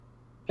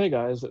Hey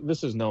guys,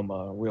 this is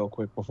Noma. Real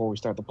quick before we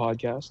start the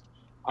podcast,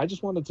 I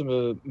just wanted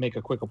to make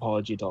a quick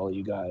apology to all of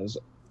you guys.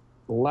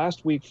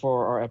 Last week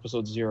for our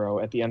episode 0,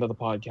 at the end of the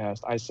podcast,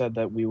 I said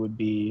that we would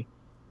be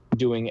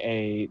doing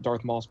a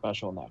Darth Maul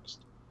special next.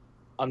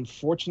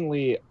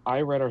 Unfortunately, I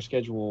read our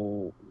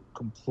schedule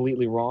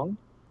completely wrong.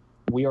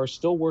 We are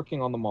still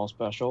working on the Maul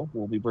special.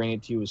 We'll be bringing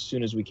it to you as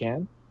soon as we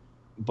can.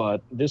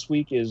 But this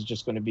week is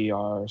just going to be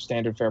our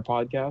standard fare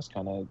podcast,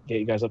 kind of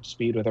get you guys up to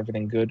speed with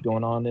everything good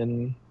going on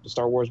in the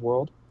Star Wars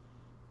world.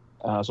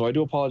 So I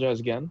do apologize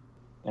again.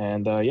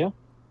 And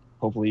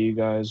hopefully you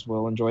guys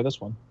will enjoy this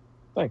one.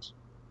 Thanks.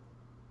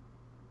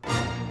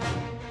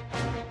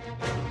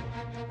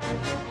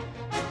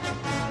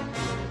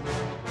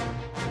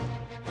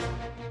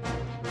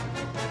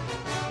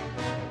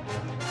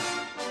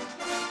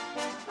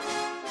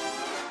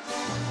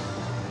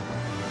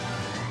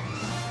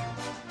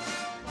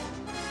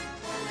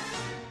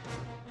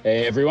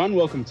 Hey everyone,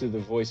 welcome to the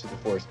Voice of the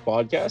Force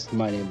podcast.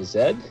 My name is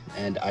Ed,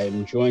 and I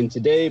am joined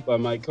today by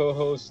my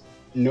co-hosts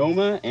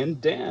Noma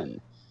and Dan.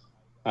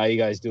 How you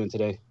guys doing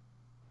today?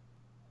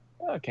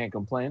 I can't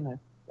complain.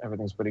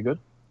 Everything's pretty good.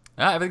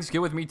 Everything's good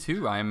with me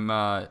too.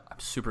 I'm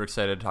super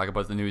excited to talk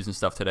about the news and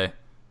stuff today.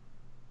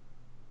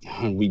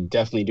 We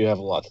definitely do have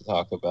a lot to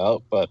talk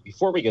about, but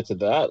before we get to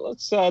that,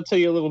 let's tell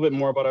you a little bit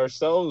more about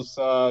ourselves.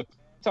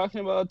 Talking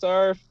about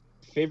our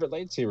favorite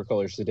lightsaber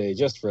colors today,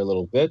 just for a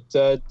little bit.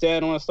 Dan, I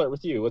want to start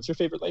with you. What's your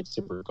favorite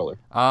lightsaber color?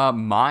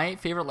 My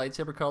favorite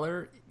lightsaber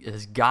color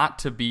has got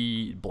to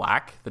be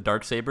black, the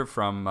dark saber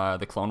from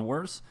the Clone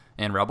Wars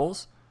and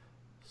Rebels.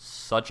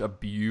 Such a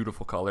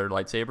beautiful colored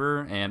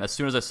lightsaber, and as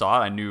soon as I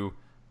saw it, I knew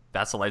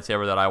that's the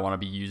lightsaber that I want to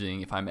be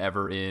using if I'm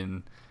ever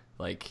in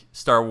like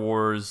Star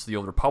Wars, The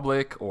Old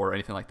Republic, or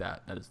anything like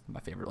that. That is my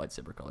favorite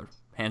lightsaber color,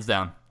 hands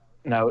down.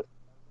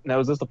 Now,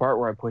 is this the part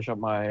where I push up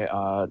my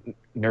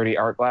nerdy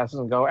art glasses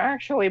and go,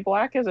 actually,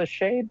 black is a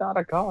shade, not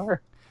a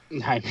color?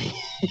 I mean,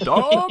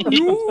 Damn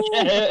you!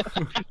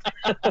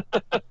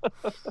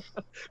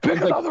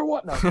 Pick another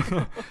one!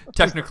 No.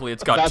 Technically,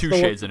 it's got two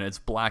shades in it. It's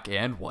black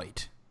and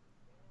white.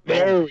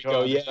 There we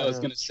go. Yeah, I was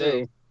going to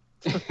say.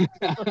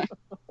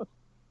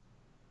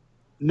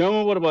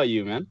 Noah, what about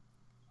you, man?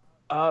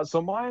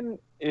 So mine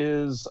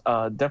is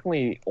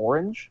definitely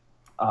orange.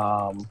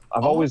 I've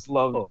always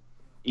loved...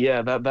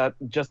 Yeah, that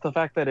just the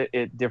fact that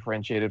it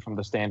differentiated from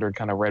the standard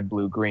kind of red,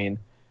 blue, green.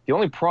 The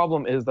only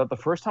problem is that the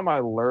first time I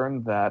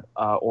learned that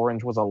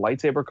orange was a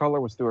lightsaber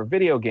color was through a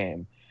video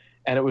game,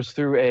 and it was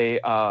through a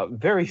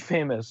very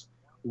famous,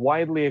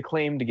 widely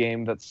acclaimed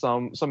game that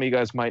some of you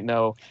guys might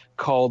know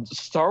called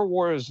Star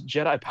Wars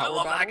Jedi Power I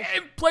love Battles. that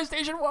game.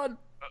 PlayStation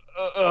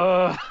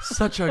 1.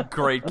 Such a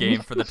great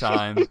game for the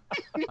time.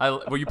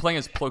 Were you playing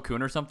as Plo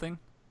Koon or something?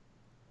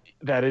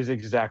 That is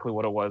exactly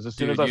what it was. As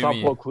soon Dude, as I saw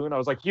Plo Koon, I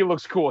was like, he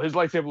looks cool. His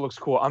lightsaber looks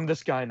cool. I'm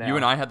this guy now. You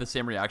and I had the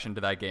same reaction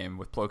to that game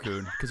with Plo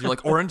Koon because you're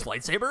like, orange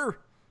lightsaber?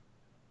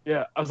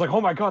 Yeah, I was like,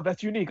 oh my god,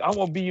 that's unique. I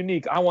won't be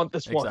unique. I want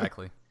this one.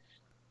 Exactly.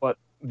 But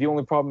the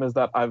only problem is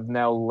that I've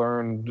now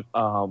learned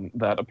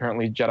that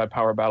apparently Jedi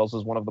Power Battles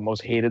is one of the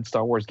most hated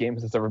Star Wars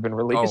games that's ever been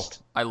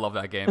released. Oh, I love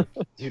that game.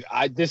 Dude,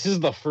 this is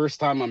the first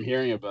time I'm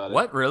hearing about it.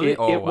 What, really? It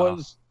wow.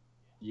 was...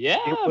 Yeah,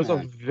 it was man.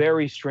 a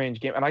very strange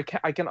game, and I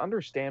can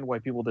understand why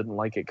people didn't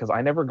like it because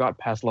I never got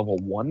past level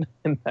 1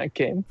 in that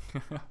game.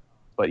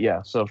 But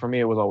yeah, so for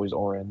me it was always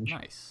orange.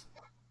 Nice.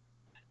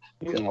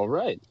 Yeah. All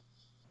right.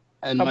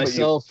 And How about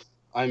myself,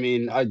 I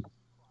mean,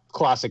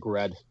 classic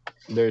red.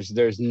 There's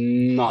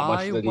not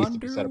much that needs to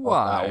be said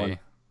about that one.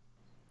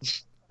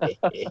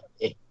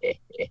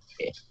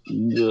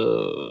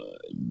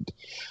 Good.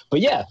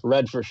 But yeah,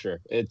 red for sure.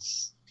 It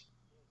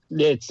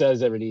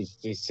says everything needs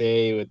to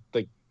say with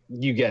like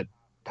you get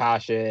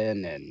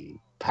passion and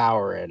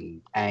power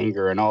and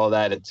anger and all of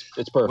that. It's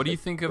perfect. What do you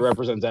think of? It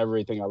represents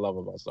everything I love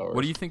about Star Wars.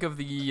 What do you think of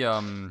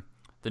the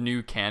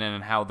new canon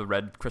and how the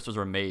red crystals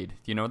were made?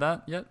 Do you know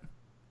that yet?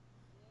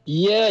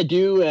 Yeah, I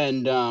do,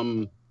 and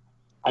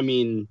I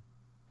mean,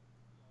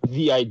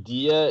 the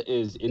idea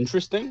is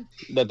interesting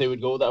that they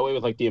would go that way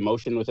with like the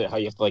emotion with it, how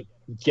you have to like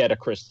get a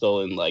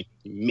crystal and like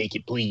make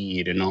it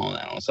bleed and all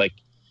that. It's like,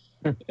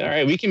 all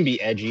right, we can be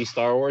edgy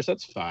Star Wars.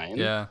 That's fine.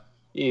 Yeah.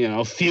 You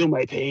know, feel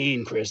my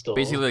pain, crystal.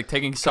 Basically, like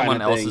taking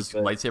someone else's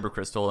but... lightsaber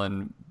crystal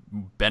and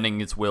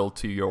bending its will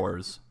to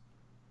yours.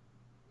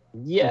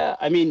 Yeah,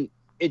 I mean,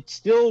 it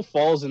still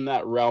falls in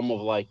that realm of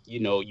like, you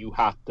know, you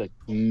have to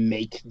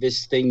make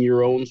this thing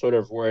your own sort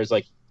of, whereas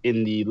like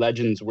in the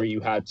Legends where you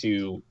had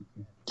to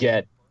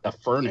get a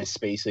furnace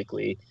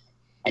basically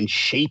and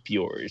shape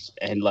yours,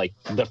 and like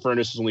the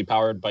furnace is only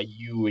powered by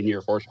you and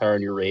your force power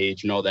and your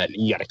rage and all that, and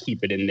you got to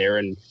keep it in there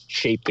and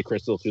shape the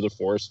crystal through the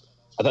force.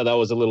 I thought that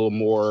was a little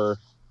more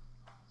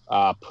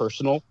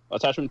personal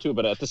attachment to it,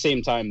 but at the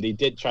same time, they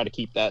did try to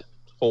keep that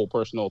whole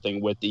personal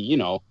thing with the, you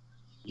know,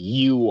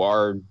 you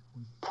are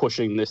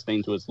pushing this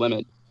thing to its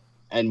limit,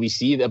 and we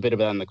see a bit of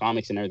that in the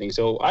comics and everything.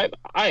 So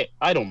I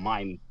don't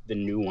mind the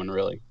new one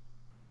really.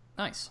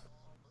 Nice.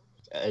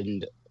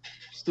 And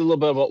just a little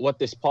bit about what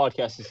this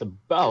podcast is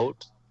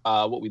about.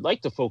 What we'd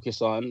like to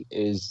focus on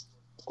is,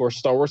 of course,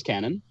 Star Wars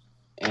canon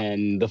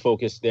and the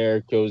focus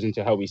there goes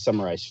into how we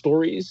summarize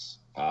stories.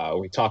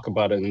 We talk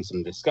about it in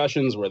some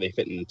discussions where they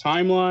fit in the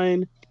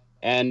timeline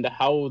and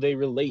how they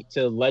relate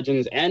to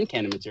Legends and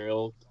canon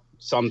material.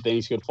 Some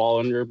things could fall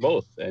under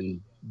both.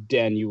 And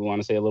Dan, you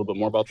want to say a little bit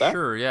more about that?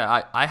 Sure,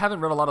 yeah. I haven't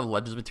read a lot of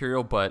Legends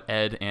material, but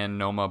Ed and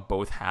Noma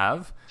both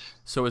have.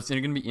 So it's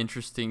going to be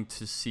interesting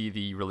to see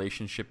the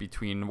relationship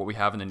between what we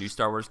have in the new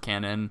Star Wars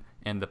canon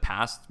and the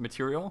past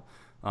material.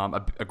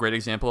 A great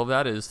example of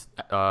that is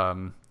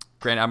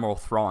Grand Admiral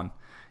Thrawn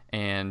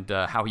and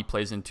how he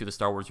plays into the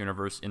Star Wars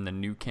universe in the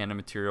new canon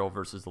material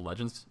versus the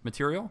Legends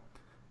material.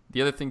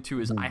 The other thing, too,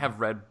 is I have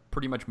read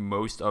pretty much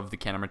most of the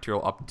canon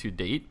material up to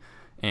date.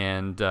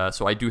 And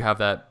so I do have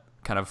that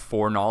kind of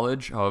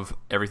foreknowledge of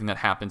everything that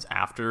happens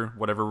after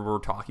whatever we're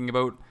talking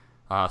about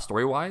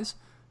story-wise.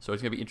 So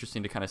it's going to be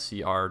interesting to kind of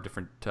see our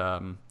different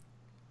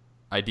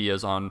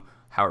ideas on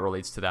how it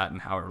relates to that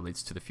and how it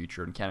relates to the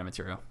future in canon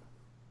material.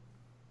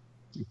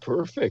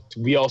 Perfect.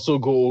 We also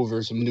go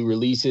over some new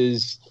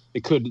releases.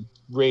 It could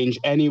range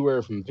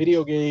anywhere from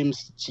video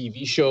games,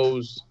 TV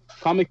shows,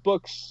 comic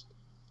books,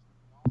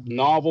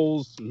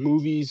 novels,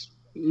 movies,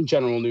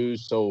 general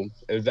news. So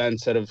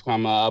events that have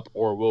come up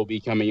or will be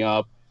coming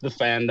up, the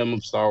fandom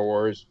of Star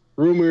Wars,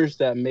 rumors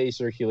that may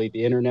circulate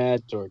the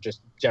internet or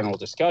just general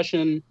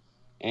discussion,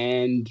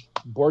 and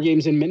board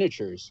games and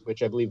miniatures,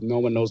 which I believe no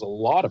one knows a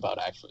lot about,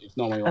 actually. If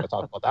no one want to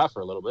talk about that for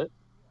a little bit.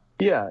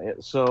 Yeah,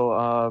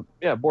 so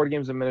board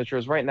games and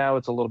miniatures. Right now,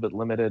 it's a little bit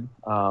limited.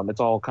 It's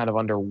all kind of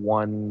under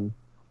one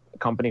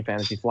company,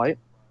 Fantasy Flight.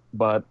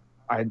 But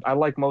I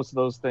like most of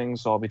those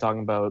things, so I'll be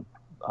talking about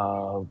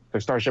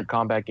their Starship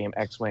Combat game,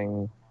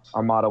 X-Wing,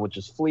 Armada, which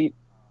is Fleet,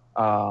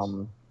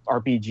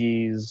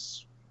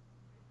 RPGs,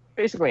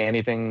 basically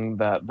anything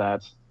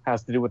that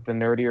has to do with the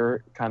nerdier,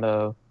 kind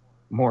of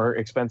more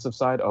expensive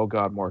side. Oh,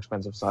 God, more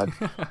expensive side.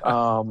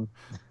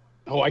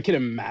 I can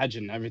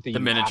imagine everything. The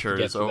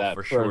miniatures,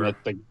 for sure.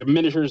 The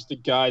miniatures, the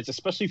guides,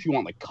 especially if you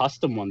want like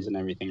custom ones and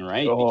everything,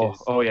 right?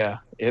 Oh yeah,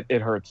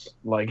 it hurts.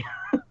 Like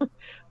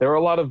there are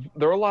a lot of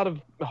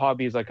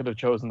hobbies I could have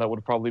chosen that would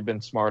have probably been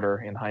smarter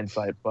in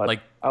hindsight. But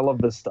like, I love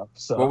this stuff.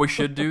 So what we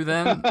should do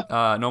then,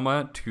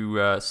 Noma,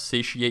 to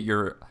satiate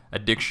your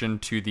addiction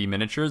to the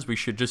miniatures, we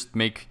should just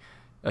take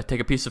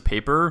a piece of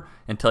paper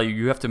and tell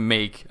you have to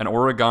make an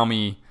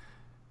origami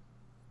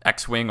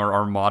X-Wing or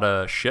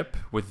Armada ship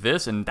with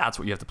this, and that's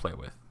what you have to play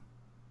with.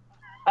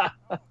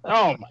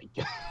 Oh my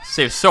God.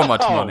 Save so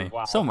much money.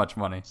 Wow. So much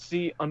money.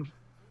 See,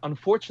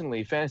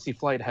 unfortunately, Fantasy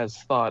Flight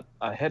has thought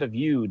ahead of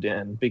you,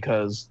 Dan,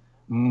 because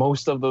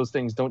most of those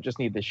things don't just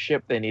need the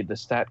ship, they need the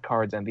stat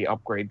cards and the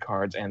upgrade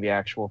cards and the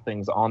actual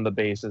things on the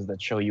bases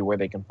that show you where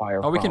they can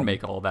fire from. We can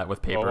make all that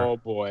with paper. Oh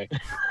boy.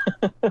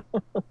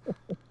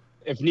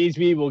 If needs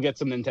be, we'll get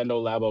some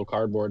Nintendo Labo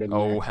cardboard in there.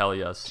 Oh, hell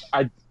yes.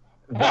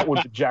 That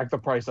would jack the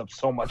price up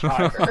so much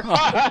higher.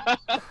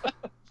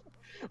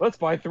 Let's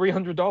buy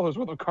 $300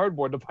 worth of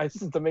cardboard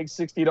devices to make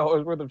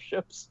 $60 worth of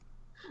ships.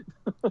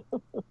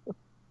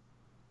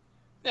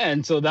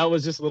 And so that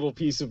was just a little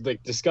piece of the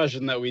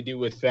discussion that we do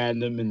with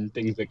fandom and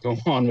things that go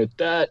on with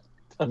that.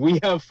 We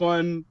have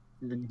fun.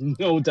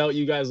 No doubt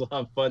you guys will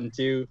have fun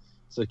too.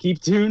 So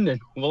keep tuned and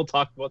we'll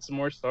talk about some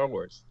more Star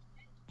Wars.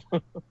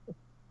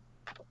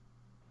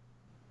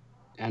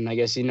 And I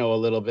guess you know a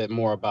little bit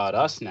more about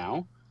us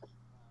now.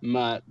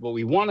 What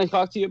we want to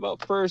talk to you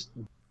about first,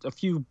 a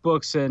few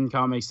books and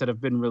comics that have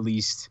been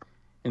released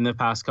in the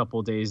past couple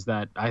of days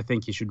that I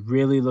think you should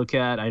really look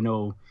at. I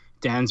know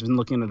Dan's been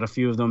looking at a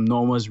few of them.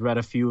 Noma's read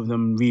a few of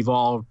them. We've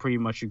all pretty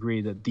much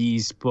agreed that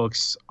these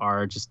books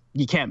are just,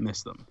 you can't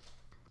miss them.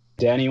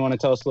 Danny, you want to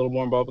tell us a little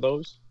more about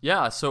those?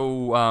 Yeah,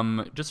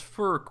 so just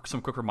for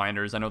some quick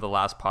reminders, I know the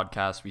last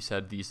podcast we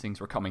said these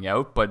things were coming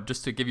out, but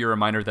just to give you a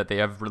reminder that they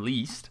have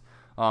released.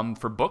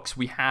 For books,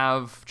 we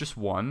have just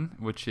one,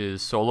 which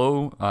is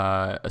Solo,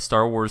 a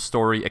Star Wars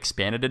Story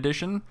Expanded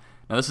Edition.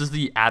 Now, this is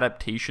the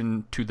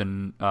adaptation to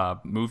the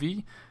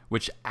movie,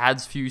 which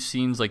adds few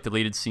scenes, like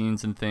deleted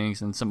scenes and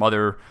things, and some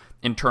other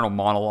internal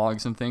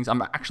monologues and things.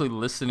 I'm actually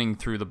listening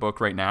through the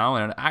book right now,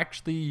 and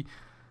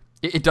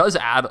it does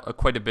add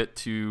quite a bit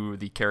to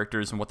the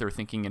characters and what they're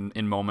thinking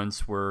in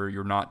moments where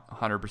you're not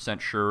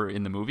 100% sure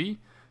in the movie,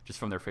 just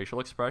from their facial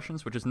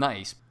expressions, which is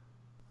nice.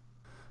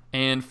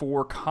 And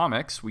for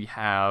comics, we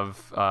have,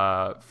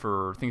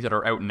 for things that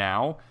are out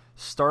now,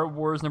 Star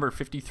Wars number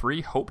 53,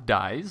 Hope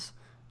Dies,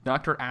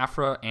 Dr.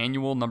 Aphra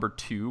Annual number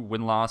 2,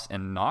 Win-Loss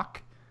and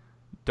Knock,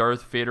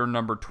 Darth Vader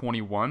number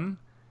 21,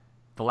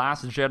 The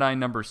Last Jedi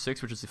number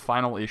 6, which is the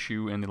final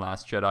issue in The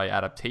Last Jedi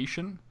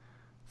adaptation,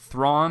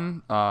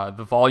 Thrawn,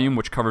 the volume,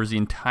 which covers the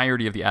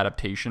entirety of the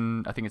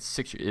adaptation. I think it's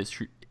six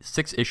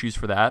issues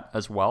for that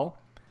as well.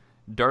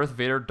 Darth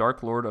Vader,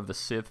 Dark Lord of the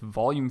Sith,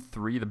 Volume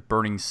 3, The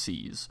Burning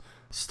Seas.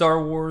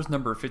 Star Wars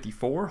number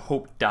 54,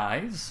 Hope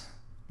Dies.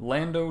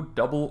 Lando,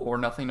 Double or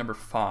Nothing number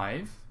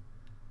 5.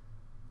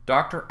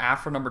 Dr.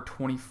 Aphra number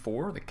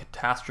 24, The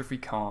Catastrophe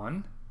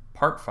Con,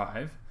 Part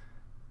 5.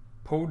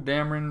 Poe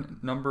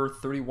Dameron number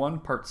 31,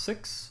 Part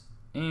 6.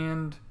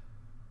 And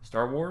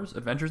Star Wars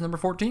Adventures number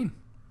 14.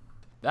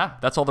 Yeah,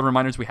 that's all the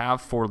reminders we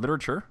have for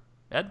literature.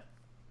 Ed?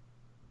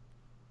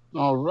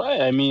 All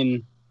right. I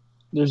mean,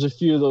 there's a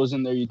few of those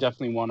in there you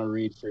definitely want to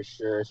read for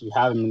sure. If you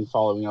haven't been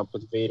following up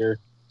with Vader,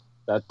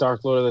 that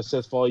Dark Lord of the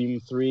Sith Volume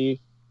 3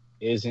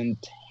 is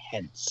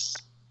intense.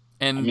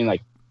 And I mean,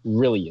 like,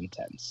 really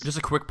intense. just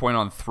a quick point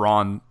on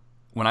Thrawn.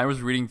 When I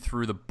was reading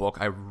through the book,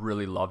 I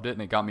really loved it,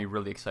 and it got me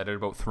really excited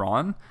about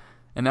Thrawn.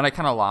 And then I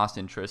kind of lost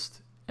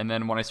interest. And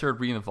then when I started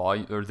reading the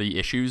volume or the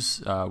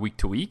issues week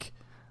to week,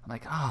 I'm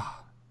like,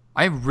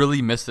 I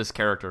really miss this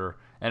character,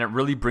 and it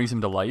really brings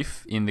him to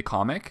life in the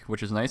comic,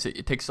 which is nice.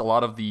 It takes a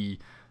lot of the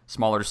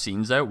smaller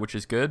scenes out, which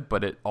is good,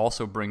 but it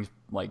also brings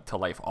like to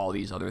life all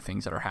these other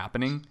things that are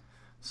happening.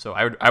 So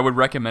I would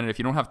recommend it if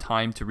you don't have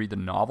time to read the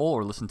novel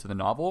or listen to the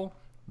novel.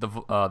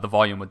 The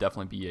volume would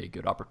definitely be a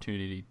good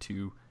opportunity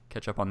to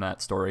catch up on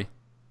that story.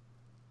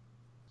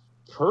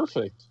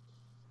 Perfect.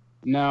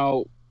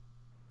 Now,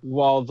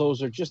 while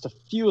those are just a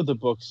few of the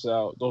books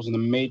out, those are the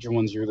major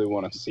ones you really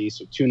want to see,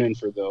 so tune in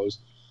for those.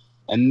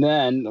 And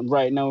then,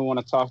 right now, we want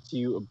to talk to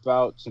you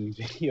about some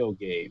video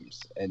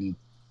games. And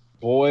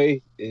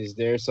boy, is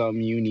there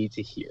something you need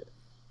to hear.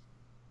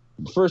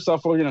 First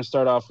off, we're going to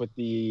start off with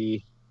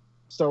the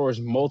Star Wars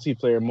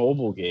multiplayer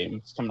mobile game.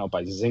 It's coming out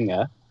by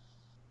Zynga.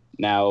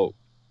 Now,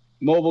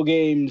 mobile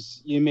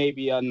games, you may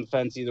be on the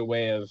fence either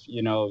way of,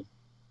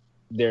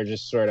 they're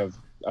just sort of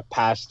a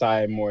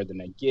pastime more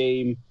than a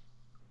game.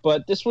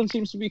 But this one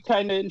seems to be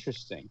kind of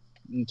interesting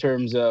in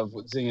terms of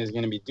what Zynga is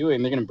going to be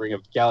doing. They're going to bring a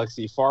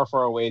galaxy far,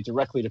 far away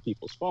directly to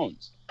people's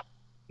phones.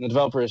 The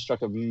developer has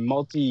struck a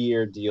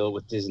multi-year deal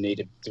with Disney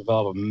to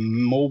develop a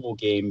mobile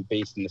game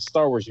based in the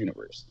Star Wars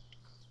universe.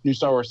 New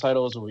Star Wars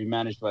titles will be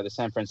managed by the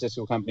San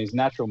Francisco company's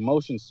Natural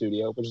Motion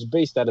Studio, which is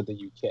based out of the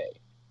UK.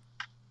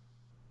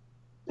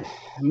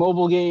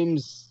 Mobile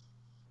games,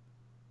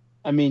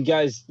 I mean,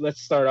 guys,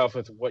 let's start off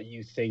with what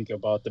you think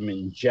about them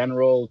in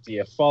general. Do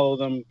you follow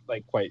them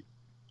like quite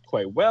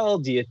well?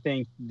 Do you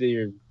think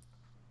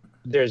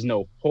there's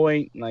no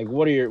point? Like,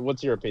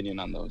 what's your opinion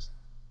on those?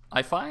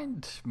 I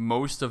find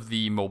most of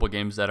the mobile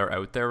games that are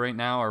out there right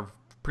now are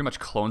pretty much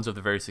clones of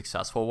the very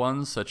successful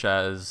ones, such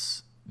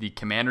as the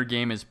Commander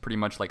game is pretty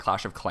much like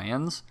Clash of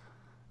Clans.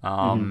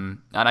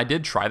 And I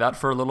did try that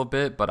for a little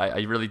bit, but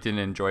I really didn't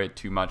enjoy it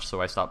too much, so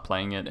I stopped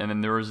playing it. And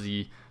then there was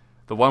the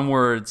one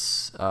where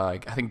it's, I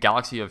think,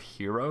 Galaxy of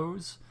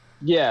Heroes.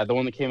 Yeah, the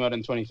one that came out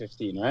in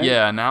 2015, right?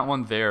 Yeah, and that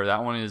one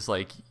is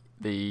like,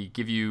 they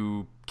give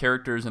you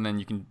characters, and then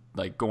you can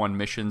like go on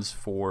missions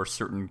for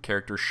certain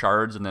character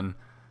shards, and then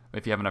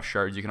if you have enough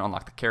shards, you can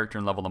unlock the character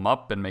and level them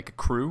up and make a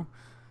crew.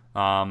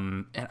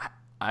 And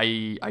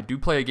I do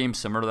play a game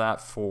similar to that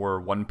for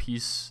One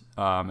Piece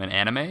and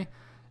anime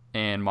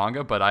and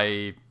manga, but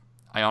I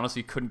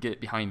honestly couldn't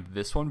get behind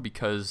this one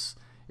because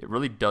it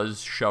really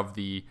does shove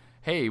the,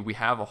 hey, we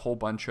have a whole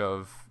bunch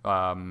of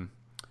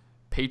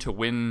pay to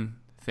win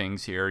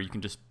things here. You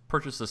can just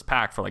purchase this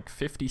pack for like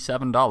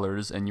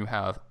 $57 and you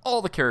have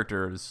all the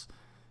characters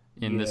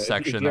in this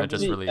section that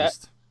just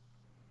released.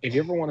 If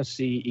you ever want to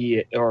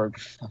see or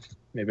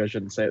maybe I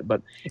shouldn't say it,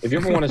 but if you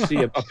ever want to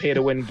see a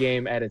pay-to-win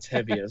game at its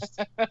heaviest,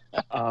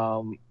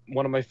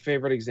 one of my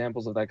favorite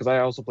examples of that, because I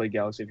also played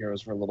Galaxy of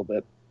Heroes for a little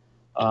bit,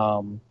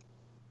 and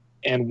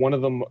one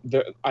of them,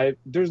 there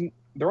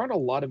aren't a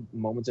lot of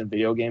moments in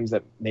video games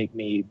that make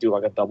me do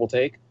like a double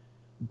take,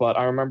 but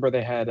I remember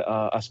they had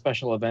a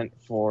special event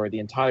for the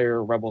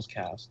entire Rebels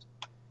cast,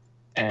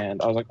 and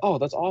I was like, oh,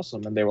 that's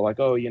awesome, and they were like,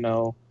 oh, you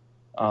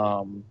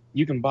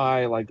can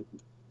buy like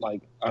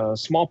a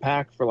small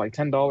pack for like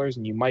 $10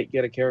 and you might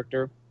get a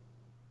character,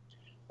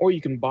 or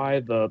you can buy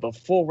the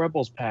full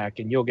Rebels pack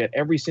and you'll get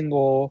every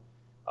single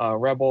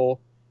Rebel,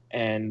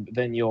 and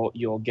then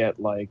you'll get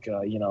like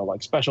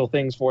like special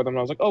things for them. And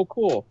I was like, oh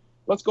cool,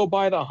 let's go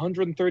buy the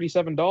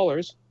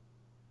 $137.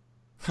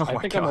 I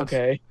think I'm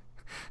okay.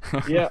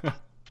 Yeah.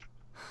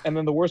 And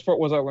then the worst part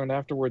was I learned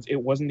afterwards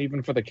it wasn't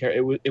even for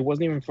it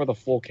wasn't even for the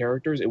full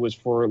characters. It was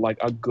for like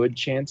a good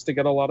chance to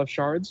get a lot of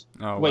shards.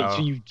 Oh, wait, wow.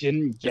 so you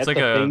didn't get It's like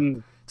the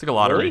thing? It's like a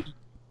lottery. Really?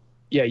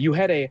 Yeah, you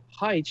had a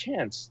high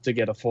chance to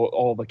get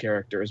all the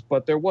characters,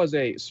 but there was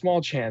a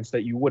small chance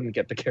that you wouldn't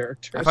get the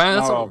characters. I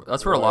find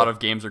that's where a lot of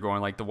games are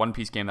going. Like the One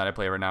Piece game that I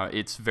play right now,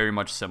 it's very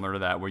much similar to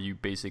that, where you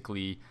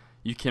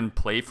can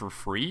play for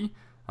free,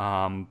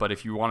 but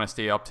if you want to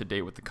stay up to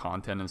date with the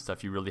content and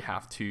stuff, you really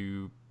have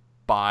to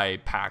buy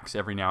packs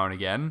every now and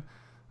again,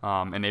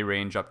 and they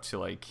range up to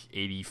like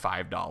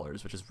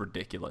 $85, which is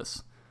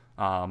ridiculous.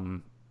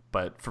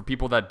 But for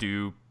people that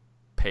do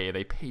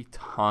they pay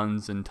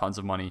tons and tons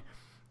of money.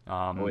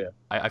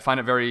 I find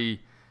it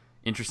very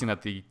interesting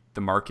that the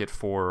market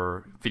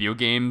for video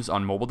games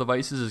on mobile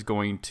devices is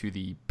going to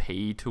the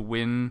pay to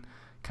win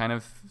kind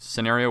of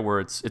scenario,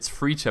 where it's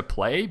free to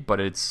play, but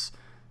it's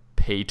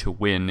pay to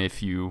win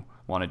if you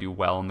want to do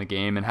well in the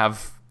game and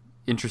have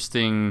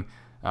interesting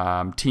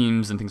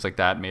teams and things like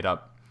that made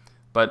up.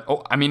 But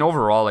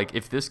overall, like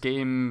if this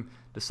game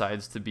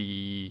decides to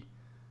be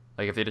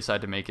like, if they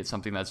decide to make it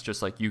something that's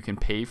just like you can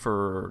pay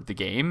for the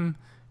game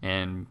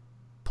and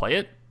play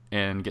it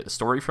and get the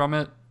story from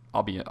it,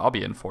 I'll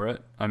be in for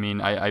it. I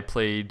mean, I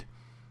played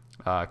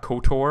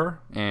KOTOR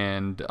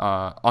and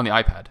on the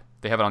iPad.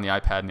 They have it on the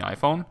iPad and the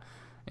iPhone.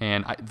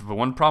 And the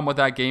one problem with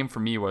that game for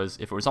me was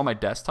if it was on my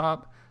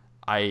desktop,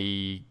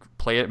 I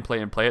play it,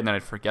 and then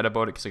I'd forget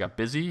about it because I got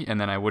busy, and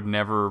then I would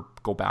never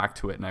go back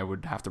to it, and I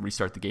would have to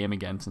restart the game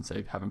again since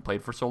I haven't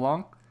played for so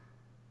long.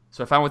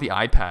 So I found with the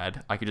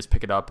iPad, I could just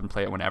pick it up and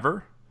play it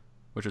whenever,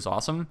 which is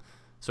awesome.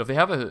 So if they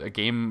have a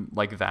game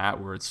like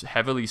that where it's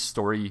heavy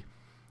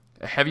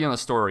on the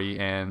story,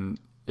 and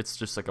it's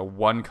just like a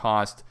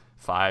one-cost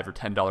 $5 or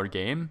 $10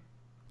 game,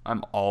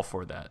 I'm all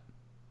for that.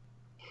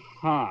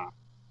 Huh.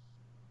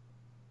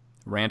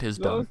 Rant is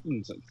done.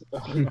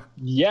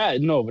 Yeah,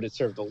 no, but it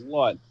served a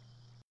lot.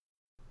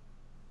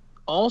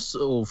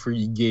 Also, for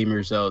you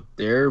gamers out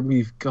there,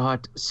 we've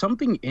got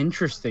something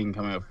interesting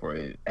coming up for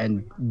you.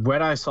 And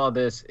when I saw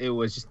this, it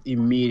was just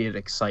immediate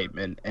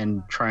excitement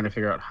and trying to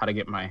figure out how to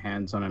get my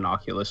hands on an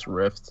Oculus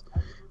Rift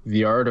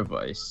VR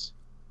device.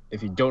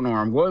 If you don't know where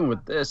I'm going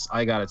with this,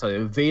 I gotta tell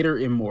you, Vader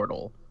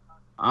Immortal.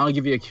 I'll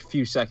give you a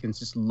few seconds,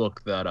 just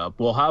look that up.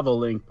 We'll have a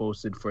link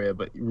posted for you,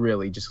 but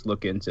really just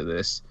look into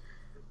this.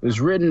 It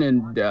was written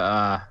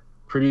and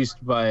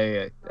produced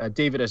by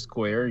David S.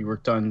 Goyer. He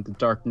worked on The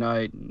Dark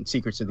Knight and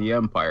Secrets of the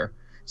Empire.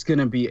 It's going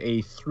to be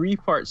a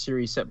 3-part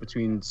series set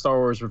between Star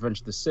Wars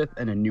Revenge of the Sith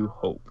and A New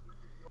Hope.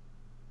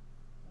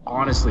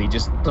 Honestly,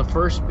 just the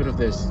first bit of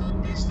this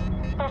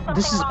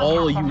is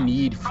all you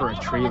need for a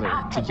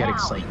trailer to get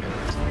excitement.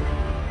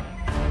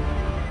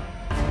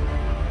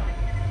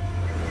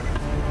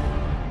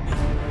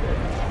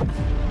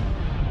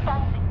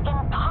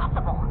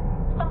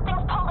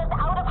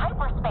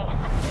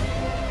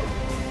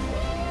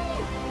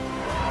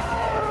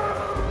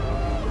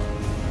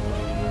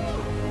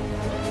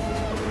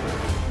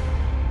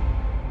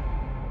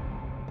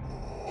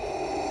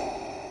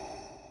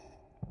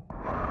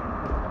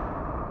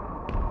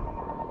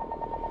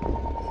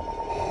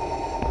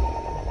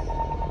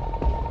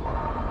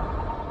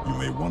 You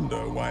may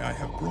wonder why I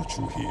have brought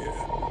you here.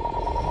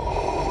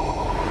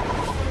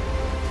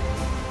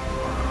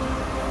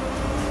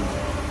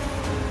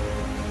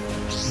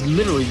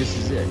 Literally, this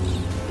is it.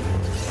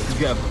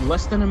 You have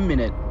less than a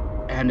minute,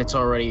 and it's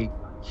already,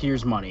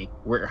 here's money.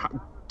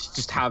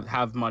 Just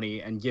have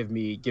money and give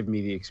me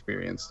the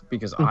experience,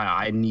 because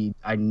I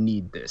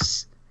need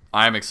this.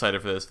 I'm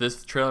excited for this.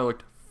 This trailer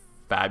looked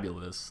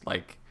fabulous.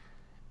 Like,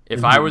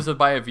 if I was to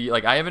buy a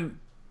like, I haven't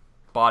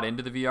bought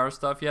into the VR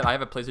stuff yet. I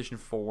have a PlayStation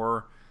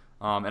 4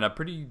 and a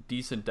pretty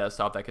decent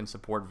desktop that can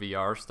support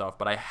VR stuff,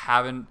 but I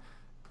haven't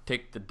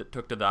took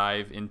the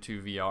dive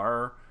into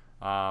VR,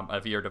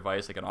 a VR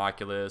device like an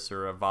Oculus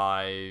or a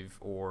Vive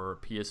or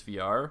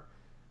PSVR.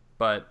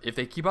 But if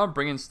they keep on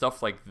bringing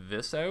stuff like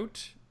this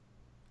out,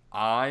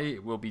 I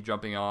will be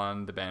jumping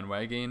on the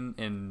bandwagon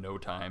in no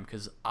time,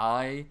 because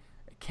I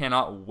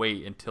cannot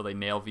wait until they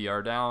nail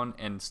VR down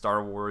and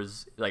Star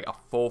Wars, like a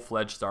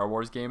full-fledged Star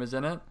Wars game is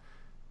in it.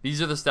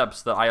 These are the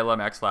steps that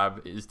ILM X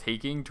Lab is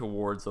taking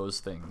towards those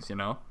things, you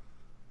know?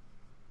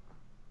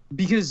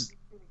 Because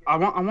I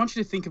want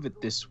you to think of it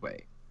this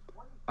way.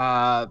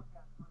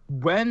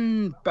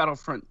 When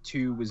Battlefront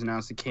 2 was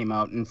announced, it came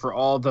out, and for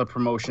all the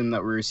promotion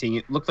that we were seeing,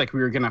 it looked like we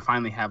were going to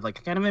finally have like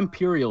a kind of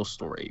Imperial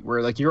story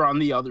where like you're on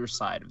the other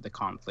side of the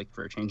conflict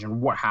for a change, and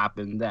what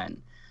happened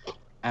then.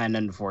 And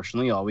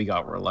unfortunately, all we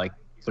got were like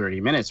 30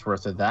 minutes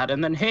worth of that,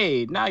 and then,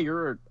 hey, now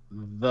you're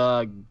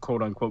the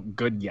quote-unquote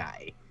good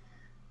guy.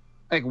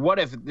 Like, what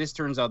if this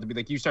turns out to be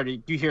like you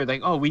hear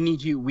like, oh, we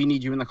need you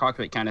in the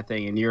cockpit kind of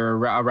thing, and you're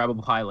a rebel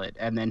pilot,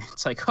 and then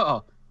it's like,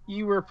 oh,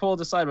 you were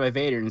pulled aside by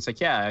Vader, and it's like,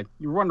 yeah,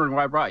 you're wondering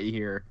why I brought you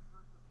here.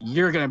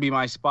 You're gonna be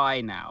my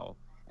spy now.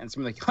 And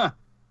somebody's like, huh,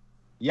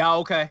 yeah,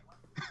 okay,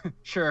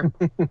 sure,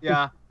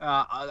 yeah,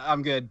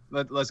 I'm good.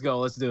 Let's go,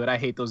 let's do it. I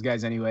hate those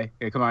guys anyway.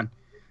 Okay, come on.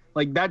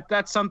 Like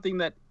that's something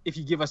that if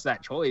you give us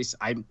that choice,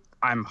 I'm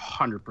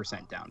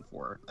 100% down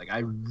for. Like, I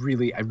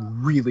really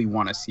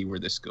want to see where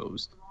this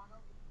goes.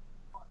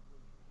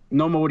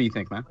 Noma, what do you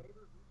think, man?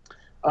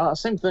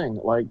 Same thing.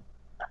 Like,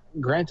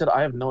 granted,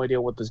 I have no idea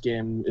what this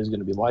game is going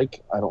to be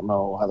like. I don't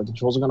know how the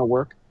controls are going to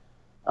work.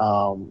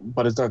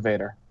 But it's Darth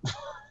Vader.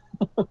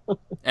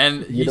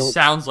 And he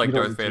sounds like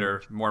Darth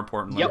Vader, more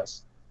importantly. Yep.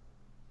 Yes.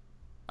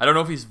 I don't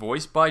know if he's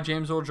voiced by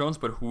James Earl Jones,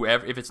 but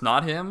whoever, if it's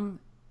not him,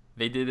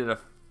 they did a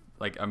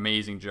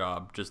amazing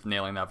job just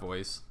nailing that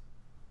voice.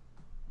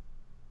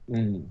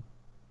 Mm.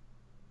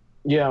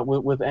 Yeah,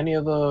 with any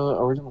of the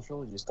original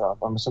trilogy stuff,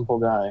 I'm a simple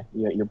guy.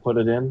 You put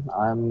it in.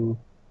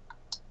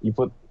 You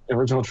put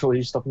original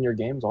trilogy stuff in your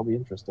games, I'll be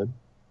interested.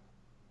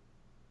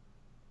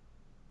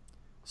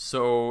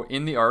 So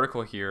in the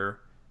article here,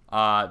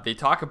 they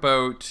talk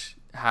about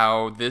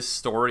how this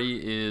story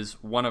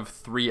is one of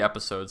 3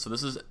 episodes. So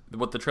this is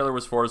what the trailer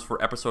was for, is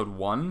for episode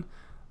 1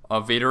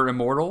 of Vader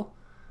Immortal,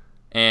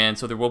 and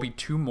so there will be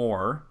 2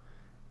 more.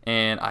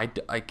 And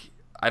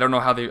I don't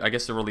know how I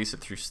guess they release it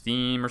through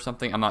Steam or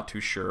something. I'm not too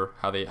sure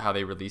how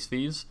they release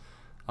these.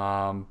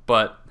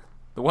 But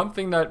the one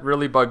thing that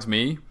really bugs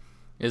me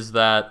is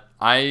that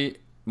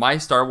my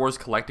Star Wars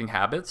collecting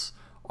habits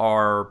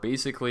are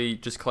basically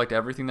just collect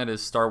everything that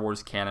is Star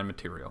Wars canon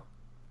material.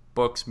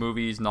 books,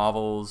 movies,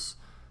 novels,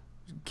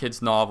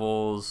 kids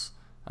novels,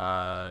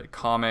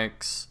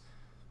 comics,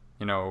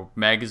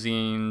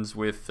 magazines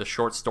with the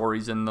short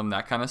stories in them,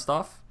 that kind of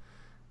stuff.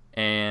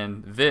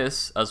 And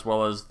this, as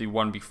well as the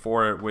one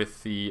before it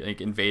with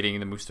the invading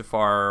the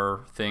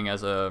Mustafar thing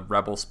as a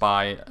rebel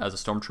spy, as a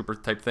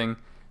stormtrooper type thing,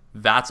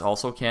 that's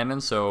also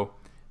canon. So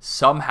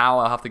somehow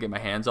I'll have to get my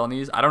hands on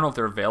these. I don't know if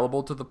they're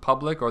available to the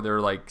public or they're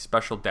like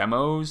special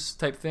demos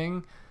type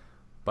thing,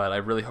 but I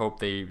really hope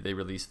they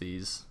release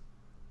these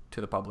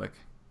to the public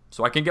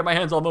so I can get my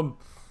hands on them.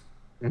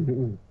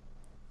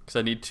 Because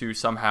I need to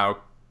somehow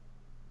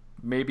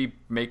maybe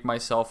make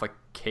myself a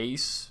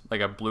case, like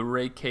a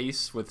Blu-ray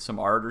case with some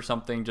art or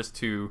something, just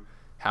to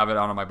have it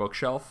on my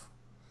bookshelf.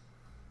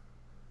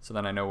 So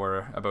then I know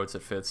whereabouts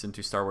it fits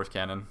into Star Wars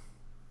canon.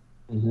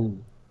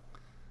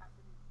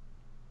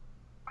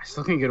 I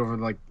still can't get over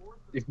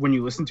when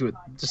you listen to it,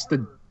 just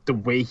the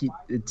way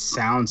it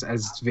sounds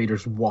as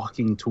Vader's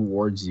walking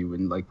towards you,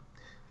 and like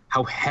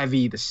how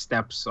heavy the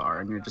steps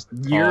are, and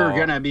you're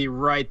gonna be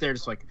right there,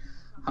 just like,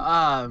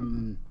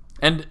 and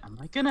am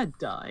I gonna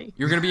die?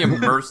 You're gonna be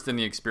immersed in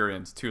the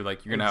experience too.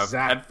 Like you're gonna have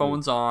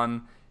headphones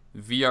on,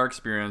 VR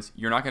experience.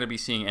 You're not gonna be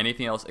seeing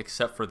anything else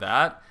except for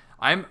that.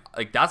 I'm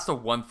like, that's the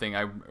one thing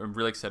I'm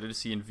really excited to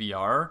see in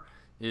VR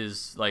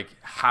is like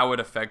how it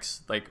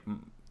affects like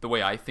the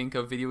way I think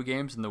of video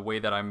games and the way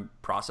that I'm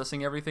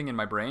processing everything in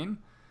my brain.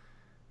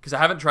 Because I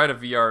haven't tried a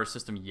VR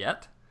system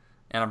yet,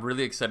 and I'm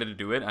really excited to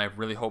do it. And I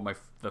really hope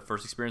the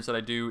first experience that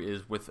I do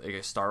is with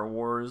a Star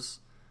Wars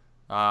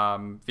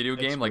video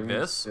game like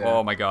this. Yeah.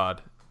 Oh my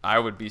god, I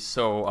would be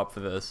so up for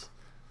this.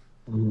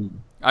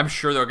 I'm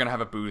sure they're gonna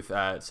have a booth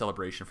at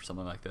Celebration for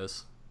something like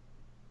this.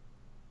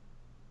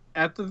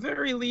 At the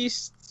very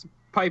least,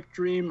 pipe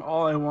dream,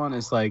 all I want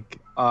is like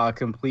a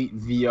complete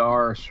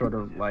VR sort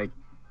of like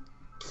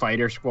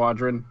fighter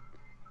squadron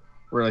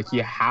where like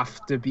you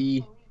have to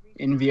be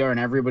in VR and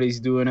everybody's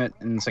doing it,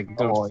 and it's like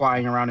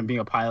flying around and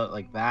being a pilot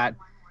like that.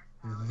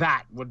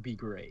 That would be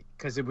great,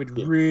 because it would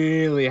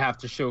really have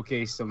to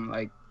showcase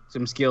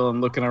some skill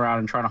and looking around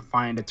and trying to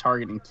find a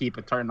target and keep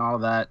a target and all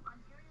of that.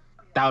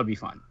 That would be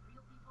fun.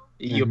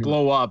 You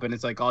blow up and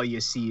it's like all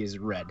you see is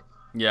red.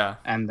 Yeah.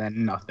 And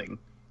then nothing.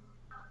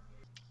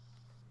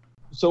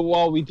 So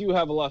while we do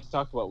have a lot to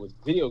talk about with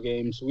video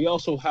games, we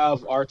also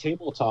have our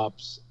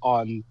tabletops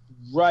on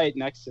right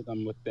next to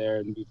them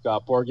and we've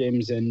got board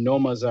games, and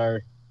Noma's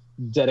our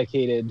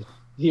dedicated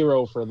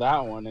hero for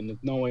that one. And if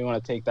Noma, you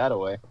want to take that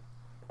away?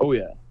 Oh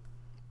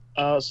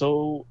yeah.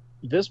 So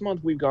this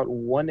month we've got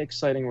one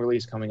exciting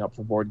release coming up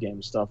for board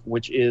game stuff,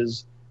 which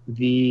is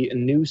the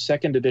new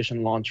 2nd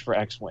edition launch for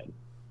X-Wing.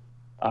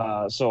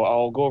 So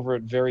I'll go over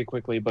it very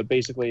quickly, but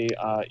basically,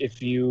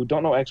 if you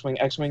don't know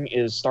X-Wing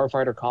is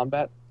Starfighter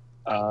combat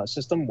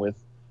system with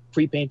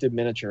pre-painted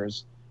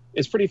miniatures.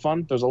 It's pretty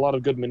fun. There's a lot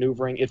of good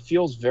maneuvering. It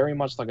feels very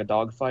much like a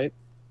dogfight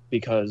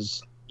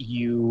because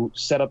you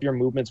set up your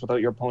movements without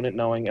your opponent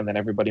knowing, and then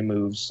everybody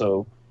moves.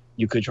 So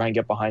you could try and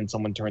get behind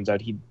someone. Turns out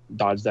he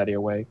dodged out of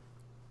your way.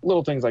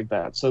 Little things like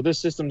that. So this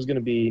system is going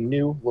to be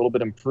new, a little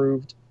bit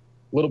improved,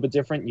 a little bit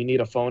different. You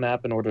need a phone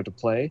app in order to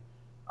play.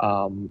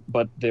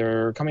 But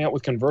they're coming out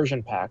with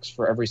conversion packs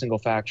for every single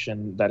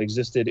faction that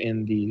existed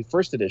in the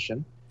 1st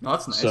edition. Oh,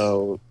 that's nice.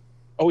 So,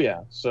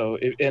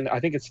 and I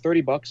think it's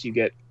 $30. You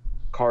get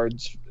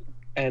cards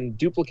and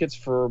duplicates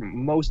for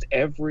most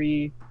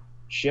every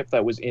ship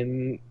that was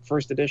in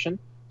 1st edition.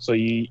 So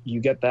you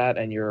get that,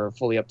 and you're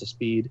fully up to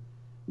speed.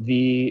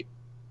 The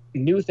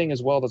new thing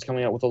as well that's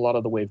coming out with a lot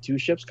of the Wave 2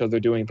 ships, because they're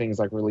doing things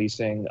like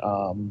re-releasing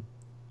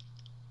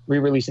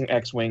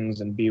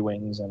X-Wings and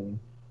B-Wings and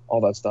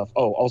all that stuff.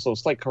 Oh, also,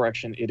 slight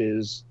correction, it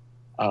is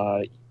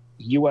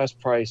US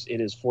price,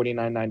 it is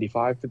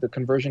 $49.95 for the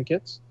conversion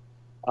kits.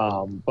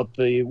 But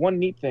the one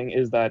neat thing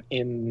is that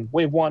in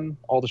Wave 1,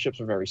 all the ships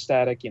were very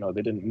static. They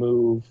didn't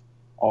move,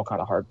 all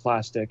kind of hard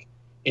plastic.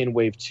 In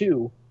Wave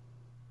 2,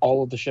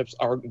 all of the ships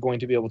are going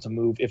to be able to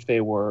move if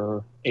they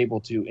were able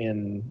to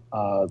in,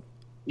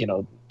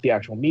 the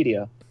actual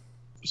media.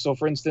 So,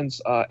 for instance,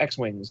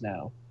 X-Wings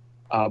now.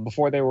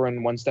 Before they were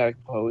in one static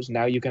pose,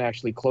 now you can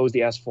actually close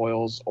the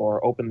S-foils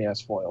or open the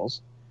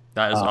S-foils.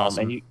 That is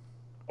awesome. And you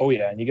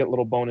get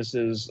little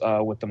bonuses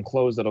with them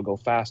closed that'll go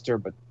faster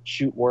but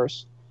shoot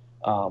worse.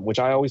 Which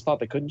I always thought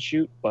they couldn't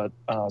shoot, but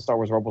Star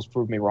Wars Rebels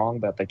proved me wrong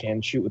that they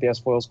can shoot with the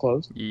S-foils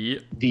closed.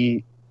 Yep.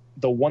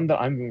 The one that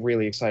I'm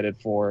really excited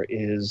for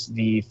is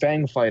the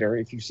Fang Fighter,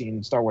 if you've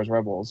seen Star Wars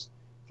Rebels,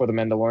 for the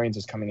Mandalorians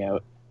is coming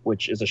out,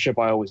 which is a ship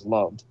I always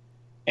loved.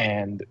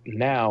 And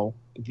now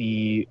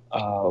the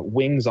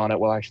wings on it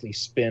will actually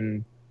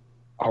spin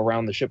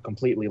around the ship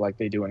completely like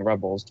they do in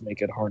Rebels to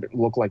make it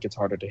look like it's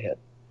harder to hit.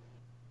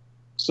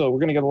 So we're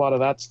going to get a lot of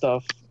that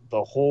stuff.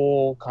 The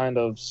whole kind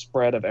of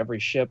spread of every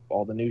ship,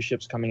 all the new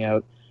ships coming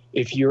out.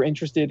 If you're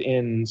interested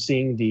in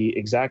seeing the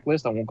exact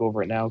list, I won't go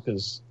over it now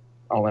because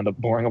I'll end up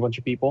boring a bunch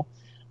of people.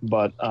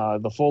 But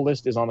the full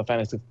list is on the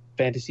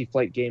Fantasy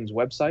Flight Games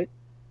website.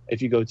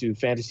 If you go to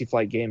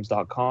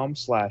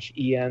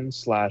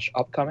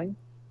fantasyflightgames.com/en/upcoming,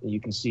 you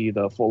can see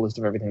the full list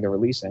of everything they're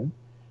releasing.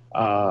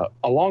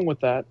 Along with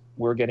that,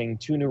 we're getting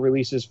 2 new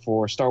releases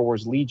for Star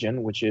Wars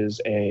Legion, which is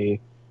a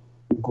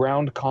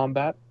ground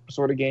combat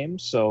sort of game.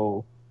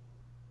 So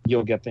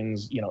you'll get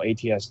things,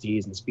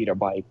 ATSTs and speeder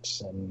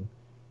bikes and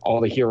all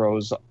the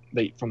heroes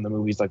from the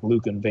movies like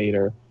Luke and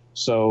Vader.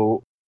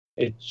 So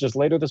it's just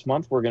later this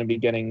month, we're going to be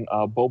getting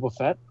Boba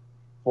Fett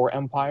for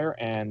Empire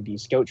and the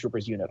Scout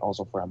Troopers unit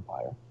also for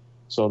Empire.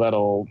 So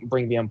that'll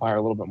bring the Empire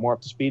a little bit more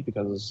up to speed,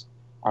 because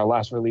our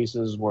last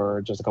releases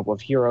were just a couple of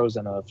heroes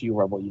and a few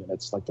Rebel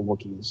units, like the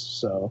Wookiees.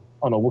 So,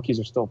 Wookiees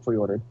are still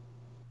pre-ordered.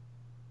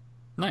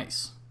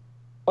 Nice.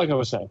 Like I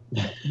was saying.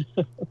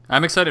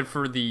 I'm excited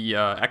for the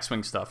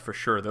X-Wing stuff, for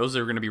sure. Those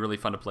are going to be really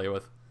fun to play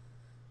with.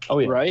 Oh,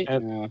 yeah. Right?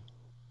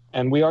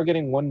 And we are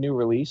getting one new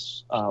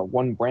release,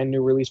 one brand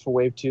new release for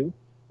Wave 2,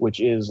 which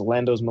is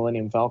Lando's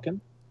Millennium Falcon.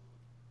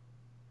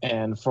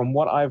 And from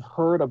what I've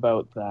heard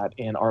about that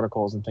in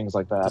articles and things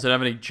like that... Does it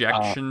have an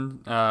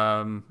ejection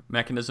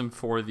mechanism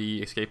for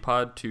the escape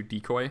pod to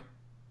decoy?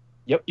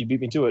 Yep, you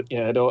beat me to it.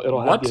 Yeah,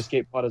 it'll have the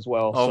escape pod as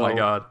well. Oh my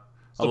god.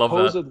 I love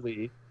that.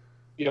 Supposedly,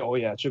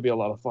 it should be a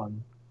lot of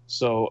fun.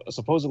 So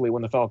supposedly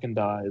when the Falcon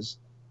dies,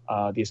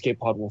 the escape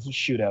pod will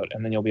shoot out,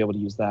 and then you'll be able to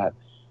use that,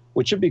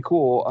 which should be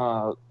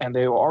cool. And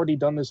they've already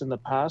done this in the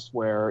past,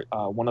 where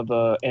one of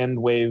the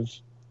end wave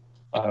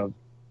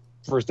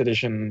first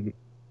edition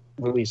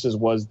releases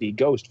was the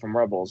Ghost from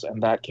Rebels,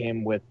 and that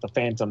came with the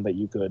Phantom that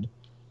you could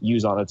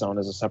use on its own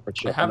as a separate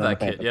ship. I have that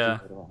kit, yeah.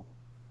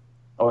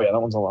 Oh yeah, that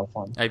one's a lot of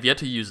fun. I've yet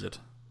to use it.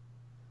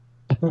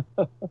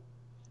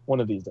 One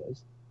of these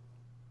days.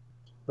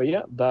 But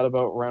yeah, that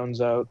about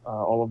rounds out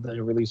all of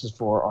the releases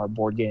for our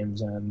board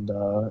games and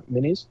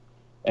minis.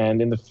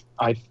 And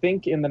I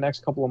think in the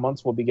next couple of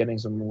months we'll be getting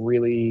some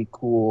really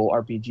cool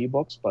RPG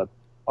books, but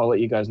I'll let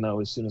you guys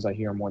know as soon as I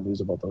hear more news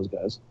about those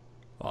guys.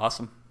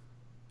 Awesome.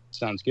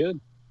 Sounds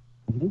good.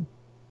 Mm-hmm.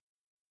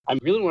 I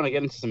really want to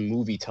get into some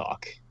movie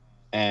talk,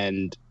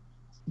 and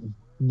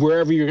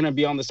wherever you're going to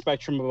be on the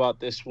spectrum about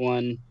this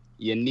one,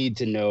 you need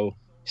to know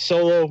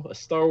Solo, a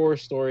Star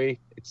Wars story.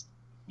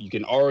 You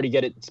can already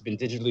get it. It's been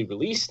digitally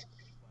released,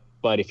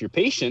 but if you're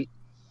patient,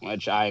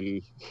 which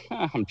I'm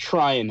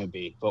trying to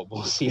be, but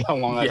we'll see how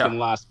long I can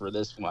last for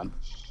this one.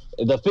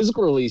 The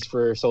physical release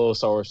for Solo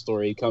Star Wars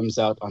Story comes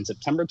out on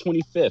September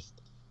 25th,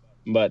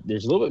 but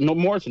there's a little bit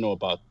more to know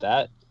about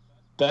that.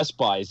 Best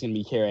Buy is going to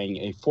be carrying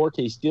a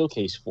 4K steel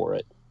case for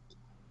it.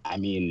 I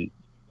mean,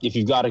 if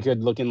you've got a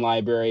good-looking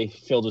library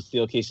filled with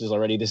steel cases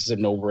already, this is a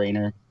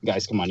no-brainer.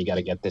 Guys, come on, you got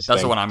to get this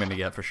That's thing. the one I'm going to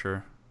get for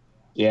sure.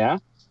 Yeah?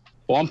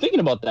 Well, I'm thinking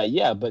about that,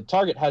 yeah, but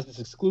Target has this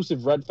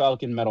exclusive Red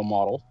Falcon metal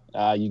model.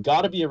 You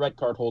got to be a red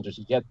card holder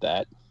to get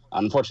that.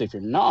 Unfortunately, if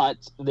you're not,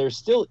 there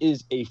still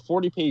is a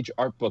 40-page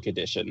art book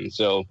edition.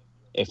 So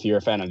if you're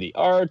a fan of the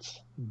art,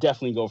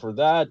 definitely go for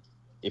that.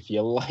 If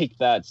you like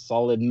that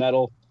solid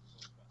metal,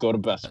 go to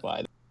Best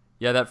Buy.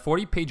 Yeah, that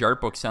 40-page art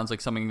book sounds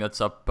like something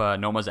that's up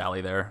Noma's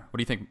alley there. What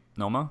do you think,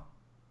 Noma?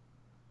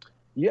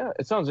 Yeah,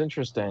 it sounds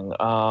interesting.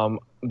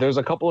 There's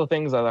a couple of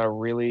things that I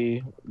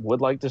really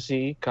would like to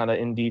see kind of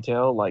in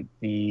detail, like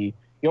you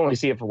only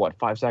see it for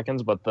 5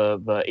 seconds, but the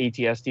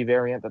ATST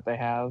variant that they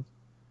have,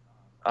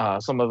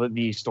 some of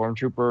the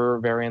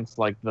Stormtrooper variants,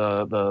 like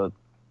the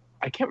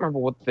I can't remember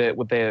what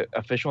the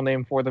official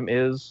name for them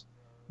is,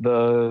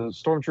 the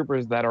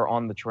Stormtroopers that are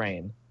on the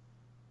train.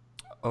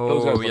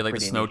 Oh, yeah, like the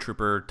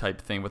snowtrooper type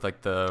thing with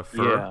like the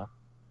fur. Yeah.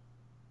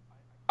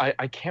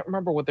 I can't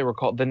remember what they were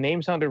called. The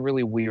name sounded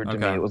really weird to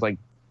me. It was like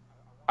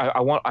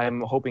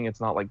I'm hoping it's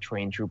not like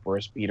Train Trooper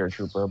or Speeder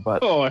Trooper,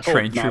 but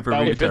Train Trooper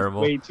would be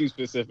terrible. Way too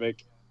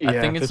specific. I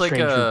think it's like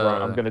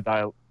I'm gonna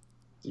die.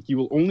 He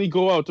will only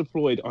go out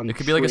deployed on. It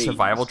could be like a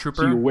survival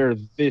trooper. So you wear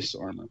this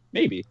armor,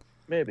 maybe.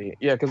 Yeah,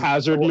 because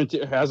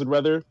hazard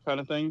weather kind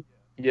of thing.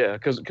 Yeah,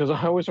 because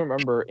I always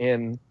remember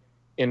in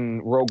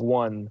Rogue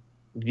One,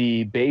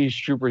 the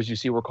beige troopers you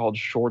see were called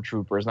shore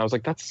troopers, and I was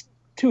like, that's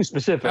too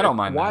specific. I don't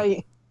mind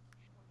that.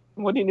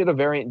 Why do you need a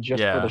variant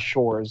just for the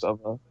shores of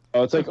a...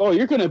 Oh, it's like,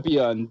 you're going to be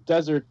on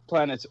desert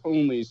planets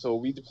only, so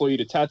we deploy you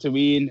to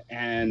Tatooine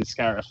and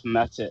Scarif, and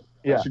that's it.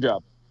 That's your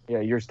job. Yeah,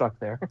 you're stuck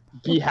there.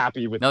 Be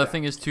happy with Now, that. the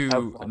thing is, too,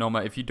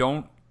 Noma, if you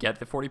don't get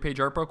the 40-page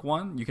art book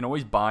one, you can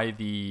always buy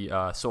the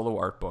Solo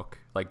art book.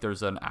 Like,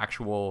 there's an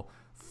actual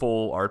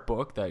full art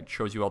book that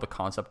shows you all the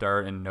concept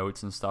art and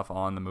notes and stuff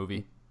on the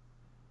movie.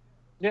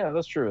 Yeah,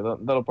 that's true.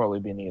 That'll probably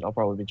be neat. I'll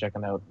probably be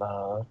checking out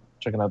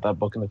that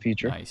book in the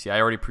future. Nice. Yeah,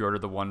 I already pre-ordered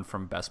the one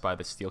from Best Buy,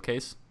 the steel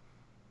case.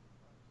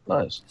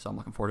 Nice. So I'm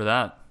looking forward to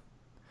that.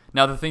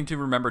 Now, the thing to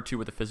remember, too,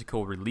 with the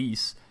physical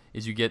release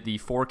is you get the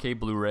 4K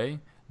Blu-ray,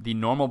 the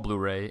normal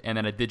Blu-ray, and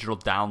then a digital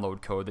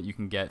download code that you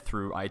can get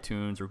through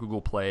iTunes or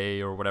Google Play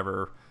or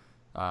whatever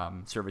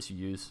service you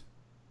use,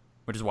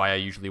 which is why I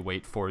usually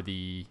wait for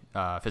the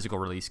physical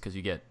release, because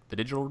you get the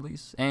digital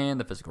release and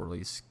the physical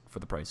release for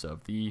the price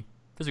of the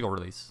physical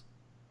release.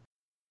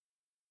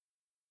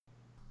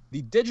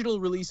 The digital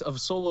release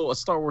of Solo, A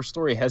Star Wars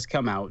Story has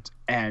come out,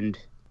 and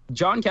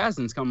John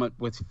Kasdan's come up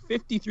with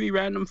 53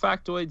 random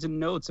factoids and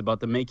notes about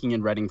the making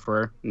and writing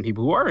for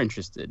people who are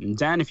interested. And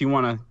Dan, if you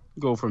want to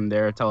go from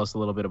there. Tell us a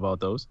little bit about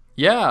those.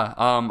 Yeah,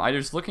 I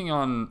was looking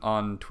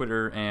on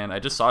Twitter and I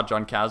just saw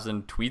John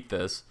Kasdan tweet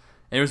this,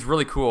 and it was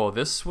really cool.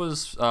 This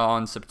was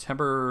on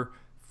September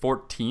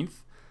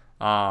 14th,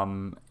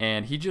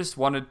 and he just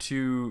wanted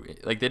to,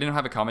 like, they didn't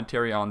have a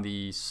commentary on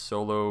the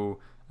solo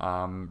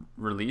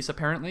release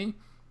apparently,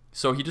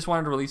 so he just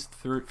wanted to release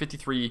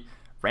 53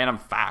 random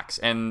facts,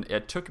 and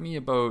it took me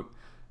about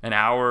an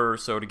hour or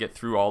so to get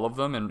through all of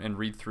them and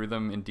read through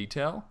them in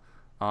detail.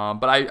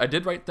 But I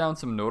did write down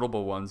some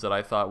notable ones that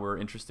I thought were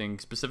interesting,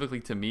 specifically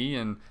to me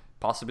and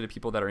possibly to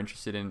people that are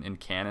interested in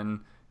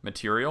canon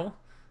material.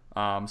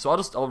 So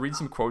I'll read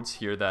some quotes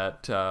here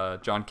that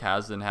John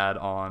Kasdan had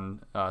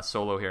on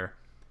Solo here.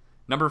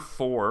 Number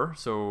 4,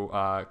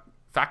 so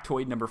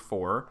factoid number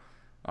 4,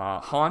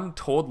 Han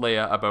told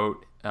Leia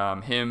about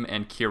him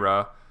and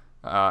Kira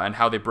and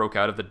how they broke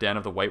out of the den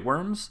of the White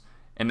Worms.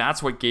 And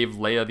that's what gave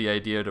Leia the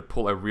idea to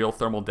pull a real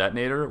thermal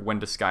detonator when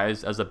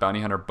disguised as a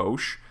bounty hunter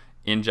Bosch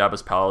in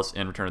Jabba's palace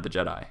in Return of the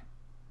Jedi.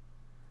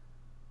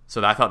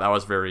 So I thought that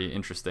was very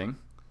interesting.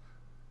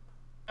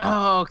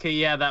 Oh, okay,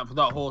 yeah, that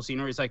whole scene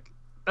where he's like,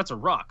 "That's a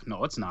rock."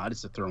 No, it's not.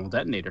 It's a thermal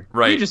detonator.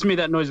 Right. You just made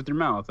that noise with your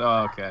mouth.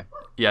 Oh, okay.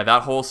 Yeah,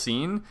 that whole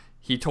scene,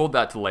 he told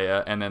that to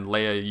Leia, and then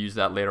Leia used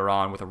that later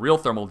on with a real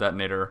thermal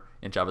detonator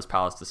in Jabba's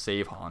palace to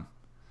save Han.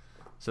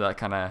 So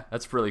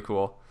that's really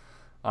cool.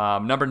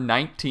 Number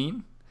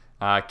 19,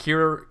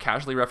 Kira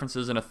casually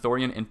references an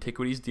Ithorian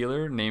antiquities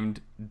dealer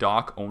named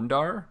Doc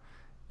Ondar.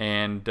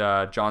 And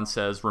John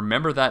says,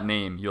 "Remember that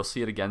name. You'll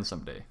see it again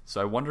someday." So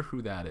I wonder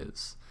who that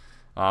is.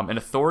 An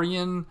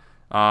Ithorian,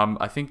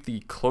 I think the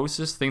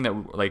closest thing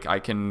that I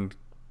can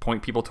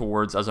point people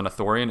towards as an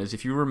Ithorian is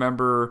if you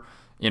remember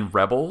in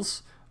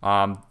Rebels,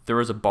 there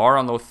was a bar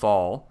on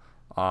Lothal.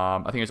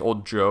 I think it's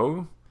Old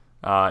Joe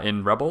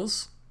in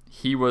Rebels.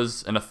 He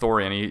was an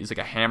Ithorian. He's like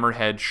a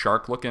hammerhead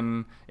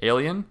shark-looking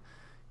alien.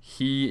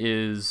 He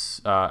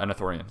is an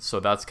Ithorian. So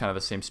that's kind of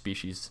the same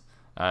species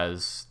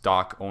as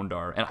Doc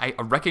Ondar, and I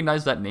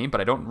recognize that name, but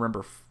I don't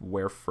remember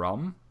where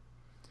from.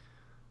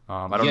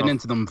 I don't Getting know.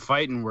 into them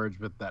fighting words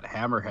with that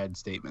hammerhead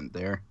statement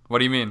there. What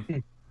do you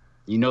mean?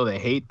 You know they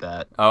hate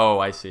that. Oh,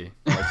 I see.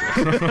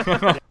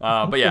 But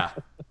yeah,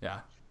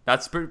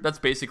 that's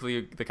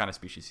basically the kind of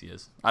species he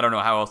is. I don't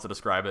know how else to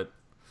describe it.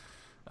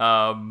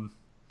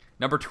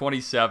 Number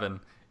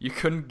 27. You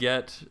couldn't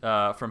get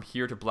from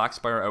here to Black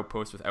Spire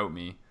Outpost without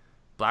me.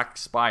 Black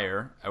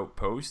Spire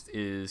Outpost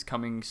is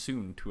coming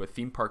soon to a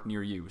theme park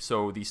near you.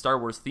 So the Star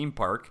Wars theme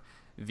park,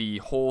 the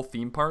whole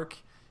theme park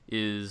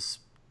is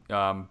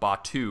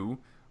Batuu,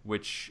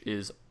 which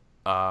is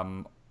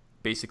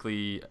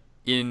basically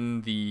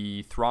in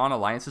the Thrawn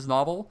Alliance's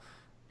novel,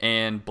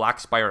 and Black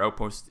Spire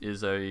Outpost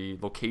is a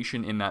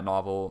location in that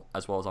novel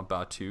as well as on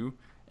Batuu,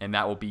 and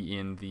that will be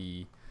in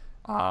the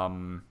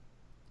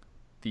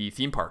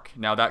theme park.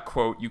 Now that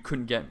quote, you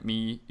couldn't get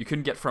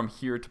from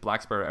here to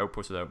Black Spire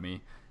Outpost without me.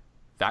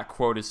 That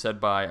quote is said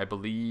by, I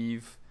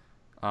believe,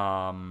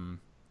 Kira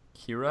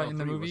in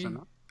the movie.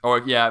 Oh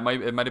yeah, it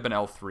might have been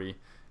L3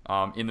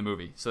 in the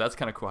movie. So that's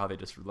kind of cool how they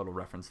just a little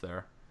reference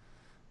there.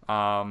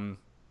 The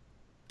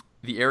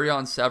area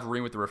on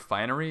Savareen with the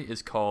refinery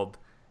is called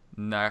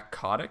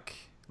Nakotic.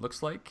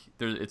 Looks like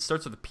it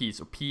starts with a P,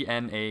 so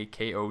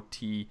Pnakotic.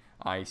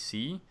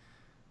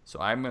 So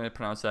I'm going to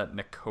pronounce that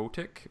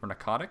Nakotic or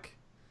Nakotic.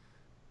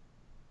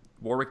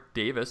 Warwick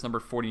Davis, number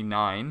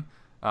 49.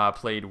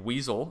 Played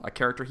Weasel, a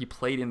character he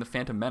played in The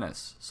Phantom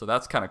Menace. So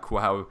that's kind of cool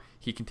how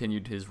he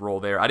continued his role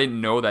there. I didn't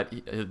know that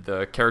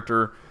the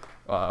character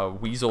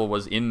Weasel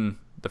was in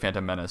The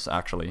Phantom Menace,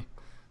 actually.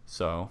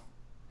 So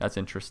that's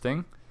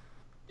interesting.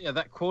 Yeah,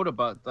 that quote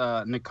about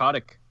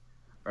narcotic,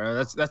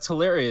 that's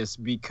hilarious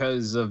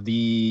because of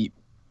the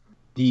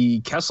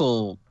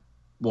Kessel.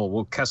 Well,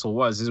 what Kessel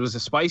was, it was a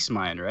spice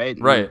mine, right?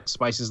 Right. And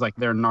spices, like,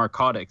 they're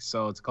narcotics,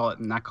 so it's called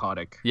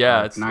narcotic.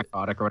 Yeah, it's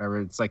narcotic or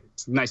whatever. It's like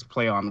it's a nice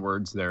play on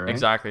words there, right?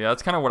 Exactly. Yeah,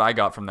 that's kind of what I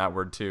got from that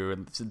word too,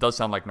 and it does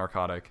sound like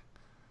narcotic.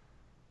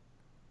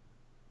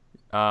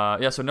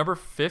 So number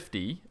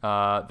 50,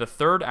 the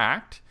third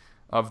act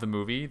of the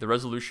movie, the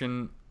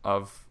resolution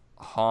of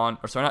Han,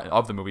 or sorry, not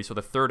of the movie, so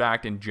the third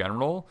act in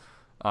general,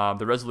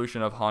 the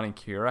resolution of Han and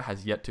Kira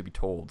has yet to be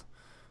told.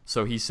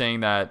 So he's saying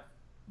that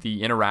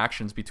the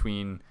interactions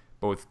between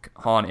both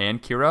Han and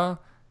Kira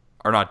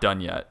are not done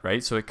yet,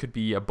 right? So it could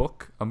be a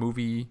book, a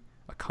movie,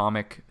 a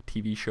comic, a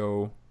TV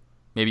show,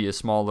 maybe a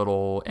small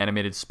little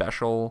animated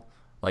special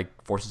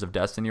like Forces of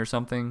Destiny or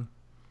something.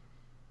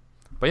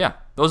 But yeah,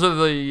 those are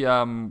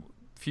the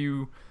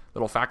few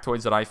little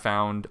factoids that I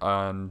found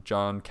on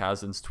John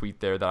Kasdan's tweet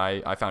there that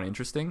I found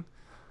interesting.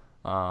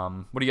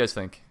 What do you guys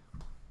think?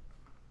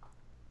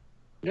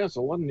 Yeah, it's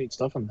a lot of neat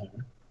stuff in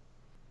there.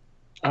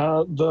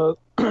 The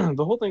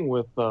whole thing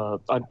with I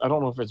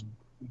don't know if it's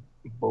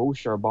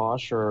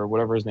Bosch or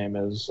whatever his name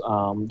is.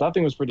 That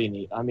thing was pretty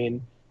neat. I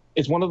mean,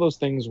 it's one of those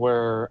things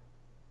where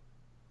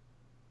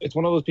it's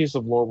one of those pieces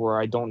of lore where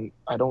I don't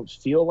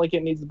feel like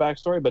it needs the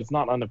backstory, but it's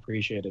not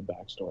unappreciated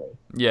backstory.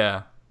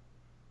 Yeah,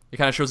 it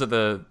kind of shows that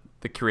the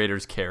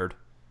creators cared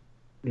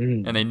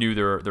and they knew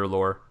their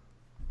lore.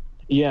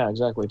 Yeah,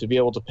 exactly. To be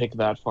able to pick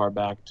that far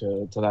back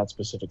to that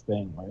specific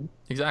thing, right?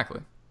 Exactly.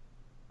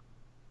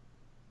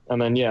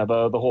 And then yeah,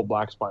 the whole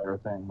Black Spider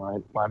thing,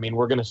 right? I mean,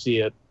 we're gonna see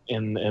it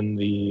in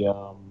the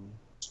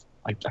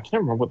I can't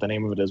remember what the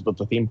name of it is, but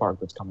the theme park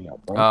that's coming up,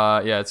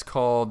 right? Yeah, it's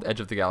called Edge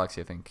of the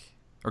Galaxy, I think,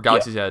 or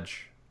Galaxy's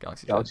Edge.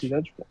 Galaxy's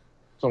Edge,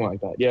 something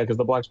like that. Yeah, because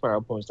the Black Spider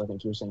Outpost, I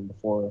think you were saying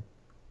before,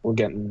 we're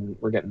getting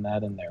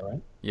that in there,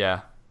 right?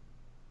 Yeah.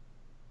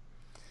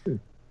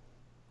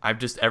 I've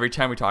just every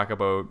time we talk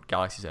about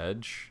Galaxy's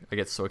Edge, I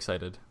get so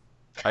excited.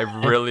 I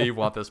really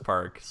want this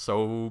park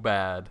so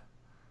bad.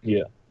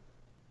 Yeah.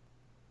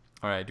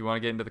 All right, do you want to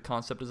get into the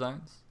concept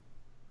designs?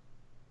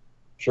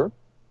 Sure.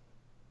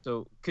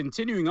 So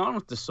continuing on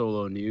with the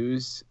Solo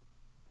news,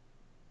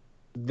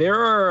 there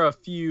are a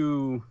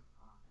few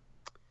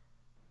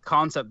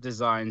concept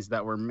designs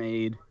that were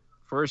made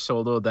for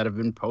Solo that have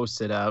been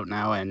posted out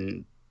now,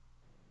 and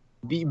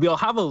we'll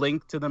have a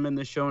link to them in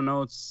the show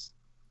notes.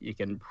 You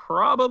can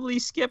probably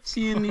skip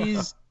seeing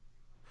these,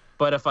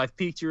 but if I've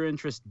piqued your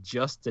interest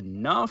just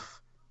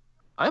enough,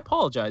 I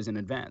apologize in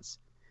advance.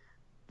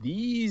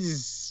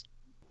 These,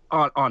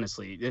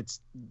 honestly,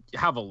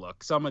 have a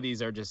look. Some of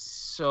these are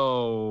just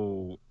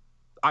so.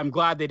 I'm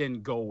glad they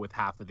didn't go with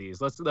half of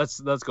these. Let's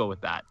go with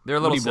that. They're a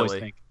little What do you boys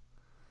silly. think?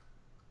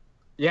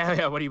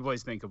 Yeah. What do you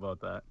boys think about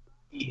that?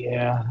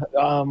 Yeah.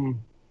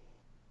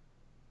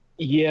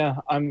 Yeah,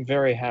 I'm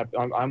very happy.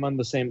 I'm on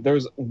the same.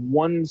 There's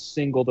one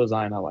single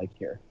design I like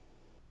here,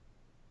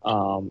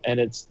 and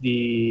it's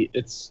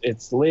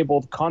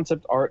labeled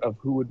 "Concept Art of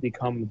Who Would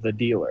Become the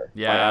Dealer"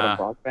 by Yeah. Adam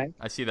Brockbank.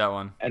 I see that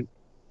one.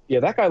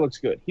 Yeah, that guy looks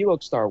good. He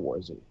looks Star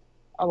Warsy.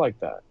 I like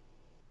that.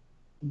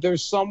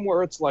 There's some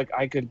where it's like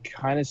I could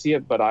kind of see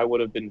it, but I would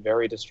have been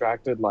very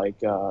distracted. Like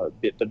the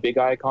Big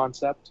Eye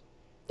concept.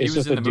 He It's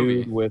was just in a the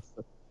movie. dude with.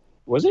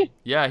 Was he?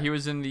 Yeah, he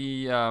was in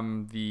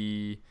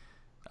the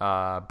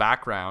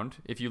background.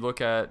 If you look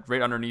at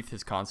right underneath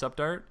his concept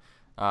art,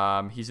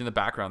 he's in the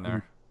background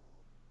there.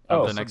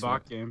 Oh, Of the so next Sabak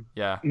one. game.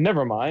 Yeah.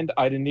 Never mind.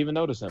 I didn't even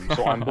notice him,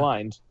 so I'm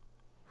blind.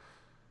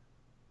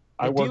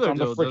 I The worked dealer, on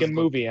the though, does freaking look-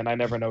 movie and I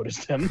never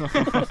noticed him.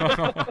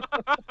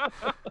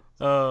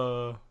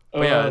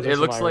 But yeah, there's it some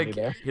looks irony like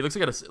there. he looks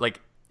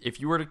like if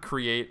you were to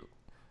create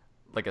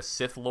like a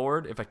Sith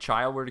Lord, if a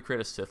child were to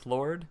create a Sith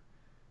Lord,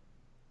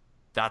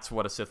 that's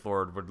what a Sith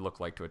Lord would look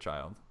like to a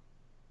child.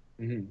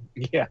 Mhm.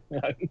 Yeah,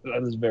 that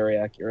is very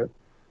accurate.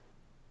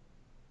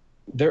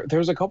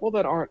 There's a couple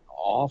that aren't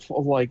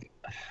awful. Like,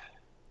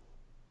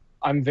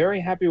 I'm very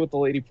happy with the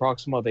Lady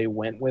Proxima they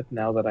went with.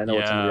 Now that I know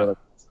what some of the Yeah. other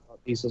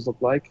pieces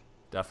look like.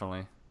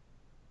 Definitely.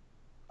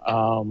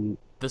 Um,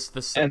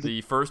 This And-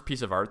 the first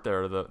piece of art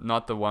there, the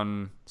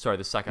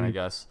second, I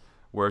guess,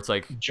 where it's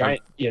like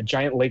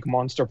giant lake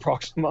monster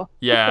Proxima.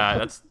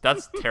 yeah,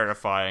 that's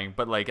terrifying,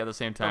 but like at the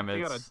same time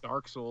Something out it's of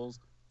Dark Souls.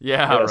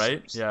 yeah, Yes.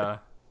 right? Yeah.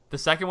 The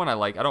second one I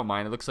like. I don't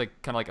mind. It looks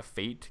like kind of like a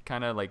fate,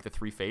 kind of like the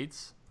three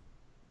fates.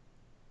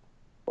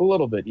 A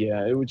little bit,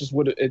 yeah.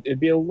 It'd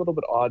be a little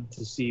bit odd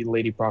to see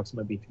Lady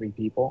Proxima be three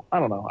people. I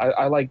don't know.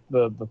 I like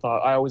the thought.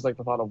 I always like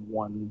the thought of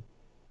one.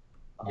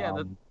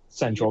 Yeah,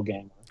 central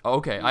gamer.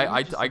 Okay, Yeah, I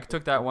interesting.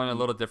 took that one a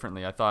little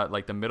differently. I thought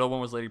like the middle one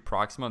was Lady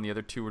Proxima and the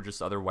other two were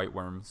just other white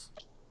worms.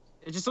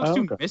 It just looks Oh,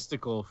 too okay.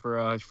 mystical for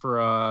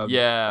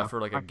Yeah, uh,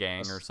 for like a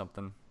gang Proximus. or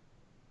something.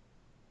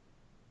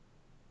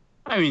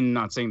 I mean,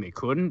 not saying they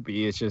couldn't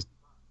be. It's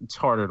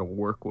harder to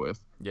work with.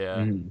 Yeah.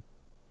 Mhm.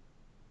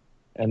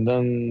 And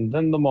then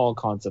the mall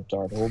concept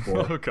art. Oh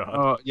boy. Oh god.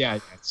 Oh yeah.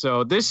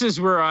 So this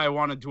is where I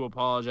wanted to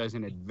apologize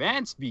in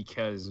advance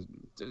because,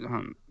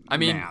 I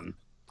mean, man.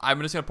 I'm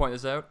just gonna point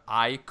this out.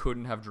 I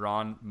couldn't have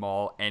drawn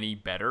Maul any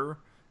better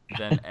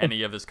than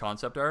any of this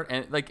concept art,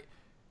 and like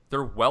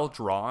they're well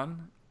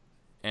drawn,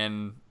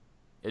 and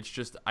it's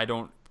just I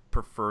don't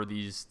prefer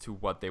these to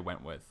what they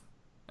went with,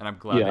 and I'm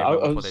glad Yeah, they I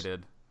went with what was- they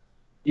did.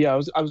 Yeah,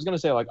 I was gonna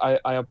say like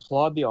I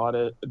applaud the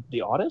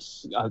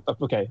artists.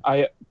 Okay,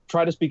 I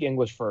try to speak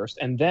English first,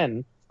 and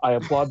then I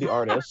applaud the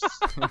artists.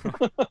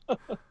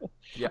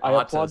 Yeah, I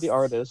applaud the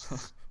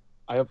artists.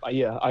 I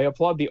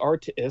applaud the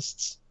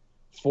artists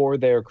for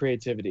their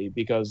creativity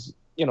because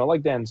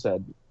like Dan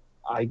said,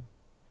 I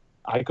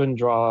couldn't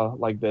draw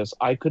like this.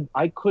 I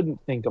couldn't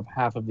think of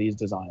half of these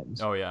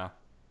designs. Oh yeah.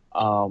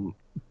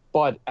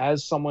 But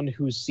as someone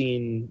who's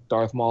seen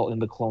Darth Maul in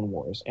the Clone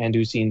Wars and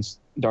who's seen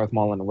Darth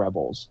Maul in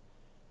Rebels,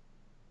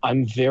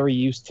 I'm very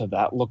used to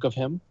that look of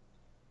him.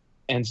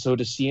 And so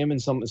to see him in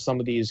some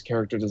of these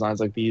character designs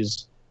like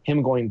these,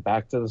 him going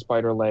back to the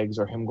spider legs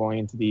or him going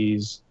into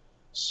these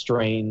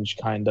strange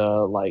kind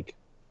of like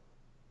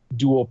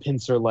dual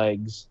pincer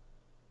legs,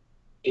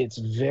 it's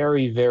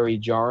very, very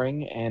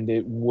jarring, and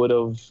it would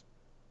have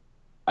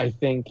I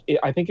think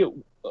it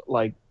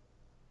like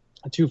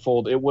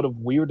twofold. It would have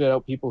weirded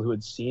out people who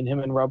had seen him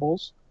in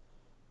Rebels,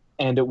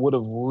 and it would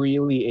have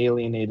really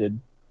alienated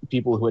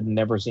people who had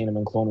never seen him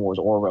in Clone Wars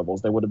or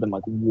Rebels. They would have been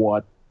like,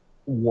 what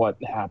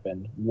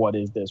happened? What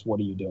is this? What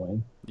are you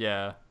doing?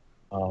 Yeah.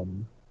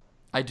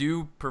 I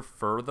do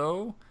prefer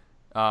though.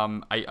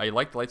 I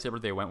like the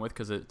lightsaber they went with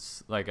because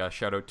it's like a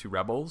shout out to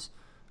Rebels.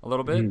 a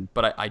little bit, Mhm.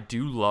 but I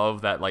do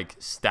love that like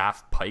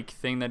staff pike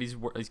thing that he's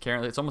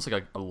carrying. It's almost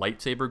like a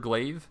lightsaber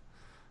glaive.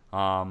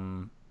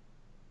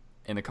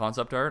 In the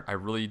concept art, I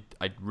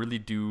really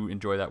do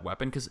enjoy that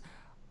weapon because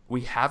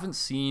we haven't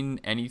seen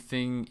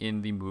anything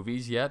in the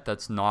movies yet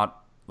that's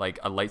not like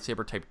a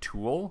lightsaber type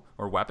tool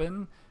or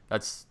weapon.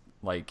 That's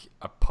like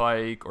a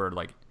pike or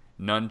like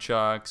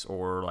nunchucks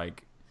or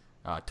like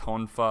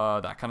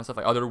tonfa, that kind of stuff,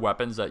 like other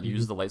weapons that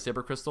use the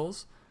lightsaber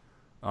crystals.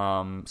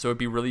 So it'd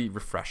be really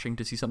refreshing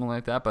to see something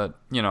like that, but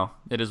you know,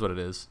 it is what it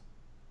is.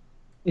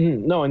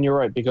 No, and you're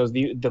right, because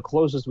the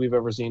closest we've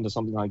ever seen to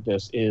something like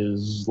this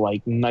is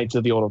like Knights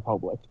of the Old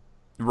Republic.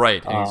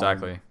 Right,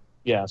 exactly.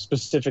 Yeah,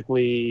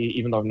 specifically,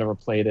 even though I've never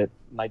played it,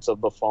 Knights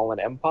of the Fallen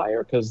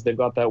Empire, because they've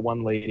got that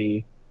one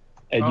lady,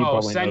 and you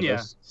probably know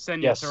this.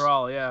 Senya Yes.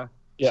 Terrell, yeah.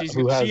 Yeah,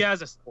 She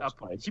has a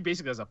spike. she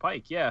basically has a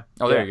pike, yeah.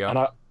 Oh, there Yeah, you go. And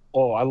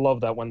I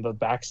love that when the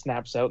back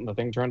snaps out and the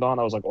thing turned on.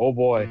 I was like, oh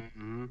boy,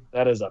 Mhm.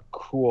 that is a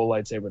cool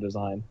lightsaber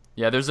design.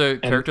 Yeah, there's a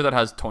character that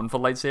has tonfa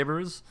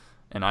lightsabers,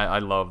 and I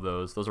love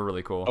those. Those are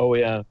really cool. Oh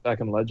yeah, back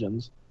in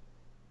Legends.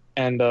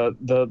 And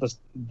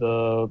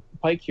the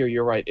pike here,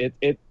 you're right.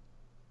 It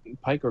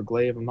pike or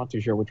glaive, I'm not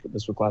too sure which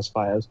this would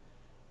classify as.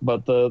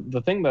 But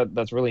the thing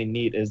that's really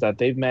neat is that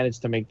they've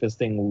managed to make this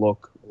thing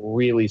look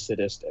really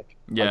sadistic.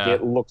 Yeah.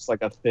 Like it looks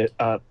like a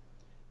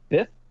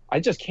Sith. I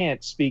just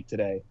can't speak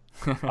today.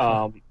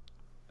 A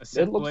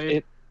Sith It looks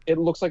blade? it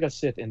looks like a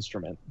Sith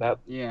instrument. That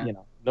Yeah. you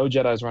know, no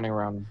Jedi's running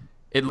around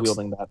It looks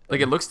wielding that. like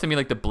thing. it looks to me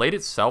like the blade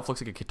itself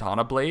looks like a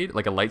katana blade,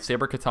 like a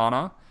lightsaber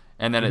katana,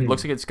 and then it Mhm.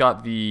 looks like it's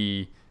got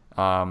the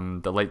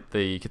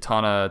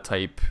katana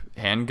type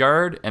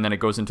handguard, and then it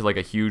goes into like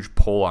a huge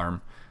pole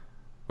arm,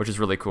 which is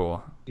really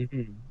cool.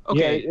 Mhm.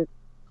 Okay. Yeah,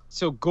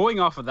 So going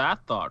off of that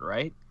thought,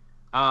 right?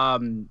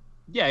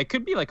 Yeah, it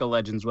could be like a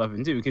Legends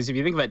weapon too, because if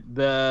you think of it,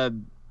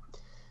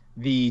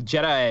 the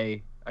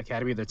Jedi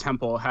Academy, their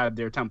temple had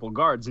their temple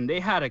guards, and they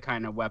had a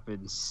kind of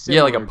weapon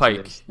Yeah, like a similar to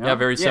pike. this, Yeah, no?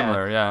 very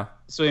similar. Yeah.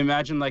 So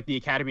imagine like the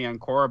Academy on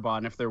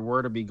Korriban, if there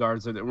were to be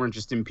guards that weren't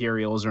just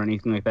Imperials or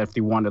anything like that, if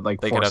they wanted like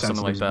They could have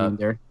something like Force sensitives that.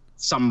 being there,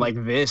 something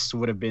like this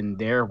would have been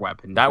their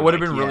weapon. That Be would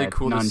have like, been really yeah,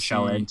 cool to none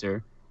shall see.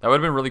 enter. That would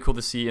have been really cool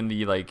to see in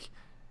the like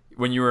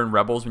when you were in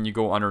Rebels, when you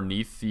go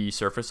underneath the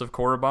surface of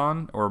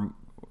Korriban or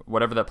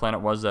whatever that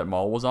planet was that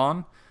Maul was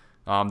on,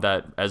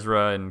 that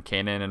Ezra and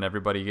Kanan and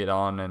everybody get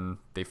on and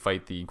they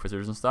fight the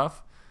Inquisitors and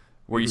stuff,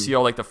 where you see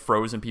all like the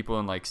frozen people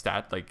in like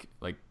like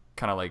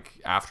kind of like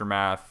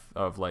aftermath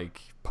of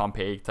like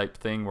Pompeii type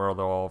thing where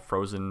they're all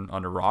frozen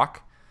under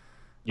rock.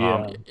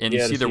 Yeah. And you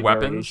Yeah, see to their see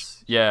weapons.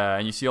 variations. Yeah,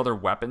 and you see all their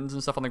weapons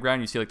and stuff on the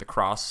ground. You see like the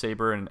cross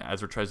saber, and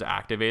Ezra tries to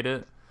activate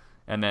it,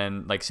 and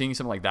then like seeing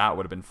something like that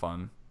would have been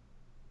fun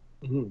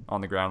Mhm. on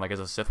the ground, like as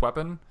a Sith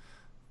weapon.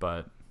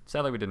 But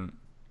sadly, we didn't.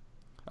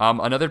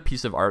 Another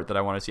piece of art that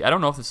I want to see. I don't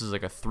know if this is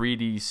like a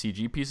 3D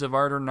CG piece of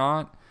art or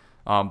not.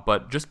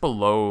 But just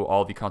below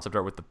all the concept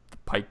art with the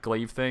pike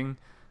glaive thing,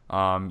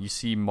 you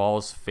see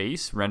Maul's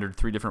face rendered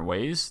 3 different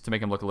ways to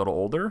make him look a little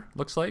older.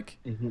 Looks like.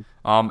 Mhm.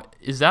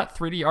 Is that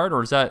 3D art,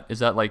 or is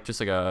that like just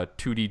like a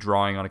 2D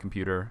drawing on a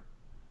computer?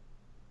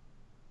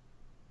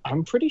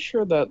 I'm pretty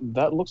sure that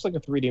looks like a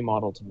 3D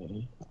model to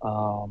me.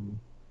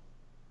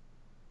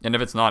 And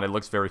if it's not, it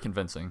looks very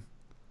convincing.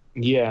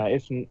 Yeah, I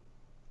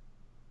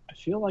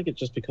feel like it's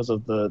just because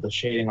of the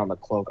shading on the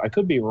cloak. I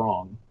could be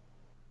wrong.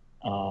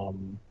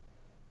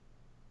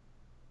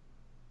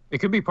 It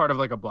could be part of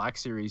like a Black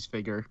Series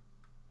figure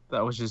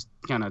that was just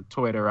kind of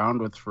toyed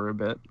around with for a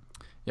bit.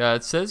 Yeah,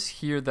 it says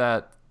here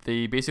that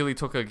they basically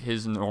took like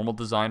his normal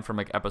design from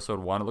like episode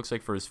 1. It looks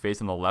like for his face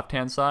on the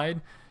left-hand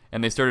side,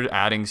 and they started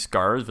adding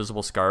scars,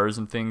 visible scars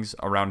and things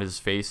around his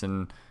face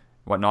and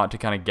whatnot to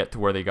kind of get to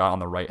where they got on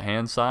the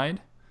right-hand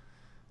side.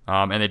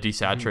 And they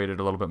desaturated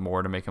a little bit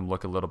more to make him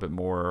look a little bit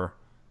more,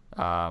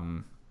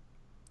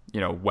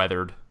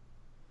 weathered.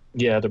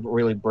 Yeah, to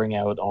really bring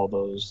out all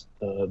those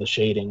the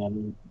shading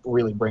and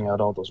really bring out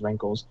all those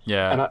wrinkles.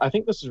 Yeah. And I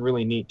think this is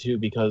really neat too,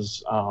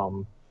 because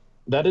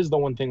that is the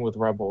one thing with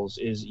Rebels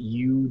is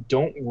you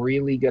don't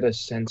really get a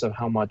sense of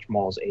how much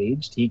Maul's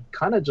aged. He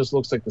kind of just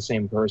looks like the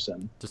same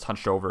person. Just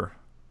hunched over.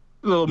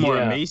 A little more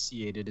Yeah.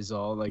 emaciated is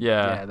all. Like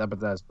Yeah. but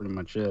that's pretty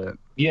much it.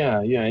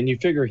 Yeah, and you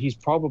figure he's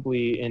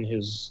probably in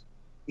his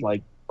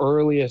like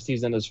earliest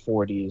he's in his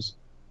 40s,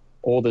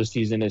 oldest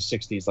he's in his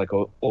 60s, like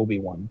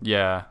Obi-Wan.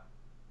 Yeah.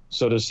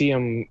 So to see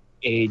him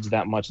age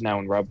that much now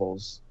in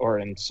Rebels or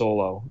in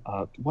Solo,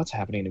 what's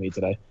happening to me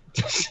today?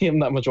 To see him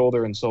that much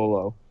older in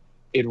Solo,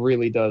 it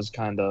really does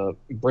kind of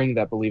bring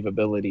that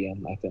believability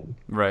in, I think.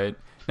 Right.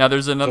 Now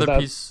there's another that-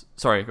 piece.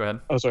 Sorry, go ahead.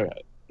 Oh, sorry.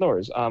 No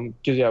worries.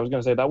 Because yeah, I was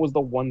gonna say that was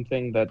the one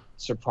thing that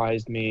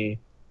surprised me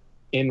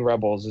in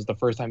Rebels is the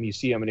first time you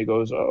see him and he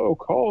goes, "Oh,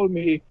 call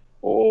me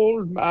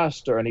old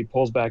master," and he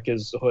pulls back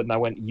his hood, and I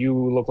went, "You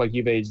look like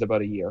you've aged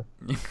about a year.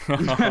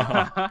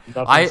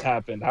 Nothing's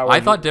happened." How are I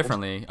you thought old?"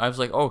 differently. I was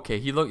like, okay,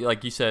 he look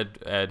like you said,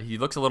 Ed. He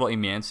looks a little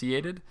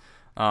emaciated,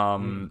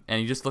 and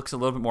he just looks a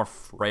little bit more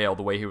frail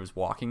the way he was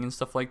walking and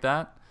stuff like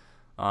that.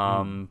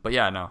 But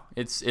yeah, no,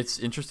 it's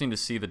interesting to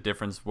see the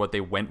difference what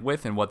they went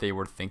with and what they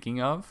were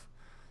thinking of.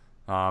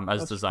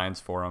 as designs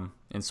for him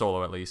in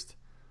Solo, at least.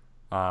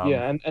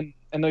 Yeah, and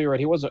no, you're right.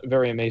 He wasn't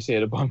very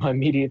emaciated, but my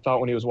immediate thought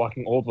when he was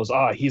walking old was,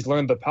 he's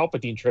learned the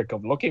Palpatine trick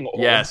of looking old.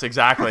 Yes,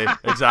 exactly.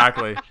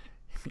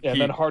 Yeah,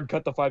 and then hard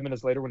cut to 5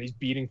 minutes later when he's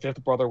beating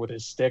Fifth Brother with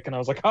his stick, and I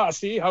was like,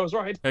 see, I was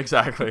right.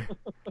 Exactly.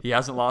 He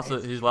hasn't lost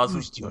it. He's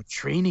lost your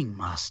training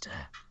master.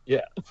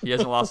 Yeah. He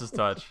hasn't lost his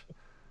touch.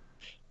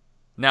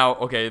 Now,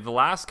 okay, the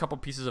last couple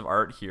pieces of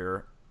art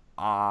here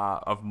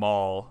of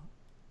Maul,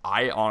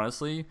 I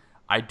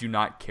do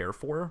not care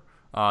for.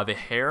 The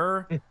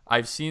hair,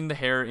 I've seen the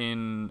hair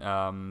in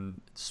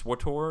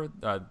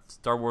SWTOR,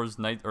 Star Wars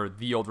Knight, or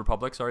The Old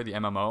Republic, sorry, the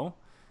MMO.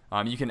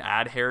 You can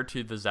add hair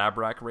to the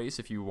Zabrak race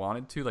if you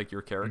wanted to, like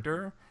your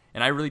character.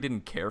 And I really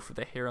didn't care for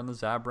the hair on the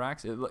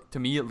Zabraks. To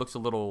me, it looks a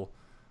little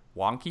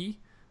wonky.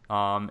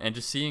 And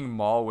just seeing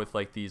Maul with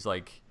like these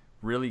like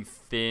really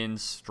thin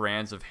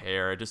strands of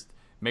hair, it just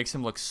makes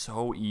him look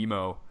so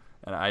emo.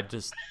 And I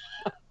just,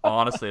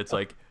 honestly, it's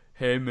like,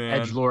 hey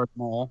man, Edgelord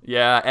Maul.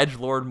 Yeah,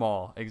 Edgelord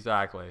Maul,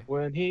 exactly.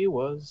 When he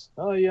was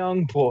a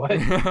young boy,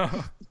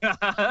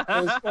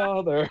 his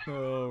father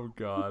Oh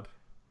God.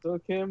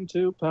 took him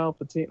to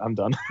Palpatine. I'm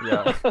done.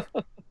 Yeah.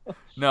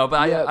 No,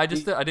 but Yeah, I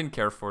didn't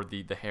care for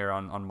the hair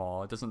on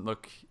Maul. It doesn't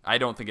look. I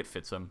don't think it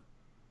fits him.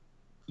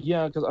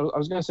 Yeah, because I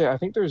was gonna say I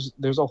think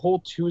there's a whole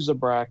two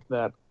Zabrak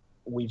that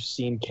we've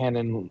seen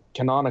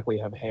canonically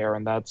have hair,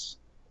 and that's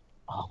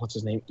what's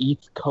his name,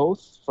 Eth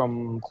Koth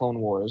from Clone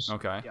Wars.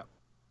 Okay. Yeah.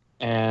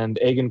 And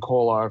Aegon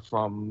Kolar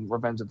from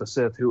Revenge of the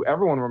Sith, who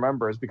everyone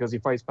remembers because he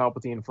fights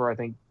Palpatine for, I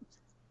think,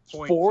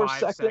 4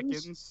 0.5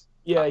 seconds.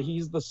 Yeah,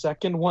 he's the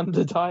second one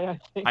to die, I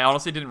think. I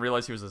honestly didn't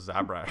realize he was a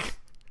Zabrak.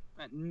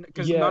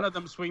 Because Yeah. none of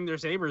them swing their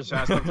sabers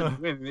fast enough to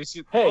win. They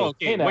see, Hey,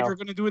 okay, hey now. what you're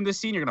going to do in this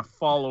scene, you're going to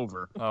fall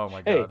over. Oh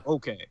my Hey. God.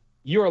 Okay.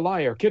 You're a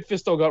liar. Kit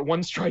Fisto got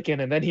one strike in,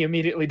 and then he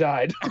immediately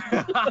died.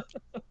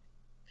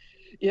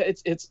 Yeah,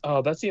 it's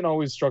that scene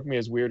always struck me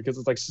as weird because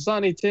it's like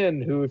Sasani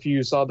Tin, who, if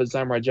you saw the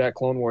Samurai Jack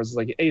Clone Wars, is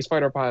like ace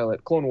fighter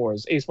pilot, Clone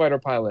Wars, ace fighter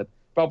pilot.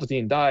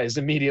 Palpatine dies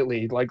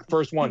immediately, like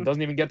first one,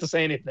 doesn't even get to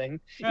say anything.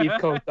 Eth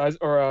Koth dies,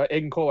 or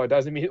Aegon Kolar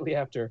dies immediately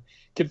after.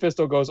 Kit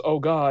Fisto goes, oh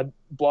God,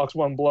 blocks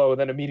one blow,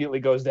 then immediately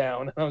goes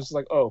down. And I was just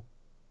like, oh,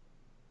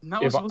 And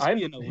that was If supposed to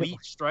be an I'm- elite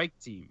strike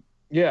team.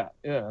 yeah.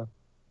 Yeah,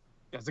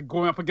 it's like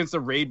going up against a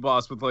raid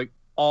boss with like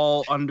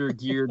all under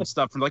geared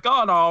stuff and like,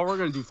 oh no, we're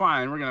gonna do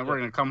fine. We're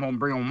gonna come home,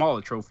 bring home all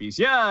the trophies.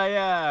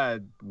 Yeah.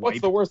 What's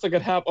Wipe. the worst that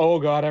could happen? Oh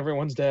God,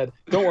 everyone's dead.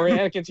 Don't worry,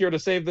 Anakin's here to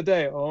save the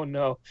day. Oh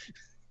no.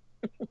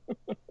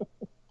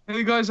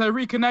 Hey guys, I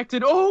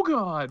reconnected. Oh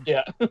God.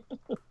 Yeah.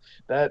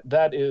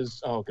 that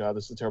is, oh God,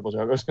 this is a terrible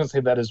joke. I was gonna say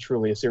that is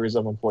truly a series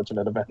of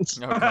unfortunate events.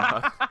 Oh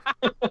God.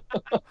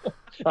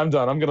 I'm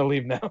done. I'm gonna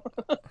leave now.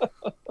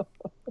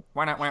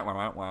 Why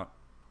not?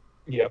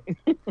 Yep.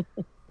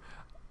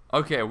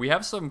 Okay, we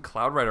have some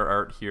Cloud Rider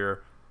art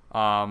here,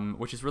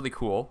 which is really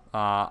cool.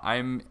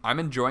 I'm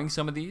enjoying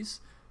some of these.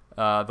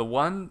 The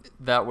one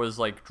that was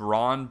like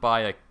drawn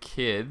by a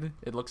kid,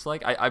 it looks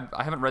like. I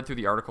haven't read through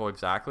the article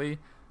exactly,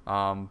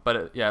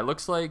 but it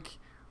looks like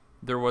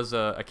there was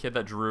a kid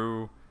that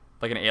drew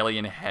like an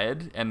alien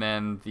head, and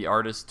then the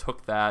artist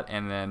took that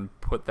and then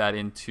put that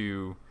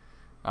into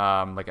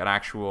like an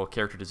actual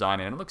character design,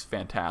 and it looks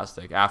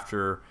fantastic.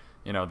 After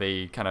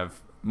they kind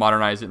of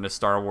modernize it into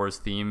Star Wars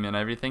theme and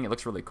everything, it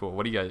looks really cool.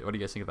 What do you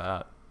guys think of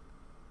that?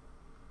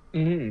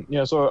 Mm-hmm.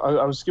 Yeah. So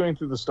I was skimming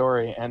through the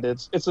story, and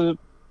it's a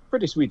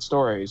pretty sweet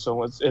story.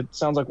 So it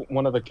sounds like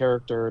one of the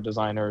character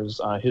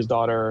designers, his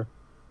daughter,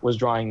 was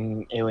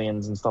drawing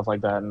aliens and stuff like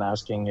that, and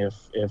asking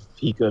if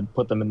he could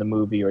put them in the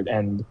movie,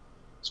 and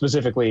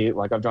specifically,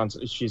 like,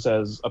 she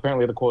says,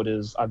 apparently the quote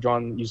is, I've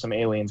drawn you some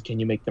aliens, can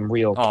you make them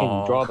real?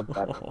 Can you draw them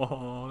better?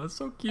 Oh, that's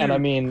so cute. And I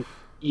mean,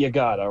 you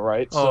gotta,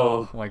 right?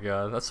 Oh my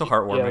God, that's so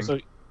heartwarming. Yeah,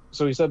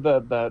 so he said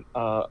that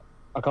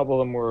a couple of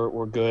them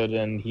were good,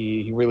 and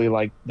he really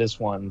liked this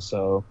one,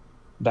 so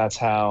that's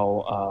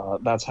how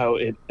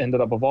it ended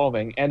up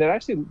evolving, and it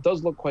actually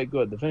does look quite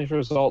good. The finished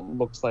result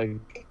looks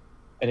like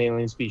an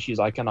alien species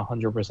I can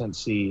 100%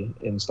 see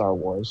in Star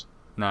Wars.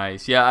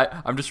 Nice.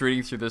 Yeah, I'm just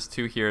reading through this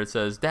too here. It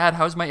says, Dad,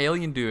 how's my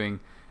alien doing?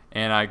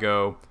 And I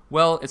go,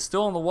 well, it's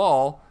still on the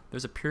wall.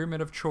 There's a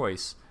pyramid of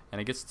choice, and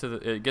it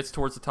gets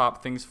towards the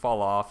top. Things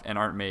fall off and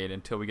aren't made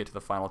until we get to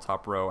the final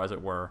top row, as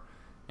it were.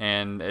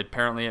 And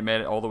apparently it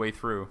made it all the way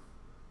through.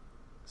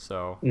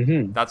 So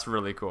that's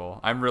really cool.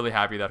 I'm really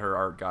happy that her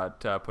art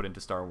got put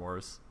into Star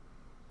Wars.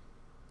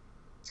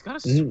 It's got a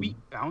sweet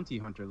bounty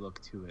hunter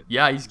look to it.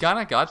 Yeah, he's kind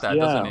of got that,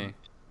 doesn't he?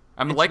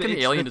 I'm liking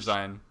the alien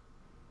design.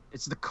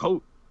 It's the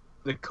coat.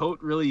 The coat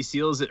really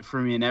seals it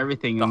for me and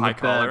everything. The and high with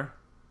collar.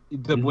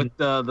 With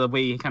the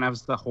way he kind of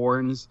has the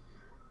horns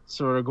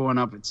sort of going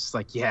up, it's just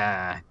like,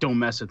 yeah, don't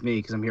mess with me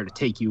because I'm here to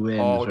take you in.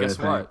 Oh, sort guess of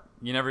thing.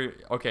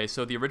 what? Okay,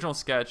 so the original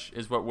sketch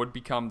is what would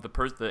become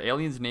the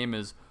alien's name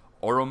is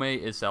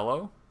Orome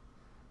Isello,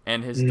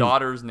 and his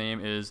daughter's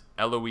name is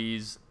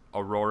Eloise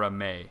Aurora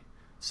May.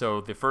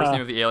 So the first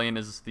name of the alien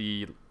is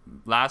the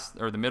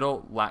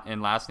middle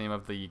and last name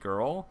of the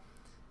girl,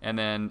 and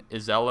then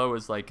Isello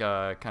is like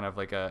a kind of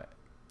like a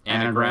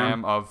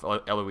anagram of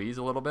Eloise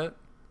a little bit.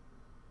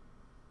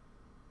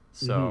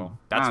 So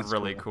that's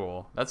really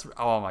cool. That's,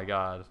 oh my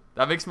god,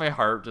 that makes my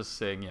heart just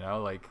sing.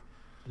 Like.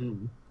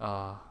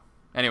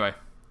 Anyway,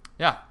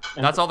 yeah,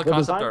 and that's all the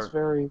concept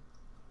art.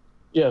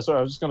 Yeah, so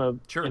I was just gonna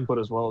Sure. input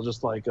as well,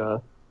 just like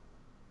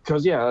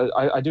because yeah,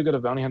 I do get a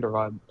bounty hunter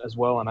vibe as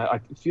well, and I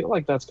feel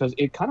like that's because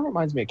it kind of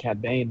reminds me of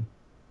Cad Bane,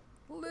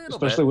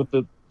 especially with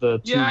the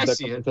tube that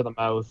comes into the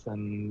mouth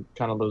and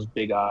kind of those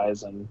big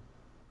eyes, and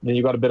then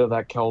you got a bit of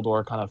that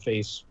Keldor kind of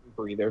face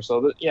breather.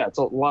 So yeah, it's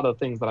a lot of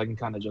things that I can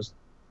kind of just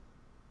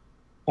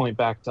point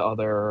back to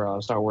other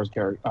Star Wars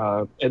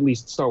at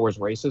least Star Wars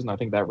races, and I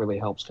think that really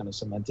helps kind of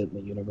cement it in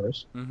the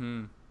universe.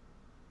 Mm-hmm.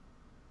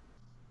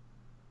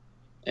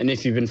 And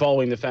if you've been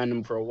following the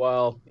fandom for a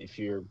while, if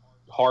you're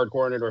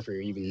hardcore in it, or if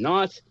you're even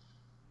not,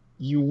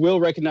 you will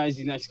recognize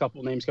the next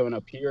couple names coming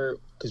up here,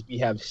 because we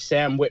have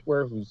Sam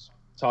Witwer, who's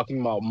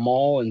talking about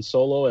Maul and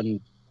Solo and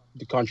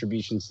the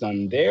contributions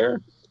done there.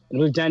 And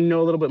will Dan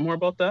know a little bit more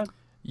about that?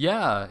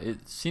 Yeah,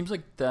 it seems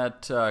like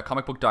that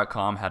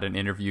comicbook.com had an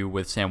interview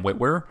with Sam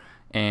Witwer,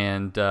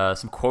 and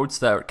some quotes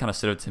that kind of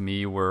stood out to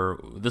me were,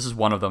 this is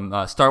one of them,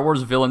 Star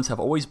Wars villains have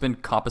always been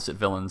composite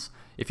villains.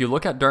 If you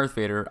look at Darth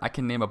Vader, I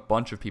can name a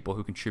bunch of people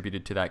who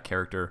contributed to that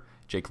character.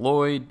 Jake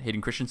Lloyd,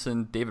 Hayden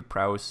Christensen, David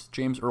Prowse,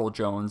 James Earl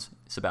Jones,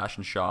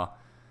 Sebastian Shaw.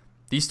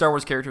 These Star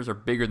Wars characters are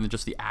bigger than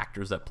just the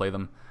actors that play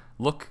them.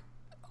 Look,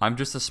 I'm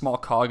just a small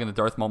cog in the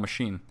Darth Maul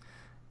machine.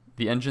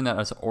 The engine that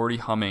is already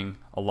humming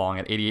along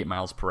at 88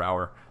 miles per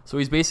hour. So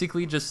he's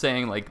basically just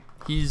saying, like,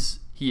 he is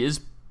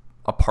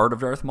a part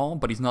of Darth Maul,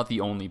 but he's not the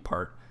only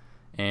part.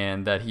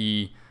 And that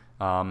he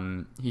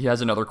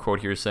has another quote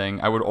here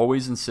saying, I would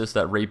always insist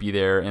that Rey be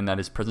there and that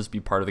his presence be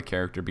part of the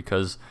character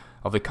because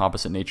of the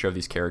composite nature of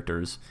these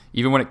characters.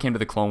 Even when it came to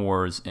the Clone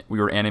Wars, we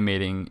were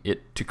animating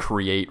it to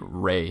create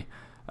Rey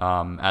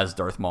as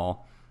Darth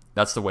Maul.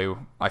 That's the way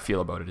I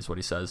feel about it, is what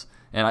he says.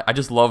 And I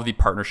just love the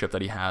partnership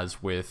that he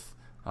has with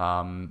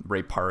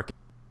Ray Park.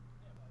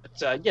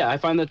 But, I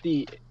find that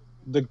the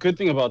good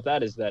thing about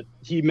that is that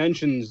he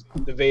mentions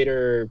the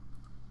Vader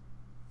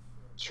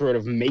sort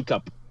of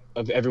makeup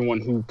of everyone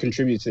who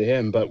contributes to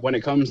him, but when it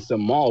comes to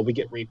Maul, we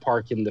get Ray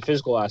Park in the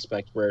physical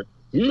aspect, where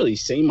he didn't really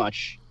say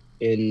much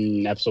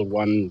in episode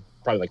 1,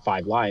 probably like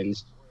 5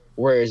 lines,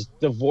 whereas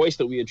the voice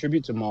that we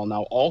attribute to Maul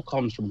now all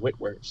comes from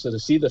Witwer. So to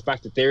see the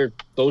fact that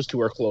those two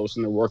are close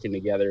and they're working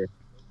together,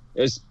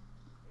 it's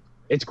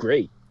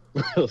great,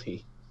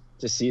 really,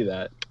 to see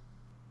that.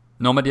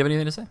 Noma, do you have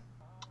anything to say?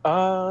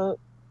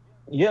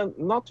 Yeah,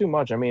 not too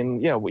much. I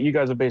mean, yeah, you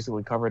guys have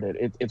basically covered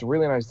it. It's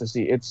really nice to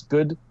see. It's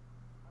good.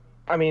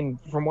 I mean,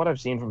 from what I've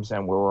seen from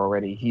Sam Witwer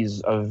already,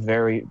 he's a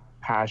very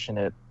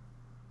passionate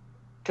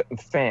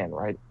fan,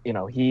 right?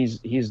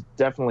 He's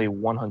definitely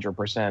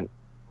 100%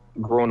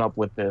 grown up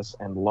with this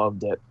and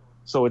loved it.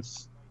 So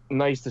it's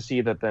nice to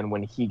see that then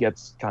when he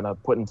gets kind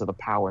of put into the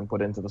power and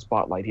put into the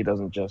spotlight, he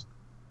doesn't just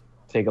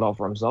take it all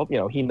for himself.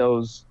 He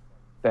knows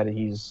that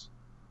he's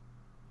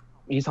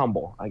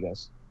humble, I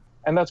guess.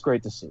 And that's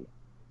great to see.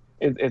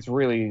 It's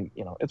really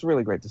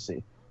great to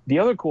see. The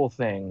other cool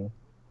thing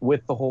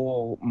with the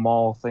whole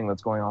Maul thing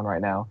that's going on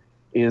right now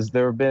is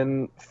there have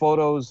been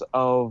photos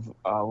of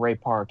Ray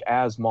Park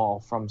as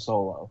Maul from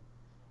Solo.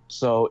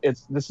 So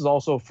this is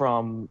also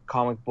from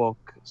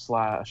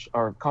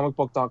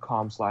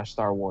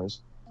comicbook.com/Star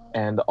Wars,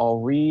 and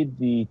I'll read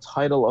the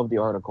title of the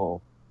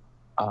article.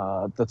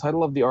 The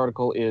title of the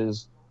article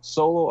is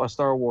Solo: A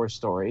Star Wars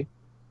Story.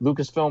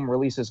 Lucasfilm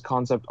releases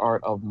concept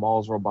art of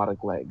Maul's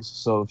robotic legs.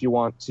 So if you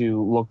want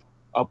to look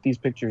up these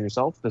pictures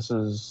yourself, this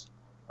is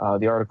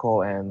the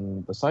article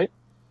and the site.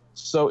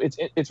 So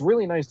it's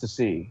really nice to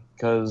see,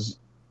 because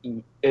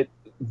it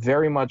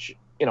very much,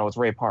 it's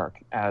Ray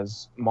Park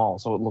as Maul,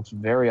 so it looks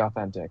very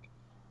authentic.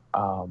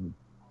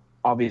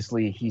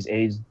 Obviously, he's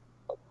aged,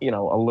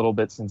 a little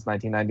bit since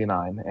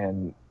 1999,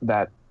 and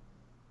that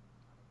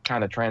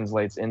kind of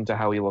translates into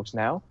how he looks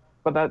now.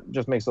 But that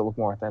just makes it look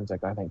more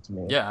authentic, I think, to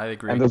me. Yeah, I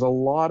agree. And there's a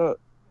lot of,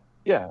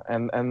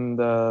 and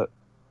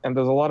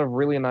there's a lot of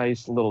really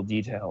nice little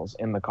details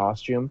in the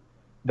costume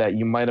that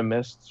you might have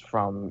missed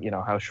from,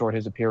 how short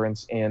his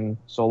appearance in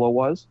Solo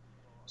was.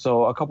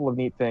 So a couple of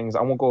neat things.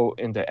 I won't go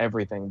into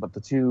everything, but the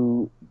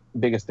two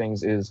biggest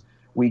things is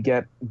we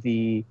get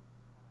the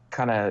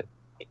kind of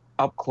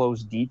up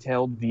close,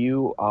 detailed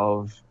view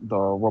of the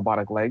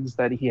robotic legs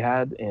that he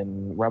had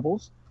in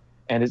Rebels.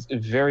 And it's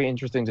very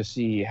interesting to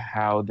see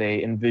how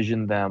they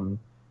envision them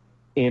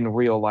in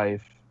real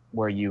life,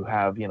 where you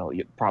have,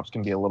 props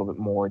can be a little bit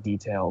more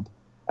detailed,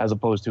 as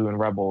opposed to in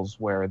Rebels,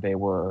 where they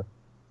were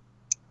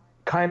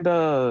kind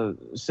of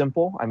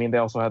simple. I mean, they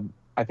also had,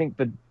 I think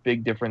the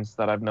big difference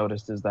that I've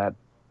noticed is that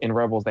in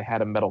Rebels, they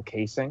had a metal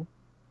casing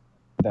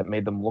that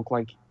made them look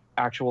like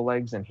actual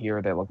legs, and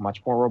here they look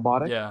much more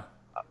robotic. Yeah.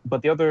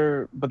 But the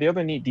other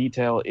neat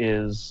detail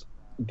is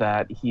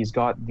that he's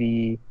got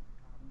the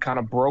kind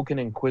of broken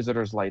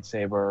Inquisitor's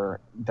lightsaber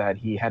that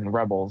he had in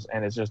Rebels,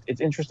 and it's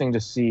interesting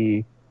to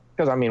see,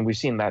 because I mean, we've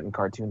seen that in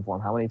cartoon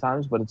form how many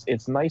times, but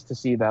it's nice to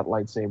see that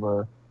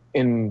lightsaber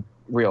in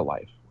real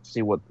life,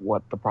 see what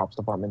the props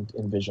department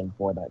envisioned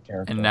for that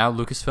character. And now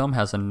Lucasfilm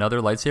has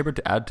another lightsaber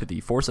to add to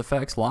the Force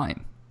Effects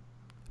line.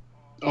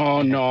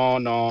 Oh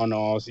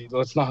no! See,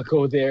 let's not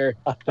go there.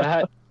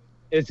 That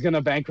it's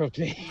gonna bankrupt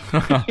me.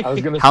 I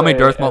was gonna How say, many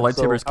Darth Maul and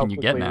so lightsabers how can you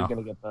get quickly are now?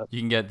 gonna get that? You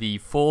can get the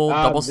full This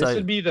double-sided.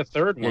 would be the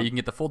third one. Yeah, you can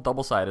get the full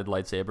double-sided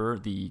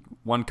lightsaber, the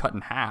one cut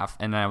in half,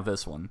 and now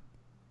this one.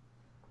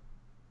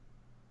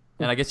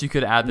 And I guess you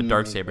could add the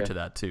dark saber okay. to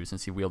that too,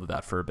 since he wielded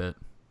that for a bit.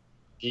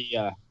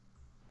 Yeah.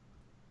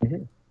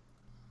 Mhm.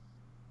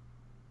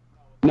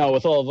 Now,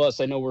 with all of us,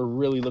 I know we're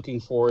really looking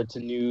forward to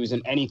news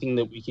and anything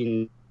that we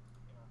can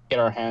get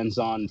our hands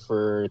on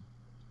for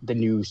the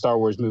new Star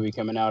Wars movie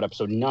coming out,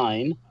 Episode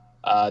 9.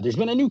 There's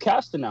been a new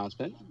cast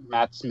announcement.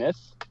 Matt Smith,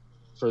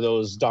 for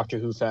those Doctor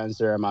Who fans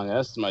there among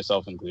us,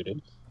 myself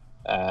included,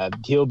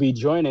 he'll be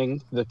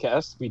joining the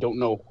cast. We don't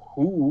know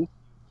who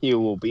he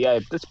will be.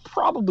 That's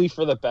probably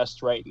for the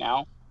best right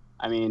now.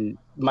 I mean,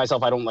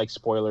 myself, I don't like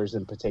spoilers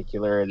in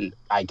particular, and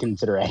I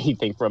consider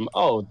anything from,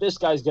 oh, this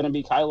guy's going to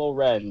be Kylo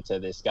Ren to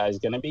this guy's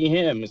going to be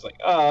him. It's like,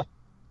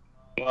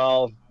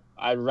 well,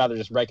 I'd rather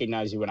just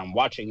recognize you when I'm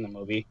watching the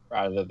movie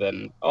rather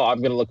than, oh, I'm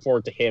going to look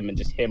forward to him and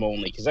just him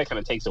only, because that kind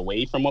of takes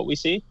away from what we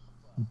see.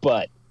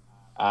 But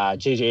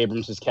J.J.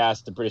 Abrams has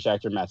cast the British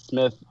actor Matt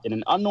Smith in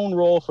an unknown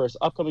role for his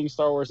upcoming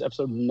Star Wars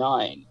Episode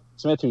 9.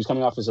 Smith, who's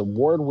coming off his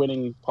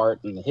award-winning part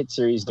in the hit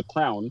series The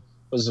Crown,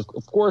 was,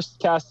 of course,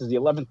 cast as the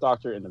 11th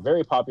Doctor in the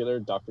very popular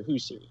Doctor Who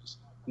series.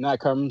 And that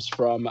comes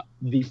from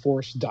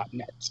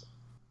theforce.net.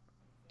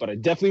 But I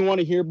definitely want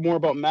to hear more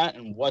about Matt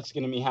and what's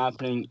going to be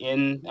happening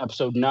in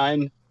Episode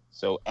 9.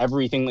 So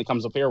everything that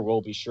comes up here,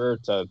 we'll be sure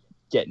to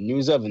get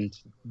news of and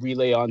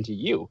relay on to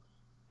you.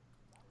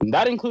 And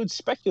that includes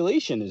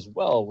speculation as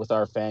well with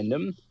our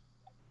fandom.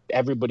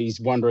 Everybody's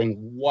wondering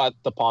what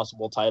the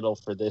possible title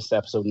for this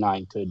Episode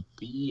 9 could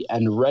be.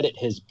 And Reddit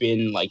has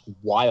been like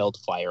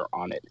wildfire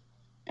on it.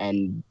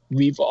 And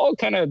we've all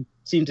kind of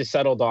seemed to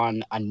settled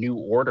on A New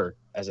Order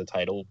as a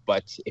title.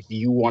 But if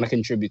you want to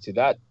contribute to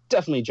that,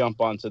 definitely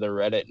jump onto the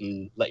Reddit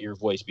and let your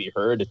voice be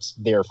heard. It's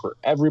there for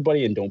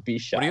everybody, and don't be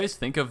shy. What do you guys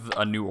think of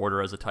A New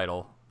Order as a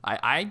title?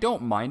 I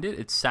don't mind it.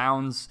 It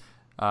sounds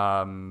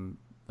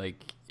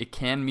like it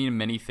can mean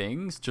many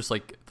things, just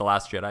like The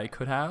Last Jedi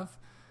could have.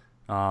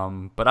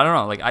 But I don't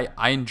know. Like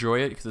I enjoy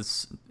it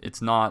because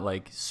it's not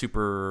like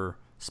super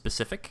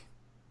specific.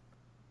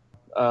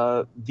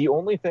 The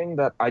only thing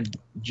that I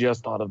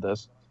just thought of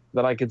this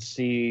that I could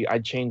see,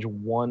 I'd change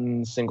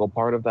one single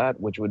part of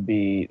that, which would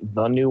be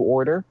The New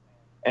Order.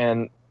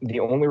 And the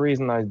only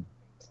reason I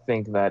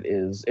think that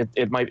is,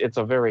 it's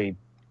a very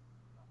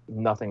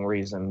nothing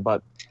reason,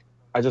 but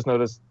I just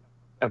noticed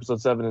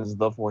Episode 7 is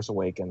The Force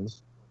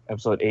Awakens.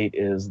 Episode 8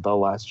 is The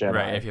Last Jedi.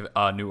 Right, if you have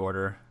A New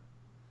Order.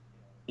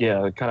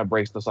 Yeah, it kind of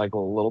breaks the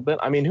cycle a little bit.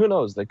 I mean, who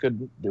knows? They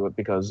could do it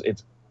because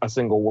it's a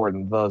single word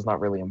and the is not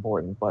really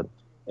important, but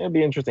it'd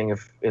be interesting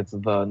if it's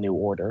The New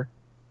Order.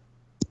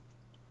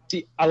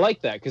 See, I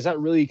like that because that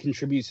really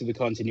contributes to the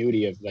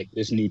continuity of like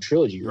this new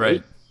trilogy,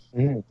 right?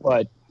 Mm-hmm.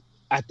 But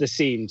at the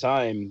same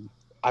time,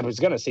 I was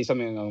gonna say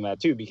something on that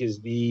too,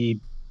 because the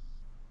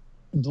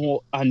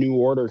A New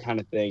Order kind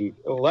of thing,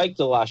 like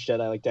The Last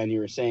Jedi, like Dan, you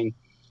were saying,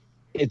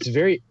 it's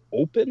very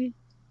open,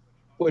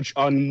 which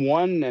on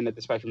one end of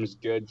the spectrum is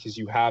good because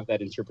you have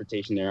that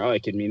interpretation there. Oh,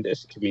 it could mean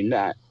this, it could mean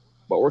that.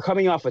 But we're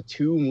coming off of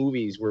two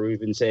movies where we've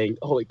been saying,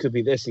 oh, it could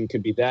be this and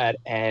could be that.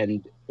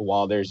 And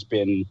while there's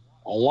been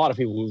a lot of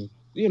people who,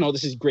 you know,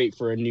 this is great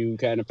for a new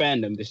kind of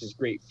fandom, this is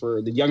great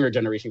for the younger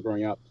generation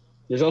growing up,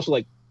 there's also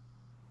like,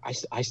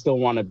 I still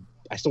want to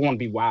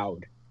be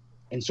wowed.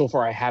 And so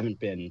far I haven't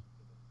been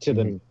to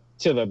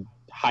the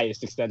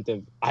highest extent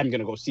of I'm going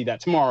to go see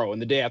that tomorrow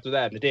and the day after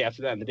that and the day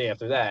after that and the day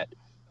after that.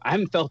 I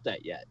haven't felt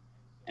that yet.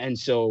 And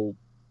so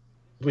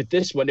with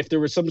this one, if there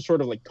was some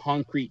sort of like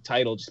concrete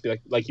title, just be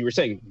like you were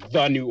saying,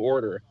 The New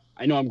Order,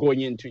 I know I'm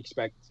going in to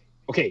expect,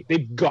 okay,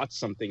 they've got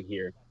something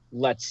here.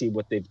 Let's see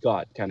what they've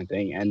got kind of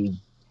thing. And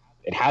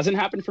it hasn't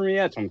happened for me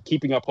yet. So I'm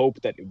keeping up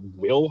hope that it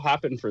will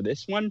happen for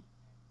this one.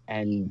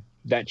 And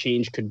that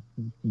change could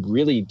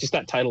really, just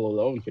that title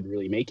alone could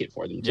really make it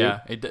for them too. Yeah,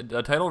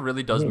 the title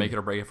really does make it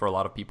or break it for a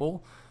lot of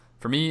people.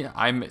 For me,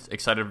 I'm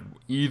excited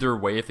either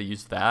way if they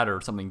use that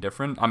or something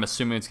different. I'm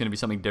assuming it's going to be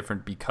something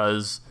different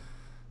because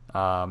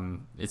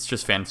it's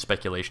just fan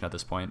speculation at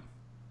this point.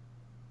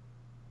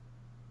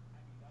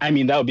 I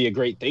mean, that would be a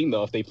great thing,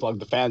 though, if they plug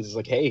the fans. It's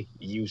like, hey,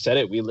 you said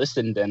it, we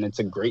listened, and it's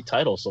a great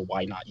title, so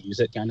why not use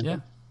it kind of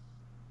thing?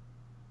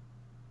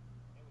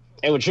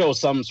 It would show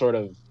some sort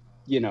of,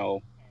 you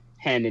know,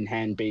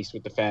 hand-in-hand base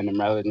with the fandom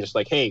rather than just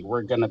like, hey,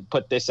 we're going to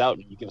put this out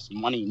and you give us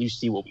money and you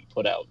see what we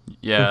put out.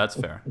 Yeah, that's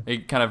fair.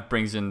 It kind of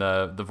brings in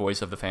the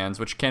voice of the fans,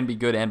 which can be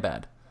good and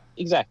bad.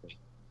 Exactly.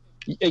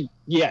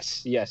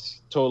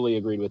 Yes, totally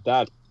agreed with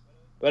that.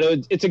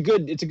 But it's a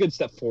good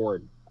step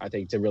forward, I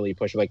think, to really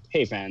push like,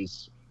 hey,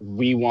 fans,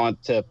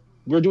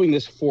 we're doing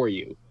this for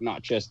you,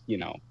 not just, you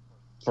know,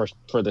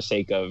 for the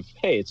sake of,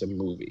 hey, it's a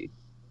movie.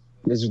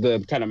 This is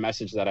the kind of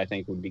message that I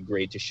think would be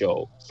great to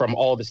show from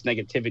all this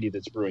negativity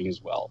that's brewing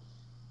as well.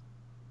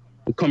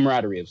 The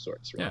camaraderie of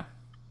sorts, right? Yeah.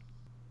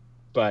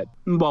 But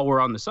While we're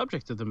on the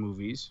subject of the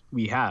movies,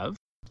 we have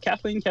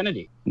Kathleen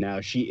Kennedy.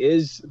 Now, she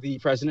is the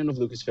president of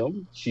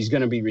Lucasfilm. She's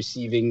going to be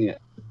receiving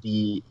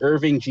the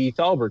Irving G.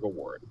 Thalberg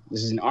Award.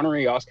 This is an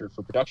honorary Oscar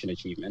for production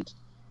achievement.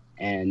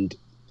 And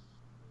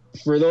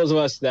for those of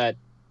us that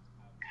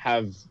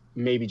have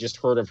maybe just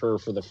heard of her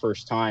for the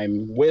first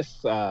time with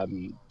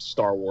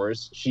Star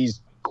Wars,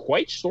 she's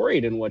quite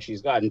storied in what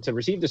she's got. And to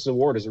receive this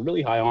award is a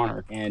really high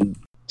honor. And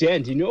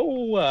Dan, do you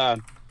know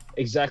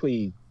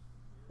exactly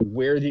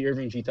where the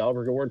Irving G.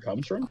 Thalberg Award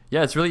comes from?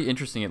 Yeah, it's really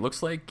interesting. It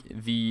looks like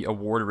the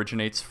award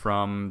originates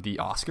from the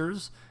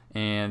Oscars,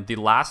 and the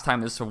last time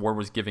this award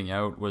was giving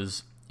out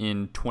was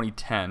in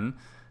 2010,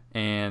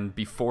 and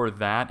before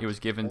that it was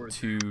given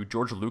to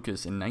George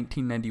Lucas in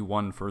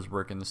 1991 for his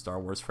work in the Star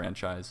Wars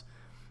franchise.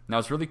 Now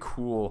it's really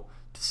cool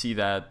to see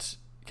that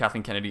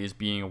Kathleen Kennedy is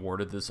being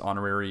awarded this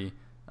honorary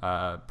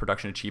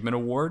Production Achievement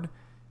Award,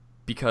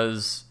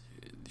 because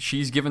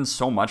she's given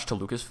so much to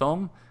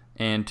Lucasfilm.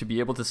 And to be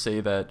able to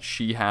say that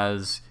she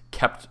has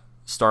kept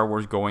Star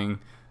Wars going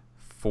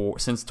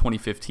since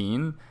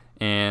 2015,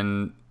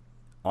 and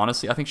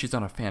honestly, I think she's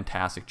done a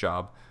fantastic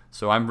job.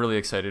 So I'm really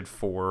excited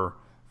for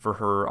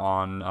her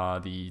on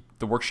the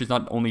work she's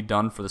not only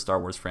done for the Star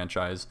Wars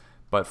franchise,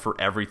 but for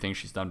everything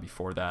she's done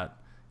before that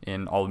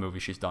in all the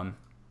movies she's done.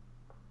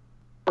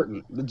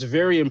 It's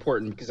very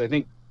important, because I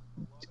think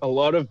a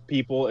lot of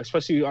people,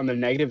 especially on the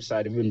negative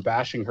side, have been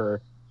bashing her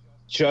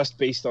just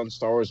based on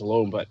Star Wars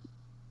alone, but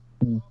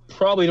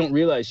probably don't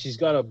realize she's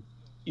got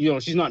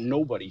she's not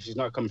nobody. She's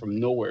not come from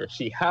nowhere.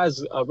 She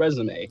has a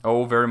resume.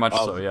 Oh, very much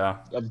so, yeah.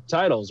 Of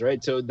titles,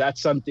 right? So that's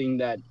something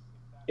that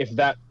if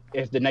the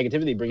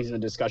negativity brings in the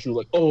discussion,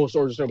 like, oh,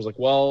 Star Wars was like,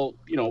 well,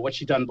 what's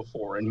she done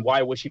before, and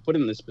why was she put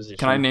in this position?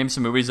 Can I name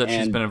some movies that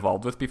she's been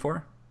involved with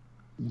before?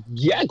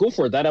 Yeah, go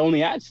for it. That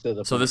only adds to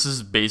the. So this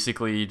is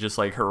basically just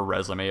like her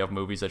resume of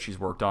movies that she's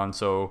worked on.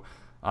 So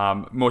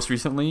most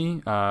recently,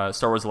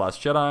 Star Wars The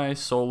Last Jedi,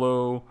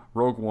 Solo,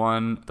 Rogue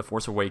One, The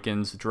Force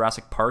Awakens,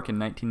 Jurassic Park in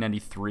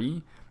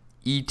 1993,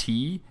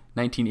 E.T.,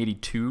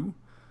 1982,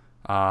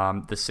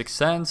 The Sixth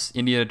Sense,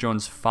 Indiana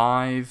Jones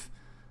 5,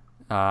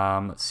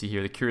 let's see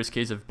here, The Curious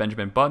Case of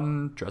Benjamin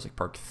Button, Jurassic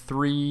Park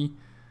 3,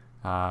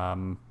 a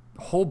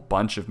whole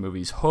bunch of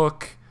movies,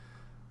 Hook,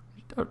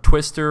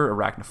 Twister,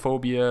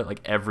 Arachnophobia,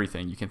 like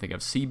everything you can think of,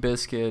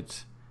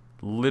 Seabiscuit.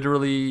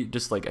 Literally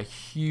just like a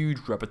huge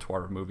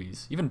repertoire of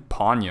movies. Even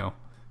Ponyo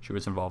she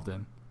was involved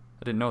in.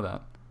 I didn't know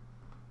that.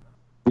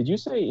 Did you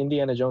say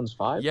Indiana Jones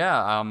 5?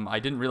 Yeah, I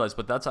didn't realize,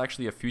 but that's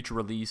actually a future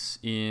release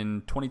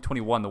in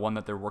 2021, the one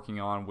that they're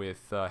working on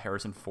with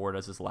Harrison Ford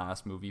as his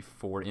last movie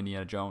for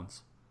Indiana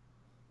Jones.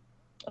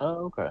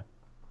 Oh, okay.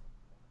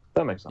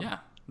 That makes sense. Yeah.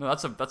 No,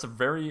 that's a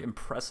very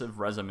impressive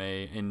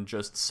resume in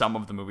just some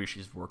of the movies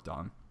she's worked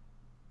on.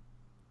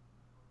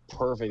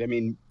 Perfect. I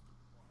mean,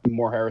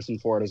 more Harrison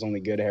Ford is only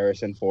good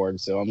Harrison Ford,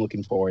 so I'm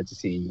looking forward to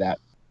seeing that.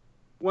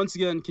 Once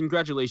again,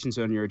 congratulations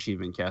on your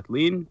achievement,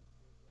 Kathleen.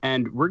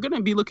 And we're going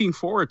to be looking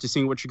forward to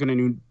seeing what you're going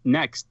to do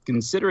next,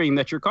 considering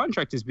that your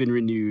contract has been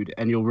renewed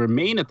and you'll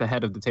remain at the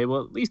head of the table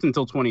at least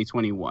until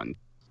 2021.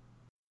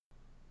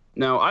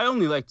 Now, I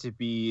only like to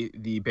be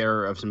the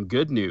bearer of some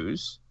good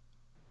news.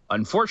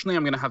 Unfortunately,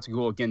 I'm going to have to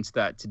go against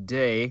that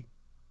today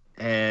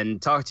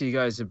and talk to you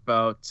guys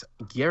about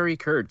Gary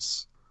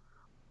Kurtz.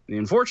 The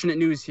unfortunate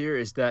news here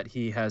is that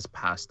he has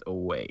passed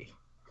away.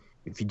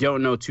 If you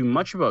don't know too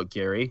much about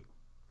Gary,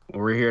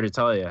 well, we're here to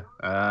tell you.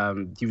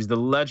 He was the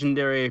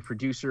legendary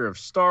producer of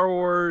Star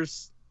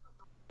Wars,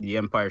 The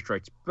Empire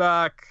Strikes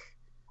Back.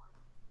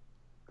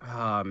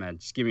 Oh man,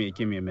 just give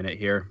me a minute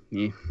here.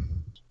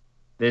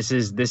 This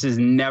is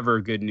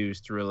never good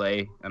news to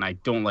relay, and I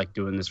don't like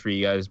doing this for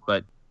you guys.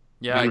 But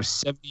yeah, he was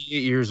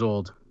 78 years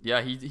old.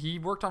 Yeah, he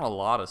worked on a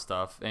lot of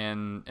stuff,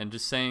 and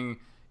just saying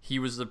he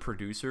was the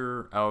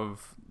producer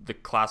of the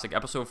classic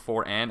Episode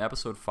 4 and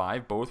Episode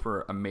 5. Both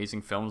were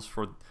amazing films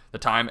for the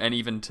time and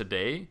even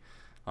today.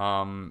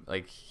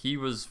 Like, he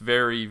was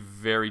very,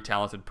 very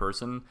talented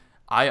person.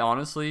 I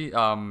honestly,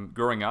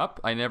 growing up,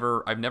 I've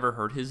never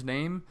heard his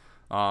name,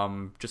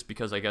 just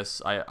because I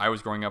guess I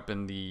was growing up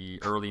in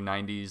the early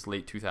 90s,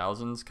 late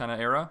 2000s kind of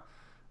era.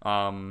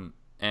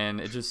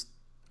 And it just,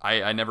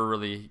 I never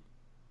really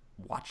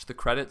watched the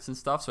credits and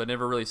stuff, so I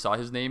never really saw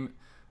his name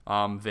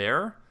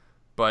there.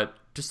 But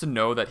just to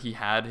know that he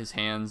had his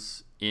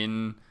hands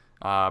in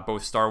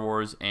both Star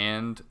Wars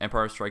and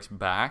Empire Strikes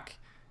Back,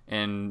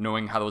 and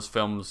knowing how those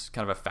films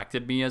kind of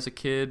affected me as a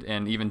kid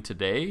and even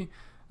today,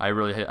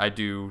 I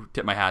do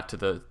tip my hat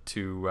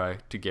to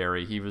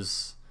Gary. He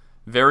was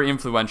very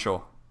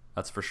influential,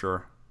 that's for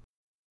sure.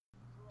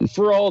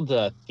 For all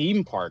the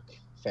theme park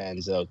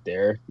fans out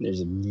there,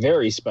 there's a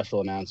very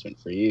special announcement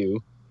for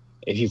you.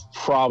 If you've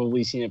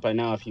probably seen it by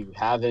now, if you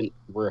haven't,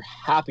 we're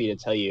happy to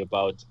tell you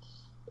about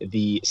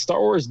the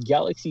Star Wars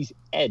Galaxy's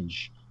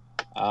Edge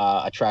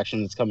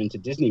attraction that's coming to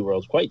Disney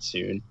World quite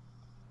soon.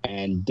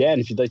 And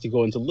Dan, if you'd like to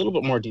go into a little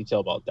bit more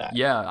detail about that.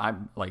 Yeah,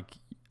 I'm like,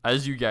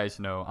 as you guys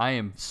know, I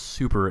am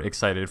super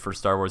excited for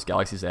Star Wars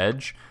Galaxy's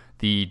Edge,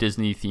 the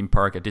Disney theme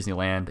park at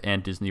Disneyland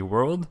and Disney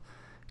World.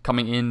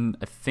 coming in,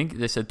 I think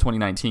they said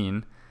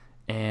 2019.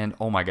 And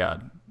oh my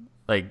God,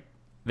 like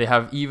they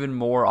have even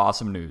more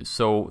awesome news.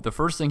 So the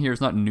first thing here is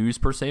not news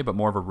per se, but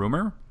more of a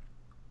rumor.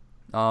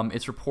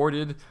 It's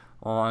reported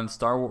on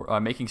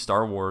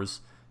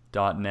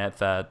MakingStarWars.net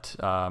that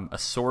a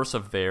source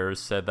of theirs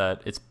said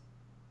that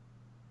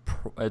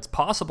it's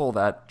possible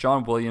that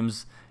John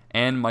Williams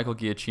and Michael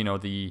Giacchino,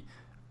 the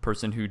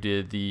person who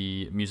did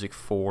the music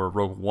for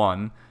Rogue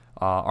One,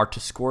 are to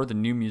score the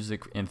new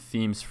music and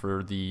themes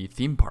for the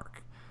theme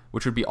park,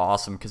 which would be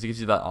awesome because it gives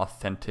you that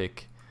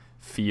authentic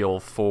feel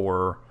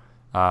for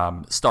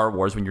Star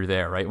Wars when you're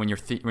there, right? When you're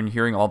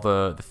hearing all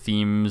the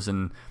themes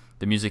and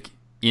the music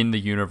in the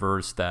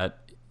universe that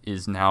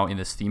is now in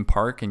this theme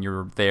park, and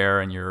you're there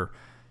and you're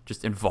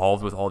just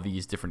involved with all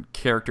these different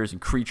characters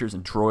and creatures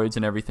and droids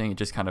and everything, it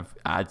just kind of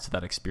adds to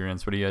that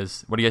experience. What do you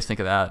guys think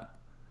of that?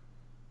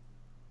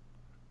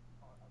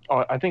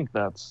 Oh, I think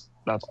that's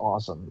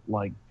awesome.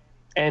 Like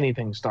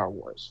anything Star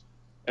Wars,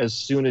 as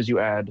soon as you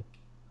add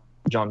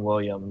John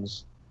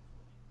Williams,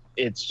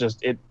 it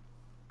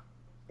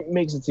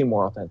makes it seem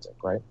more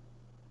authentic, right?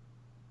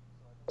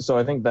 So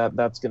I think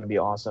that's going to be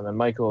awesome. And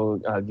Michael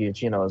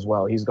Giacchino as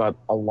well. He's got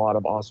a lot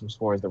of awesome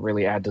scores that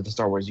really add to the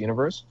Star Wars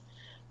universe.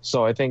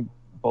 So I think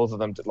both of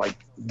them,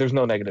 there's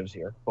no negatives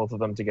here. Both of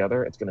them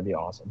together, it's going to be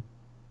awesome.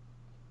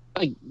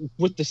 Like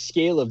with the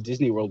scale of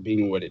Disney World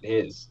being what it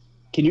is,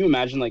 can you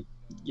imagine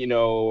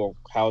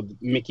how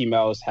Mickey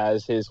Mouse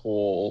has his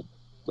whole,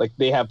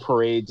 they have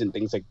parades and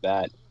things like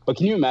that. But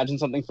can you imagine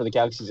something for the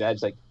Galaxy's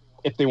Edge,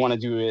 if they want to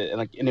do it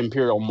like an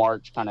Imperial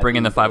March kind of bring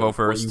in the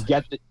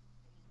 501st?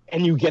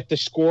 You get the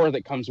score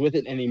that comes with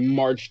it, and they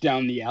march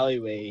down the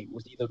alleyway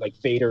with either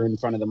Vader in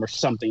front of them or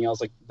something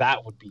else.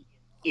 That would be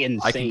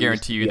insane. I can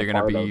guarantee you they're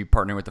going to be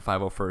partnering with the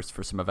 501st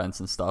for some events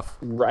and stuff.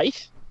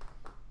 Right?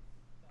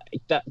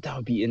 That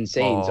would be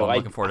insane. I'm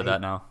looking forward to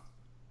that now.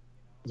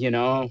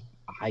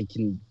 I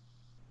can.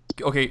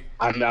 Okay,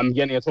 I'm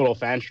getting a total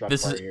fan struck.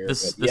 This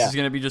is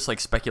going to be just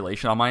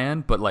speculation on my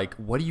end, but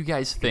what do you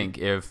guys think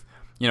if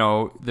you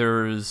go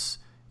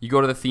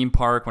to the theme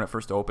park when it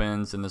first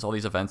opens and there's all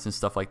these events and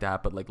stuff like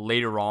that, but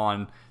later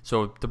on,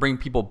 so to bring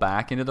people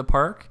back into the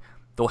park,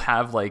 they'll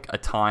have a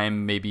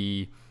time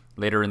maybe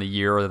later in the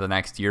year or the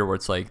next year where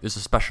it's there's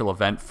a special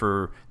event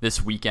for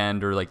this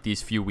weekend or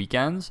these few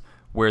weekends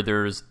where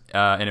there's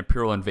an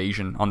Imperial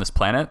invasion on this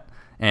planet,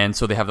 and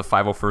so they have the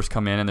 501st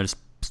come in and there's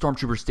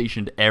stormtroopers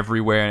stationed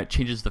everywhere and it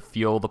changes the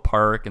feel of the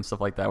park and stuff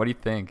like that. What do you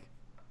think?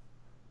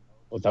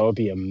 Well, that would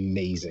be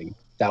amazing.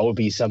 That would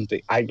be something.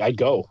 I'd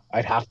go.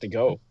 I'd have to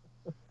go.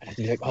 I'd have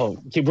to be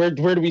okay,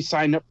 where do we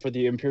sign up for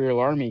the Imperial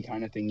Army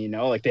kind of thing?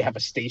 They have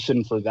a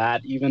station for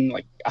that. Even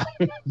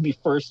I'd be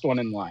first one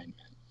in line.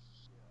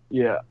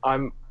 Yeah,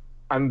 I'm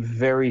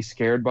very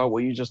scared about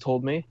what you just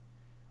told me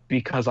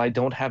because I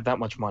don't have that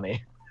much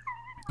money.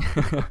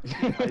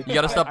 You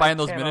gotta stop buying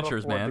those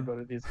miniatures, man.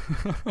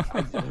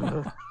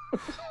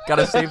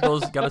 Gotta save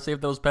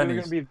those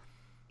pennies.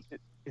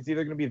 It's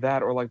either gonna be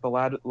that or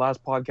the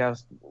last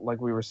podcast,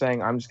 we were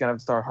saying, I'm just gonna have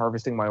to start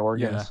harvesting my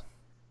organs.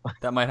 Yeah.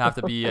 That might have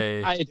to be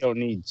a. I don't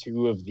need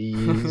two of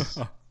these.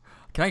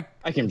 I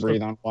can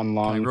breathe on one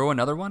lung. Can I grow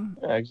another one?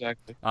 Yeah,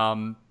 exactly.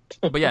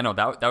 But yeah, no,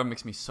 that would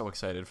make me so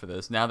excited for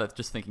this. Now that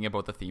just thinking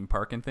about the theme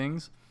park and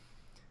things.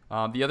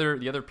 The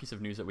other piece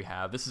of news that we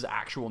have, this is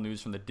actual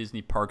news from the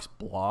Disney Parks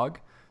blog.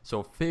 So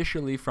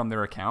officially from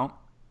their account,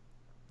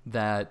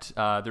 that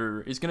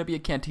there is going to be a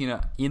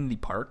cantina in the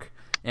park,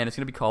 and it's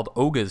going to be called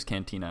Oga's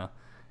Cantina.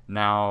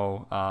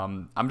 Now,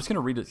 I'm just going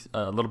to read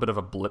a little bit of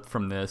a blip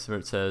from this where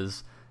it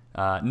says,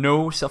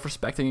 no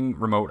self-respecting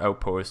remote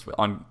outpost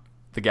on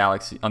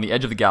the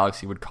edge of the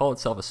galaxy would call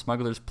itself a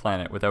smuggler's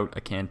planet without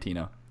a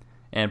cantina.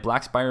 And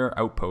Blackspire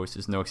Outpost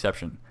is no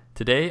exception.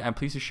 Today, I'm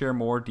pleased to share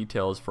more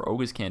details for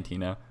Oga's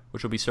Cantina,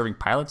 which will be serving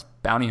pilots,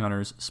 bounty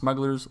hunters,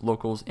 smugglers,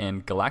 locals,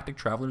 and galactic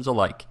travelers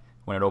alike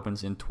when it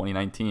opens in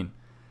 2019.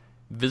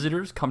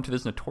 Visitors come to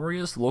this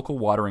notorious local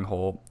watering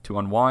hole to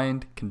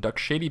unwind, conduct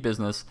shady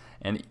business,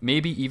 and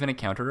maybe even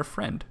encounter a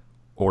friend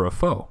or a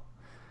foe.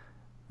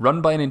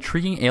 Run by an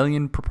intriguing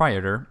alien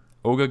proprietor,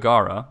 Oga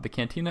Gara, the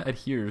cantina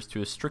adheres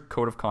to a strict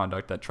code of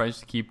conduct that tries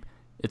to keep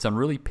its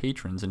unruly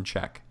patrons in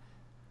check.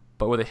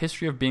 But with a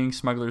history of being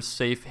smugglers'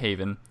 safe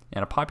haven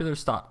and a popular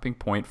stopping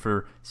point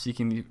for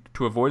seeking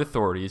to avoid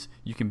authorities,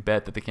 you can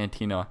bet that the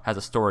cantina has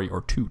a story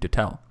or two to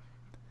tell.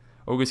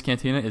 Oga's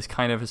Cantina is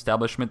kind of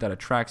establishment that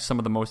attracts some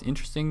of the most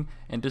interesting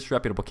and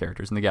disreputable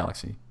characters in the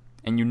galaxy.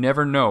 And you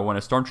never know when a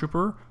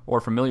stormtrooper or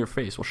a familiar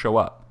face will show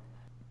up.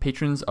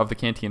 Patrons of the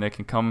cantina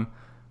can come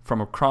from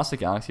across the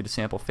galaxy to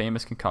sample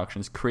famous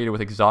concoctions created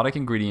with exotic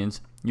ingredients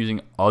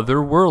using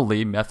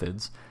otherworldly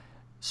methods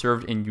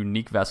served in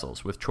unique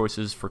vessels with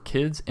choices for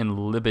kids and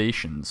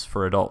libations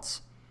for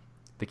adults.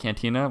 The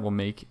cantina will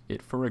make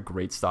it for a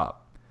great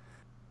stop.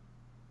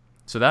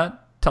 So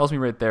that tells me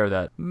right there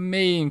that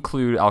may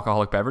include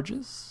alcoholic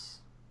beverages.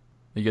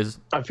 You guys,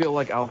 I feel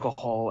like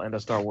alcohol and a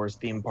Star Wars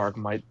theme park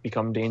might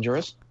become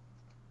dangerous.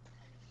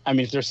 I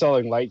mean, if they're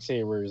selling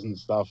lightsabers and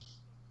stuff,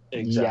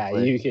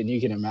 exactly. Yeah,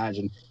 you can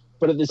imagine.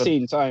 But at the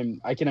same time,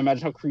 I can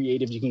imagine how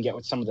creative you can get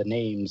with some of the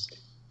names.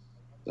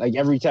 Like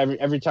every time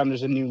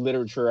there's a new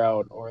literature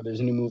out or there's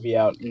a new movie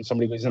out and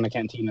somebody goes in a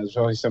cantina, there's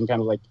always some kind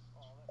of like,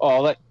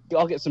 oh,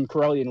 I'll get some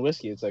Corellian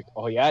whiskey. It's like,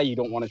 oh yeah, you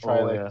don't want to try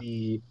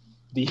the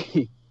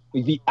like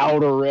the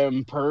Outer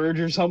Rim Purge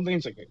or something.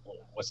 It's like, oh,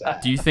 what's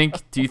that? Do you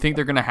think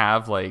they're gonna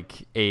have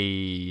like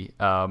a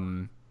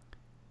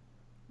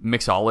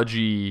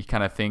mixology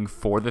kind of thing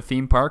for the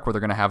theme park, where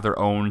they're gonna have their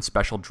own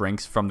special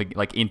drinks from the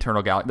like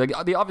internal galaxy?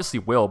 Like they obviously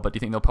will, but do you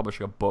think they'll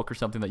publish a book or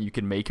something that you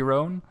can make your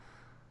own?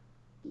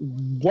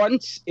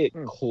 Once it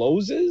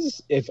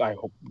closes, if I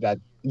hope that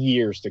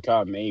years to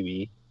come,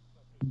 maybe.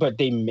 But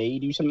they may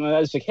do something like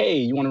that. It's like, hey,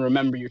 you want to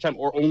remember your time,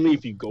 or only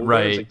if you go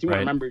there. It's like, do you want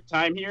to remember your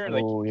time here?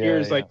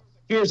 Like,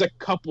 here's a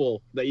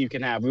couple that you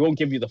can have. We won't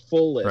give you the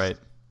full list,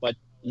 but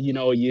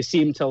you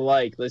seem to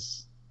like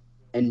this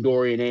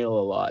Andorian ale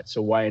a lot,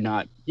 so why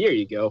not? Here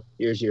you go.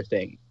 Here's your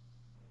thing,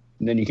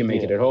 and then you can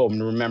make it at home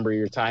and remember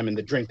your time and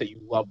the drink that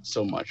you loved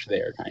so much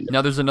there. Kind of.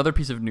 Now, there's another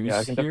piece of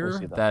news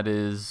here that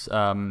is.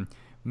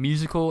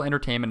 Musical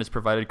entertainment is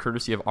provided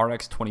courtesy of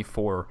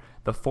RX-24,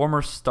 the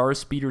former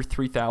Starspeeder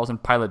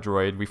 3000 pilot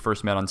droid we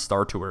first met on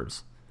Star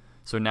Tours.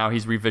 So now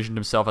he's revisioned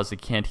himself as the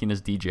Cantina's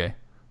DJ.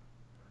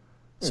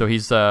 So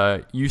he's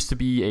used to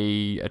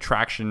be a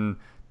attraction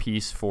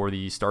piece for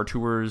the Star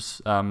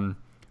Tours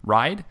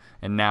ride,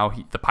 and now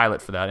the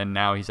pilot for that, and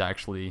now he's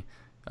actually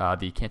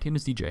the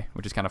Cantina's DJ,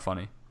 which is kind of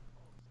funny.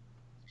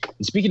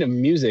 And speaking of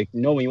music,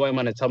 Noah, you might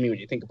want to tell me what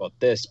you think about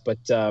this, but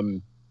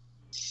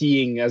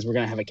seeing as we're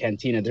going to have a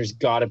cantina, there's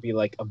got to be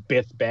like a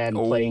Bith band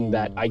playing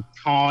that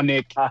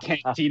iconic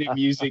cantina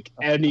music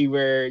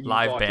anywhere. You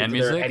live band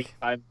music?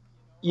 Anytime.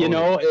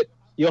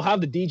 You'll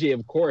have the DJ,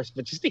 of course,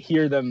 but just to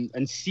hear them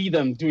and see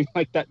them doing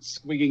like that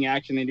squigging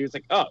action they do, it's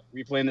like, oh,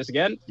 we playing this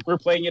again? We're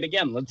playing it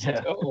again. Let's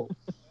go.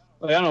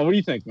 I don't know. What do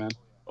you think, man?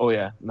 Oh,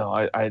 yeah. No,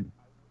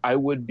 I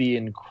would be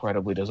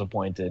incredibly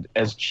disappointed.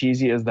 As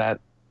cheesy as that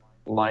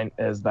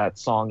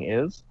song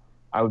is,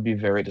 I would be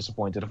very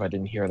disappointed if I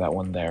didn't hear that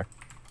one there.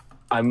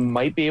 I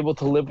might be able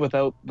to live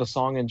without the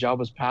song in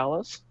Jabba's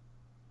palace.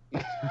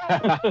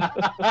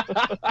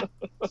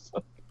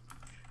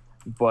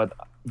 but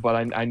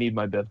I need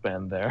my Bith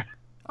band there.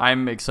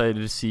 I'm excited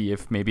to see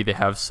if maybe they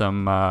have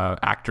some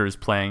actors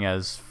playing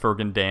as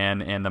Fergan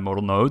Dan and the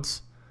Modal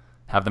Nodes.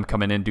 Have them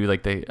come in and do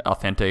like the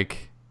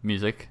authentic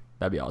music.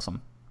 That'd be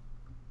awesome.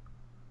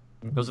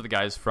 Those are the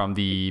guys from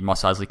the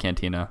Mos Eisley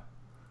Cantina.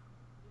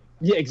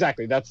 Yeah,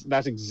 exactly. That's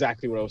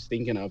exactly what I was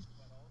thinking of.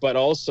 But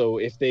also,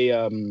 if they'd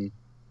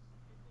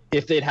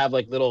have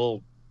like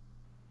little,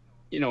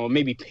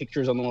 maybe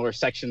pictures on the lower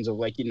sections of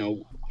like,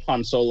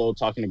 Han Solo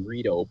talking to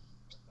Greedo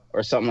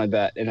or something like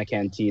that in a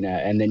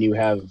cantina. And then you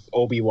have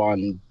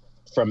Obi-Wan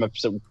from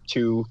episode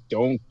 2.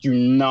 Do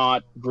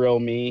not grill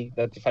me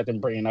that if I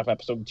didn't bring enough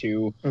episode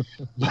 2.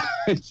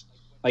 But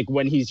like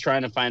when he's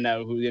trying to find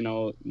out who,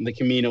 the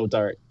Camino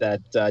dart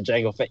that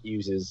Jango Fett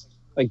uses,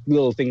 like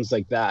little things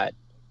like that.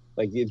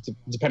 Like it's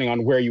depending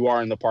on where you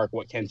are in the park,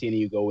 what cantina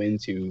you go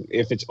into.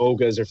 If it's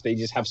Oga's or if they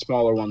just have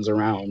smaller ones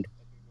around,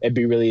 it'd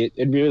be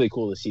really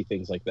cool to see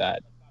things like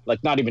that.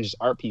 Like not even just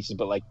art pieces,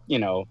 but like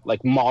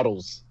like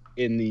models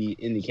in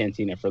the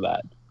cantina for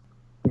that.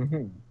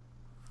 Mm-hmm.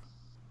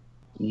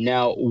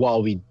 Now,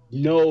 while we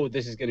know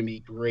this is going to be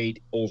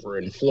great over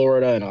in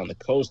Florida and on the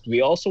coast,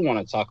 we also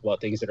want to talk about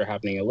things that are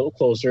happening a little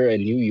closer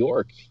in New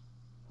York.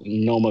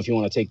 Noma, if you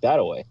want to take that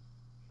away.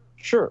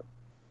 Sure.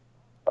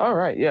 All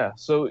right, yeah.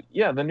 So,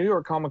 yeah, the New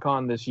York Comic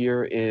Con this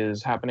year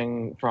is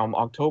happening from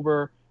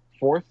October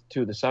 4th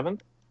to the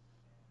 7th,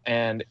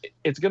 and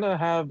it's going to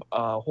have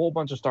a whole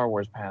bunch of Star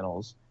Wars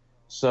panels.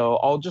 So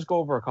I'll just go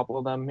over a couple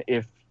of them.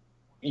 If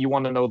you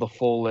want to know the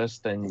full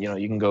list, then,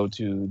 you can go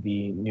to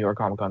the New York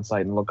Comic Con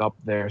site and look up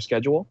their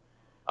schedule.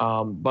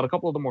 But a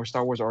couple of the more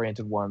Star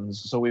Wars-oriented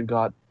ones. So we've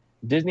got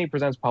Disney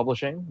Presents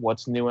Publishing,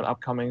 what's new and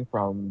upcoming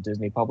from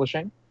Disney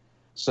Publishing.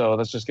 So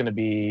that's just going to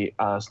be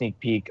a sneak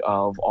peek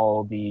of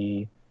all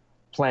the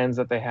plans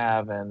that they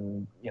have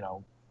and,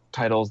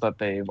 titles that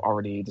they've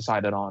already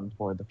decided on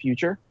for the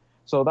future.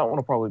 So that one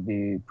will probably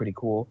be pretty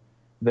cool.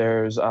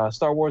 There's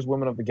Star Wars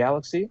Women of the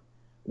Galaxy,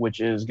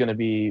 which is going to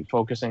be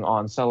focusing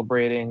on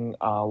celebrating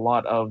a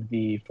lot of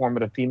the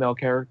formative female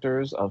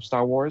characters of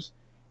Star Wars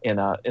in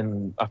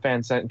a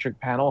fan-centric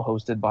panel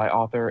hosted by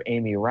author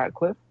Amy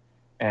Ratcliffe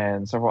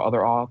and several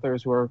other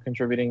authors who are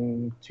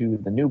contributing to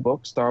the new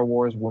book, Star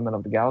Wars Women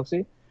of the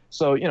Galaxy.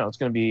 So, it's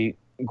going to be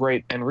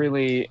great and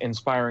really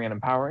inspiring and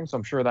empowering. So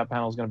I'm sure that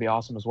panel is going to be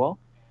awesome as well.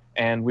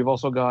 And we've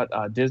also got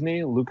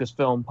Disney,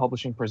 Lucasfilm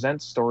Publishing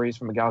Presents Stories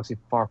from a Galaxy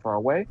Far, Far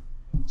Away.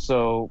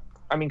 So,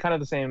 kind of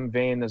the same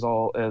vein as a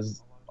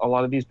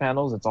lot of these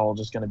panels. It's all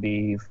just going to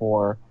be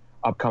for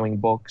upcoming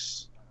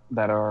books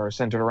that are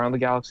centered around the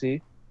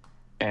galaxy.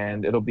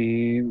 And it'll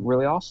be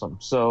really awesome.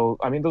 So,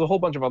 there's a whole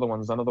bunch of other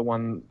ones. Another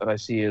one that I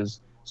see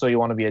is So You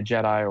Want to Be a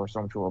Jedi or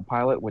Stormtrooper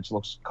Pilot, which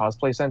looks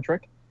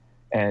cosplay-centric.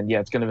 And, yeah,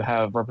 it's going to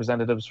have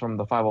representatives from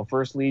the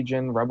 501st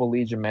Legion, Rebel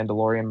Legion,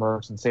 Mandalorian,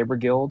 Mercs, and Saber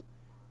Guild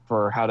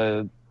for how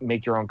to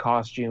make your own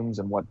costumes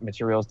and what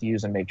materials to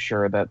use and make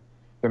sure that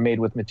they're made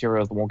with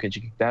materials that won't get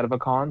you kicked out of a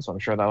con, so I'm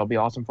sure that'll be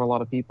awesome for a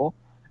lot of people.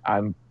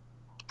 I'm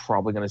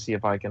probably going to see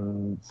if I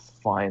can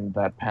find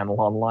that panel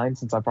online,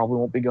 since I probably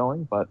won't be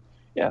going. But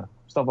yeah,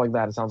 stuff like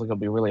that, it sounds like it'll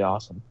be really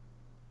awesome.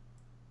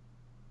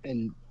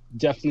 And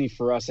definitely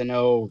for us, I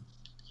know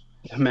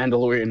The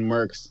Mandalorian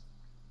Mercs,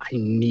 I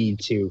need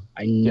to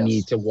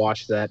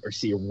watch that or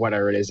see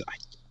whatever it is.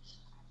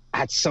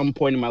 At some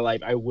point in my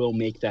life, I will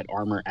make that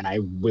armor and I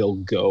will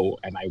go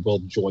and I will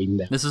join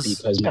them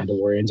because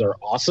Mandalorians are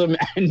awesome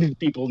and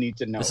people need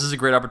to know. This is a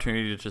great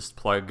opportunity to just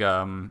plug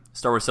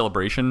Star Wars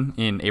Celebration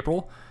in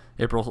April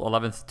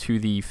 11th to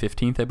the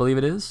 15th, I believe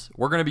it is.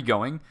 We're going to be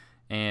going,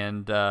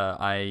 and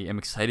I am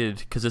excited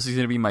because this is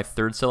going to be my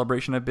third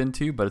celebration I've been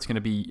to, but it's going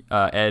to be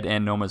Ed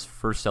and Noma's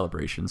first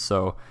celebration.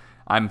 So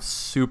I'm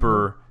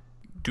super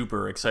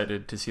duper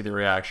excited to see the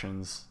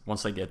reactions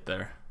once I get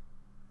there.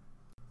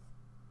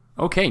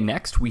 Okay,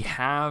 next we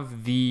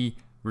have the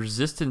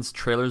Resistance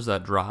trailers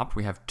that dropped.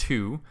 We have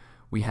two.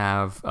 We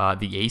have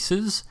the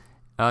Aces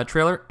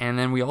trailer, and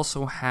then we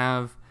also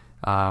have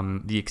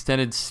the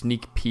extended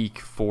sneak peek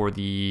for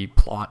the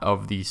plot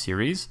of the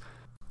series.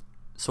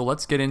 So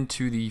let's get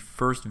into the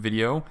first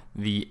video,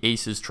 the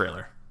Aces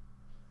trailer.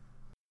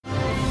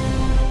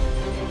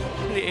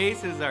 The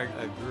Aces are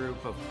a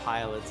group of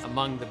pilots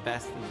among the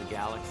best in the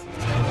galaxy.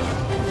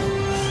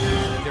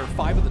 There are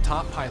 5 of the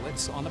top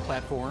pilots on the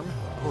platform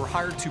who are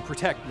hired to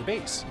protect the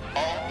base.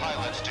 All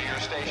pilots to your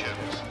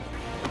stations.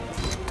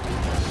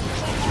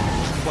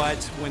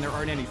 But when there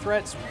aren't any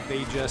threats,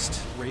 they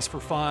just race for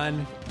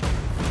fun.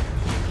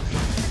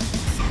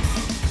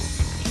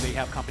 They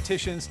have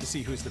competitions to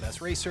see who's the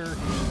best racer.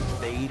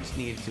 They each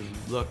need to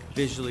look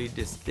visually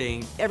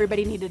distinct.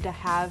 Everybody needed to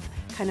have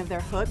kind of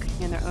their hook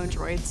in their own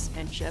droids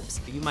and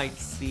ships. You might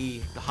see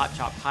the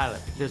hotshot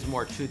pilot. There's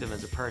more to them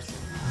as a person.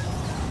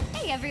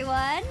 Hey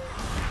everyone!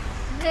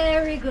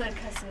 Very good,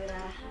 Kasuda.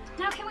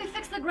 Now can we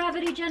fix the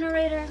gravity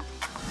generator?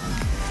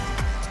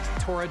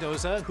 Tora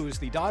Doza, who's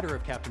the daughter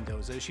of Captain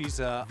Doza, she's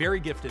a very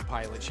gifted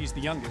pilot. She's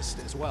the youngest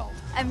as well.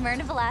 I'm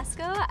Myrna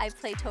Velasco. I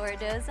play Tora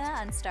Doza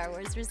on Star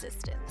Wars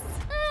Resistance.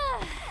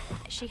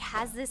 She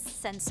has this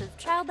sense of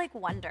childlike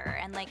wonder,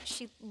 and like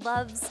she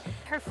loves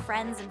her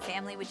friends and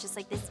family with just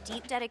like this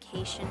deep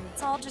dedication.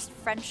 It's all just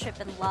friendship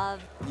and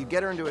love. You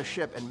get her into a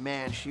ship and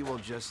man, she will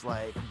just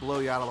like blow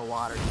you out of the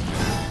water.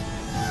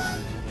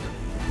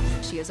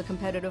 She is a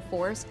competitive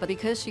force, but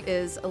because she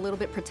is a little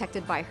bit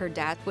protected by her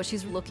dad, what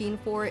she's looking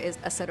for is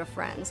a set of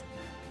friends.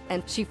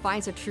 And she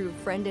finds a true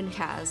friend in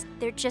Kaz.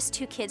 They're just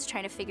two kids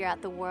trying to figure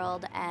out the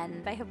world,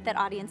 and I hope that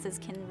audiences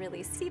can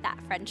really see that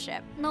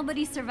friendship.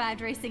 Nobody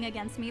survived racing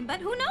against me, but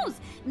who knows?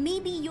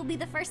 Maybe you'll be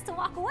the first to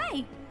walk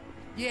away.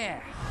 Yeah,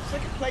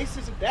 second place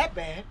isn't that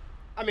bad.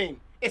 I mean,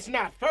 it's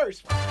not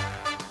first.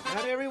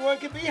 Not everyone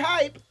can be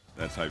hype.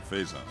 That's Hype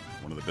Faison,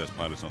 one of the best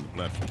pilots on the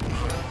platform.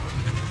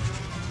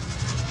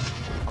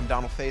 I'm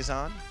Donald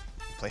Faison.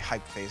 I play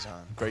Hype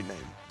Faison. Great name.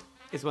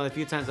 It's one of the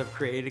few times I've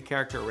created a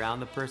character around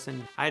the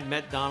person. I had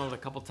met Donald a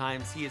couple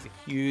times. He is a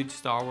huge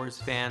Star Wars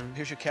fan.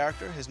 Here's your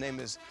character. His name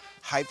is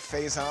Hype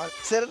Faison.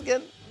 Say it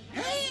again.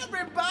 Hey,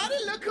 everybody,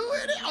 look who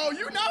it is. Oh,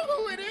 you know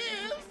who it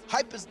is.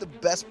 Hype is the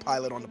best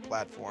pilot on the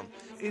platform.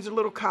 He's a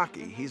little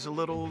cocky. He's a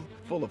little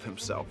full of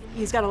himself.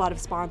 He's got a lot of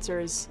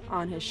sponsors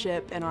on his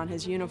ship and on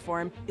his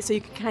uniform, so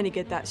you can kind of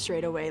get that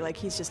straight away. Like,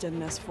 he's just in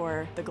this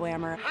for the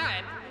glamour.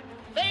 Hype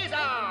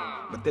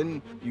Faison! But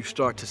then you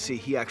start to see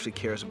he actually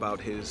cares about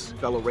his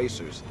fellow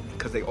racers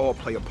because they all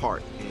play a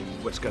part in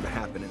what's going to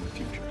happen in the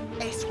future.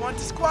 Ace 1 to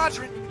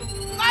Squadron.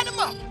 Light him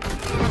up!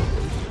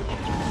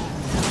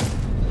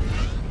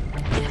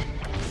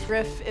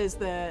 Griff is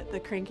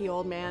the cranky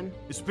old man.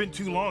 It's been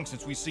too long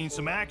since we've seen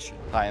some action.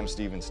 Hi, I'm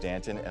Steven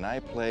Stanton, and I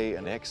play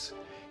an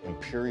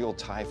ex-Imperial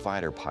TIE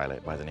fighter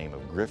pilot by the name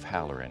of Griff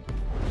Halloran.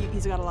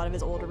 He's got a lot of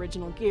his old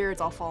original gear. It's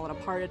all fallen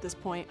apart at this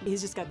point.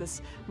 He's just got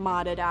this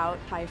modded out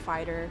TIE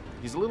fighter.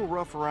 He's a little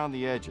rough around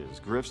the edges.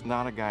 Griff's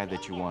not a guy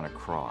that you want to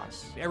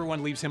cross.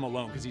 Everyone leaves him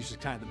alone because he's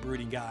just kind of the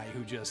brooding guy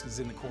who just is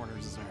in the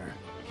corners there.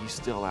 He's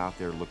still out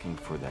there looking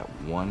for that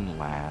one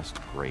last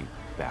great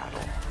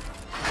battle.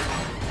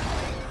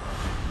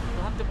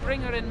 You'll have to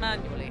bring her in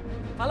manually.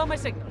 Follow my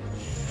signal.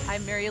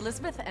 I'm Mary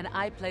Elizabeth, and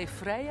I play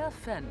Freya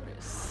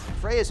Fenris.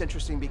 Freya's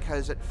interesting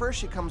because at first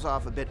she comes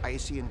off a bit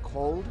icy and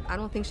cold. I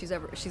don't think she's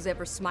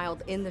ever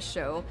smiled in the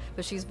show,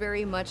 but she's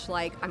very much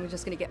like, I'm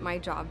just gonna get my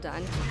job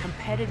done.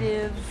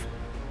 Competitive,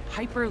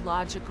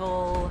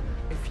 hyper-logical.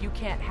 If you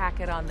can't hack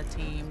it on the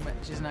team,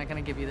 she's not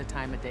gonna give you the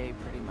time of day,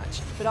 pretty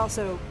much. But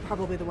also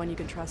probably the one you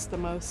can trust the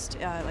most.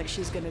 Like,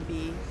 she's gonna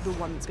be the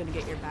one that's gonna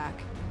get your back.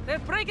 They're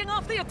breaking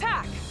off the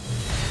attack!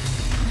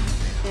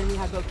 Then we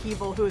have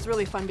Bokeevil, who is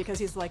really fun because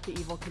he's like the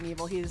Evel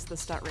Knievel. He's the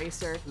stunt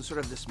racer. He's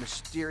sort of this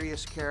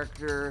mysterious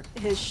character.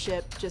 His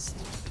ship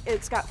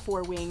it's got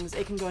 4 wings.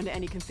 It can go into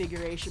any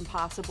configuration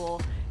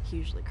possible. He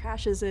usually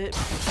crashes it.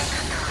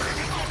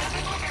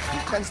 He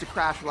tends to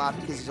crash a lot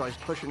because he's always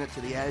pushing it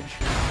to the edge.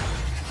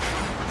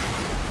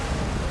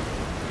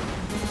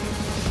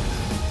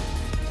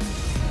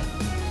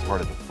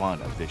 Part of the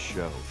fun of this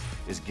show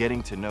is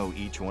getting to know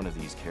each one of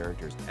these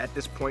characters. At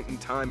this point in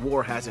time,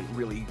 war hasn't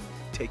really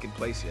taken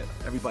place yet.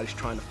 Everybody's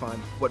trying to find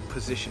what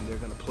position they're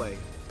going to play.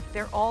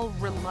 They're all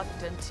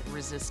reluctant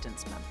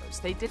resistance members.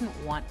 They didn't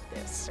want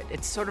this.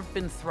 It's sort of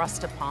been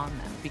thrust upon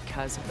them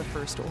because of the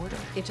First Order.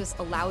 It just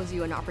allows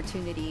you an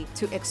opportunity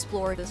to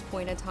explore this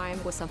point in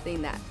time with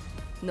something that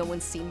no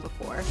one's seen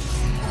before.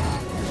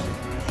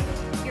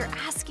 You're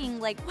asking,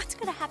 like, what's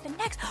gonna happen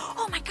next?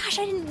 Oh my gosh,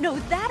 I didn't know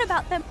that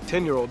about them.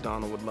 10-year-old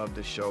Donald would love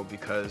this show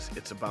because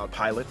it's about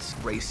pilots,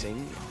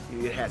 racing,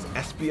 it has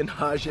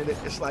espionage in it.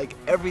 It's like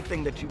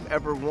everything that you've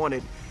ever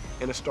wanted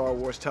in a Star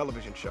Wars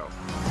television show.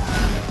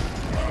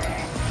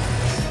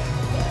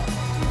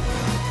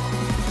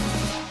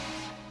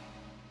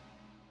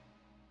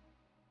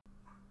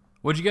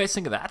 What'd you guys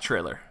think of that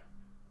trailer?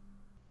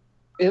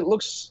 It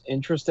looks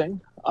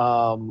interesting.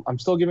 I'm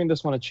still giving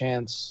this one a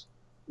chance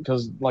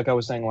because, like I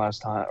was saying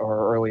last time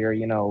or earlier,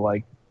 you know,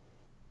 like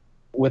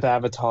with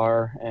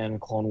Avatar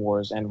and Clone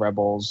Wars and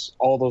Rebels,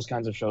 all those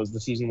kinds of shows, the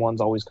season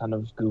one's always kind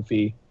of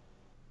goofy.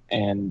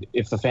 And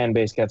if the fan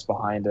base gets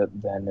behind it,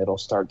 then it'll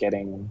start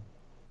getting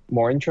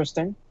more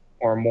interesting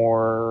or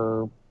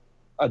more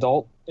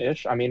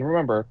adult-ish. I mean,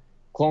 remember,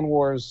 Clone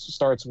Wars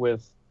starts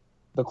with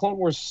the Clone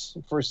Wars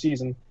first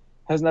season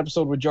has an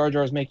episode where Jar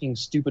Jar's making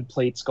stupid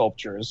plate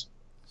sculptures.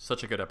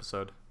 Such a good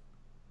episode.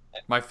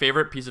 My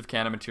favorite piece of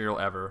canon material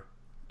ever.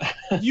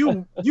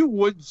 You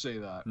would say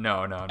that.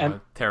 No.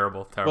 And-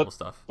 terrible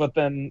stuff. But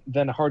then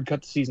hard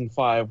cut to season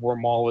 5 where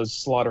Maul is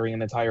slaughtering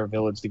an entire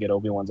village to get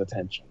Obi-Wan's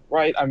attention.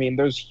 Right? I mean,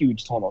 there's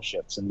huge tonal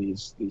shifts in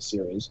these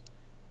series.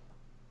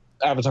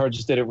 Avatar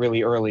just did it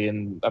really early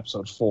in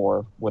episode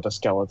 4 with a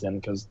skeleton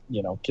because,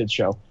 you know, kids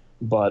show.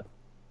 But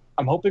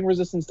I'm hoping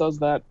Resistance does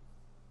that.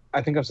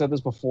 I think I've said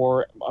this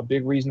before. A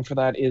big reason for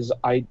that is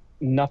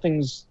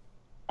nothing's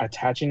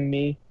attaching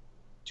me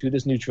to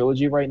this new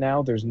trilogy right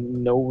now. There's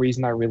no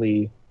reason I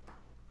really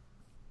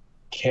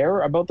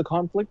care about the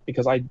conflict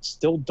because I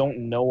still don't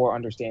know or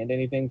understand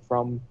anything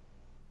from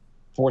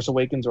Force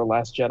Awakens or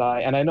Last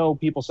Jedi. And I know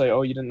people say,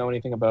 oh, you didn't know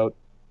anything about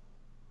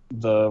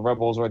the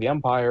Rebels or the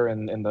Empire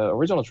in the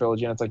original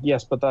trilogy. And it's like,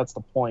 yes, but that's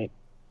the point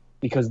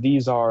because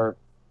these are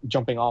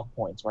jumping off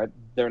points, right?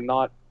 They're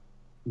not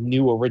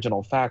new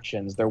original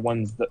factions. They're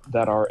ones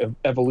that are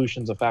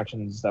evolutions of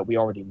factions that we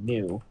already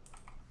knew,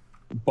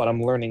 but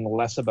I'm learning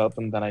less about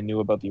them than I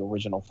knew about the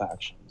original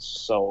factions.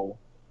 So,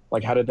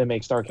 like, how did they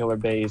make Starkiller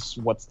Base?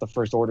 What's the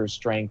First Order's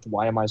strength?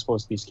 Why am I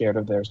supposed to be scared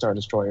of their Star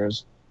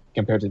Destroyers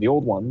compared to the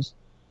old ones?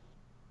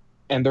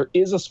 And there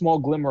is a small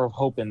glimmer of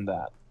hope in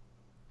that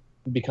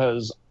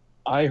because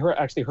I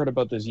actually heard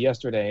about this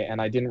yesterday and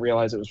I didn't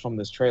realize it was from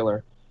this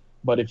trailer.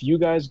 But if you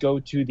guys go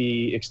to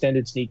the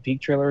extended sneak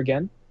peek trailer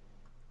again,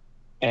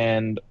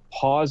 and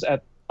pause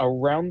at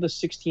around the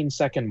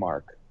 16-second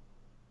mark,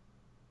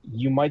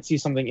 you might see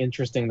something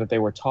interesting that they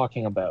were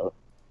talking about,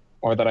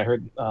 or that I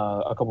heard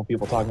a couple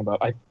people talking about.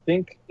 I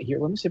think, here,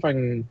 let me see if I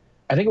can,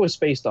 I think it was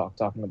Space Doc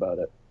talking about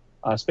it.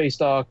 Space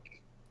Doc,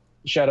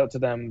 shout out to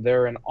them.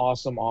 They're an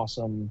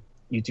awesome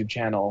YouTube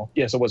channel.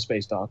 Yes, it was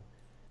Space Doc.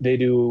 They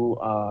do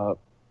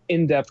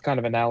in-depth kind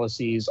of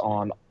analyses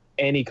on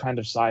any kind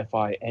of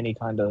sci-fi, any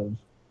kind of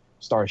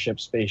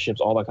starships, spaceships,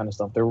 all that kind of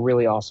stuff. They're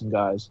really awesome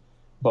guys.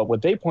 But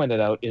what they pointed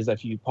out is that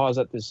if you pause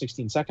at the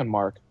 16-second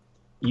mark,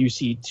 you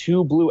see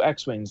 2 blue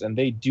X-Wings, and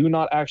they do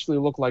not actually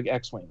look like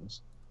X-Wings.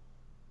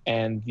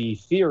 And the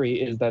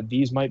theory is that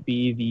these might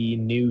be the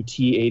new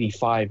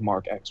T-85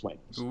 Mark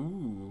X-Wings.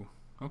 Ooh,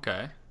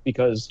 okay.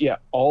 Because, yeah,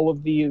 all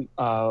of the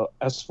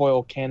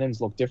S-foil cannons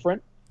look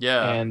different.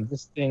 Yeah. And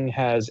this thing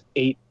has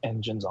 8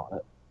 engines on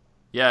it.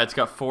 Yeah, it's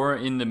got 4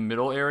 in the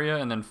middle area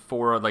and then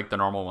 4 like the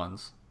normal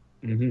ones.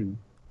 Mm-hmm.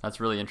 That's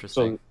really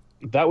interesting. So,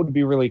 that would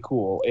be really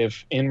cool.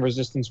 If in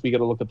Resistance we get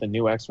a look at the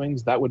new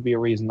X-Wings, that would be a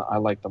reason I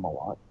like them a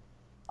lot.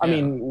 I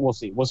mean, we'll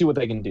see. We'll see what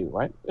they can do,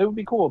 right? It would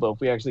be cool, though, if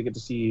we actually get to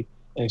see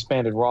an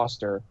expanded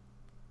roster,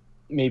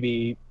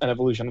 maybe an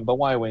evolution of the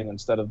Y-Wing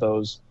instead of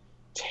those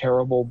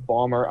terrible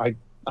bomber. I'm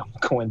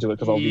going into it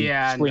because I'll be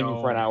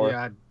screaming for an hour.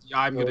 Yeah,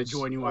 I'm going to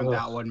join you on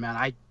that one, man.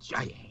 I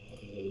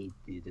hate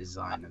the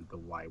design of the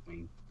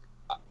Y-Wing.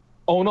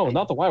 Oh, no,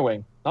 not the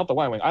Y-Wing. Not the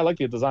Y-Wing. I like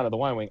the design of the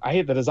Y-Wing. I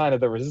hate the design of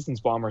the Resistance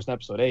bombers in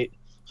Episode 8.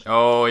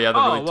 Oh yeah,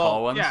 the really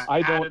tall ones. Yeah,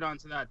 added on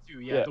to that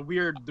too. Yeah, the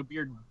weird,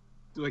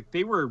 like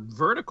they were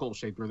vertical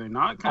shaped, were they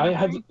not? I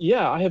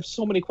have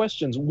so many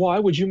questions. Why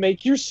would you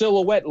make your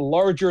silhouette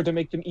larger to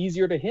make them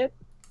easier to hit?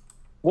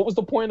 What was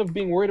the point of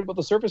being worried about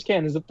the surface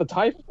cannons if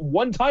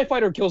one TIE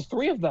fighter kills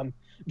 3 of them?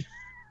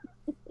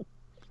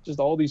 Just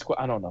all these.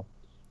 I don't know.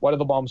 Why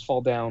did the bombs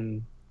fall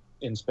down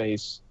in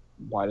space?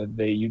 Why did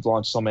you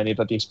launch so many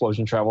that the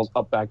explosion travels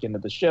up back into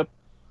the ship?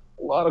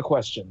 A lot of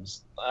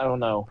questions. I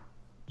don't know.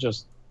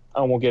 I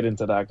won't get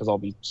into that because I'll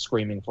be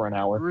screaming for an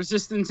hour.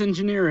 Resistance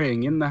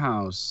engineering in the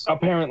house.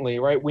 Apparently,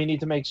 right? We need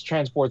to make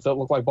transports that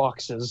look like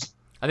boxes.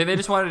 I think they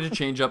just wanted to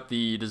change up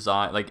the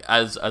design, like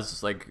as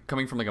like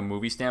coming from like a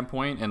movie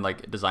standpoint and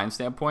like design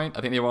standpoint.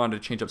 I think they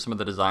wanted to change up some of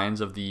the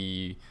designs of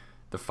the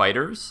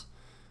fighters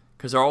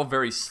because they're all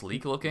very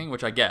sleek looking,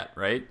 which I get,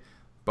 right?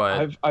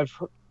 But I've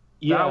heard,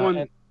 yeah, that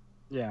one.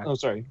 Yeah. Oh,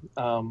 sorry.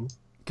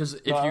 Because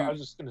if no, you, I was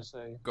just gonna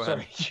say. Go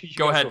sorry, ahead. you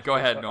Go guys ahead. Go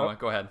first. ahead, Noah.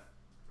 Go ahead.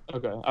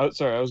 Okay.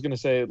 Sorry, I was gonna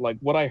say, like,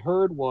 what I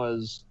heard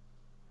was,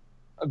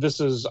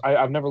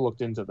 I've never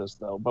looked into this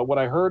though, but what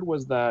I heard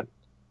was that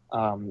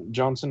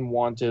Johnson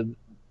wanted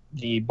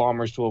the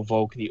bombers to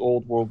evoke the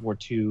old World War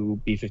II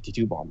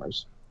B-52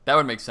 bombers. That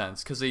would make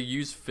sense because they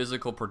use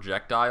physical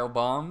projectile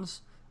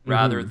bombs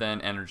rather Mhm.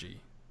 than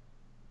energy.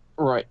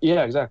 Right.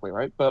 Yeah, exactly.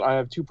 Right. But I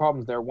have two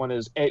problems there. One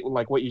is,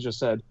 like what you just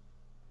said,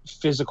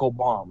 physical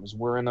bombs.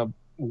 We're in a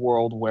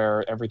world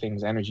where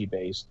everything's energy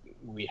based.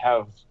 We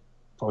have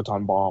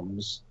proton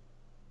bombs.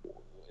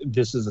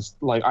 This is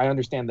like, I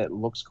understand that it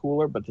looks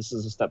cooler, but this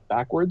is a step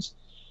backwards.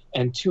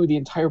 And two, the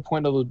entire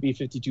point of those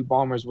B-52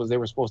 bombers was they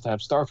were supposed to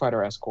have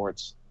starfighter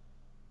escorts,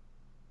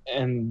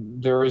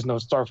 and there is no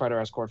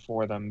starfighter escort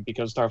for them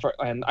because starfighter.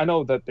 And I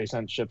know that they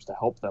sent ships to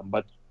help them,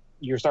 but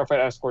your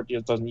starfighter escort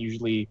just doesn't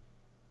usually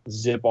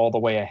zip all the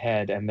way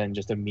ahead and then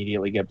just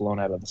immediately get blown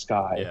out of the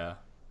sky. Yeah.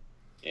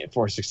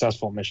 For a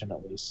successful mission,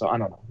 at least. So I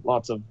don't know.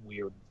 Lots of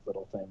weird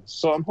little things.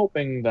 So I'm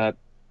hoping that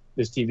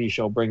this TV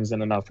show brings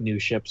in enough new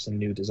ships and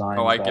new designs.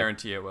 Oh, I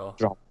guarantee it will.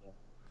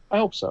 I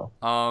hope so.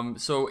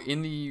 So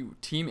in the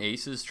Team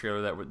Aces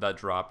trailer that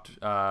dropped,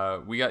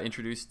 we got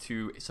introduced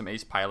to some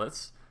Ace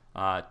pilots,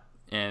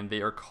 and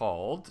they are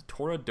called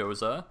Tora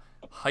Doza,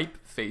 Hype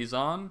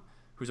Phazon,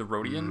 who's a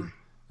Rhodian,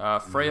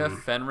 Freya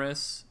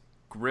Fenris,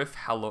 Griff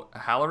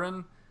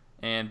Halloran,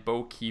 and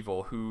Bo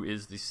Keevil, who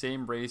is the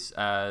same race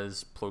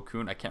as Plo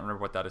Koon. I can't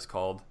remember what that is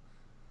called.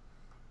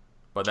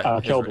 But that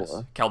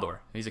Keldor. Keldor.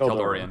 He's a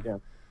Keldorian,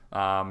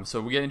 Keldorian.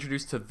 So we get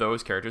introduced to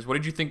those characters. What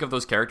did you think of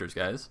those characters,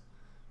 guys?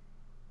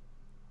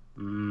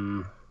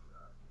 All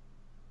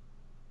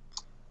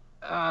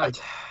right,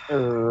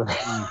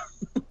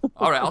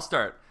 I'll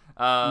start.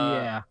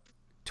 Yeah.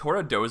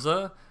 Tora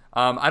Doza.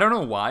 I don't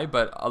know why,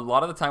 but a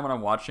lot of the time when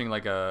I'm watching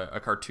like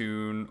a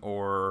cartoon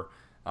or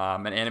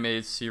an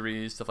animated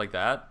series, stuff like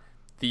that,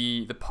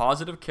 the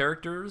positive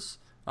characters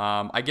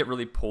I get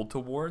really pulled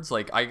towards.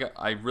 Like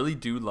I really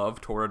do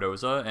love Tora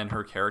Doza and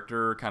her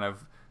character, kind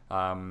of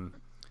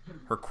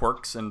her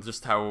quirks and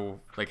just how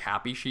like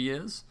happy she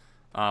is.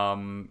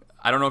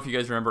 I don't know if you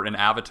guys remember in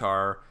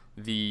Avatar,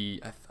 I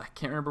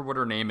can't remember what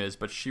her name is,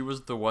 but she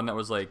was the one that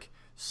was like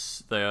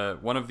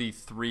one of the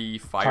three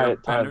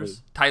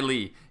firebenders. Ty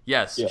Lee.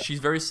 Yes, yeah. She's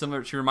very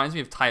similar. She reminds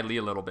me of Ty Lee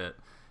a little bit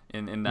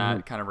in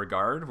that kind of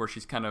regard, where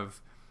she's kind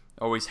of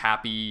always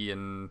happy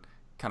and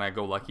kind of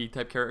go lucky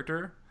type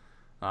character.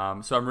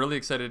 So I'm really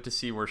excited to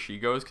see where she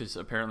goes, because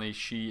apparently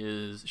she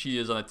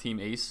is on a Team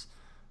Ace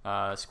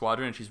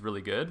squadron and she's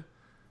really good.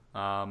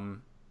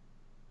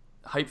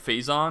 Hype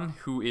Phazon,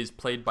 who is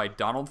played by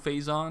Donald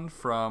Faison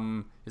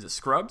from, is it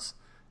Scrubs?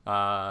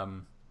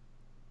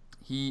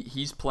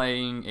 He's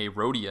playing a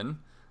Rhodian,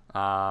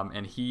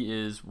 and he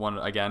is one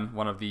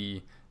of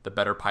the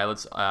better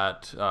pilots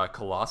at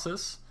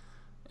Colossus,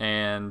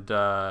 and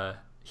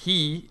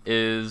he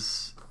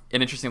is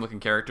an interesting looking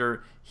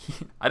character.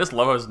 I just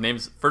love how his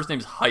first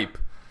name's Hype.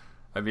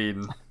 I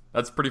mean,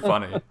 that's pretty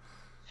funny.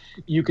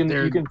 You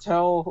can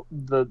tell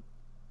the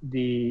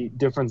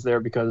difference there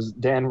because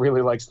Dan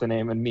really likes the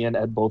name, and me and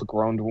Ed both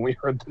groaned when we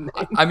heard the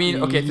name. I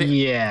mean, okay,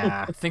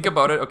 think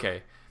about it.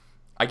 Okay,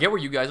 I get where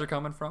you guys are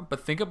coming from,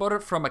 but think about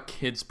it from a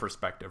kid's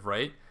perspective,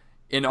 right?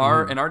 In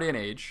our day and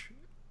age,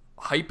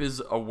 hype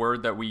is a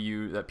word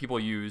that people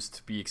use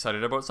to be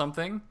excited about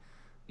something.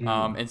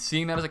 And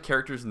seeing that as a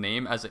character's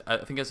name, I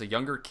think as a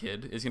younger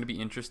kid, is going to be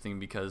interesting,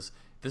 because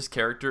this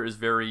character is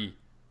very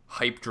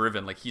hype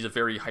driven. Like, he's a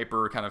very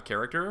hyper kind of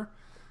character.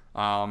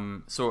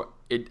 So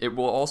it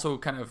will also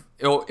kind of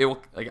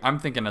it'll like, I'm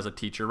thinking as a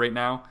teacher right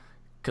now,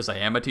 because I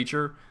am a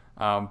teacher.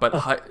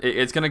 But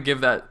it's gonna give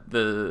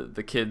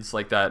the kids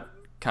like that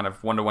kind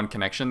of one-to-one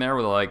connection there,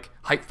 where they're like,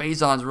 Hype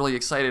Phazon's really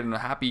excited and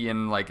happy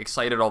and like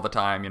excited all the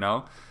time, you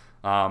know.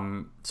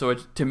 So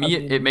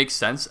it makes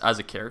sense as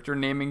a character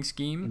naming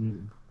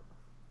scheme.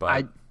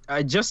 But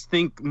I just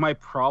think my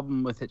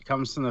problem with it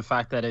comes from the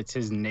fact that it's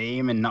his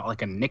name and not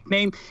like a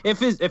nickname.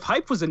 If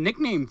Hype was a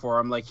nickname for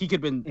him, like he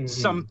could have been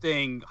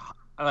something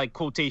like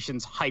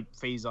quotations Hype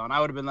Phazon, I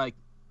would have been like,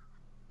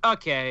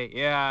 okay,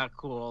 yeah,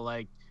 cool.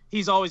 Like,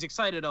 he's always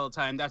excited all the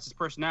time. That's his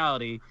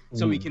personality.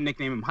 So we can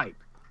nickname him Hype.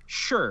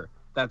 Sure,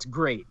 that's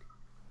great.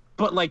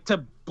 But like,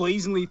 to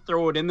blazingly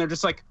throw it in there,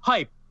 just like,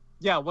 Hype.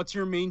 Yeah, what's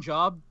your main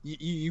job?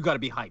 You got to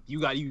be hype. You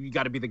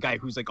got to be the guy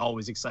who's like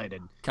always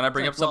excited. Can I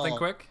bring up something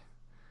quick?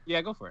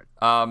 Yeah, go for it.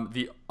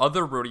 The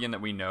other Rhodian that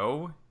we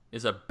know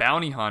is a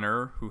bounty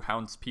hunter who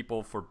hounds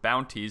people for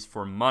bounties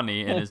for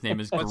money, and his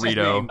name is What's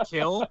Greedo. His name?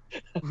 Kill?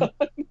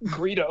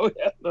 Greedo,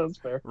 yeah, that's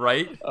fair.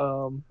 Right?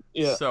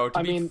 Yeah. So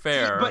to be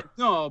fair,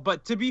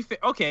 but to be fair,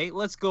 okay,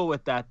 let's go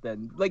with that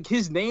then. Like,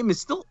 his name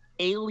is still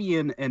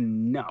alien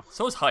enough.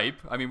 So is hype.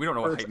 I mean, we don't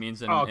know what hype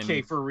means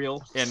for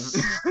real.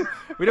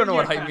 We don't know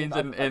what hype means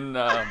in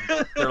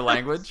their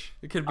language.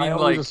 It could be I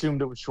always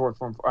assumed it was short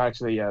form.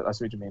 Actually, yeah, that's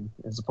what you mean,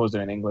 as opposed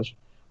to in English.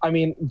 I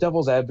mean,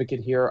 devil's advocate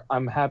here.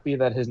 I'm happy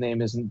that his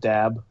name isn't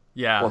Dab.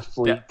 Yeah. Or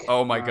Fleek.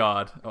 Oh my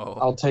God. Oh.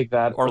 I'll take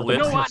that. Or Lit.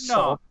 You know what?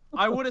 No.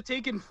 I would have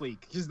taken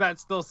Fleek because that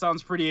still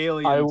sounds pretty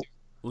alien. I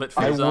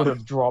would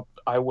have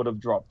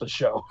dropped the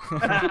show.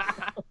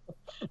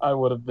 I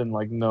would have been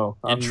like, no.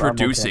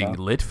 Introducing I'm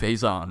okay Lit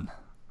Phazon.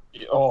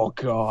 Oh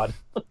God.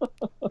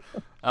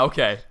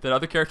 Okay, the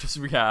other characters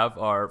we have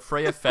are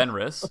Freya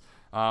Fenris.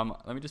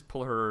 Let me just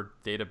pull her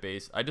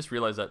database. I just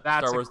realized that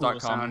That's StarWars.com. a cool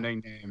sounding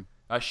name.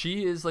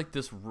 She is like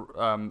this.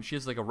 She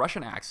has like a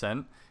Russian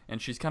accent,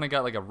 and she's kind of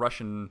got like a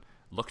Russian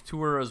look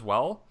to her as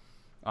well.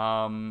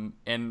 And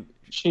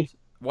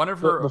one of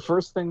her the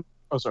first thing.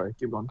 Oh, sorry.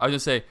 Keep going. I was gonna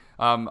say.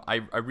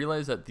 I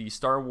realized that the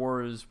Star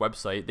Wars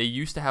website, they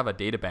used to have a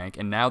databank,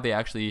 and now they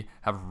actually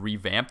have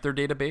revamped their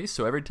database.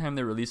 So every time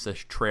they release a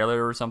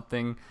trailer or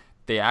something,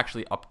 they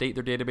actually update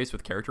their database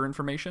with character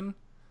information.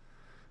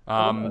 So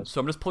I'm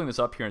just pulling this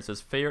up here, and it says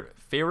Freya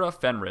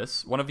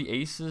Fenris, one of the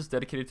aces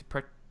dedicated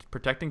to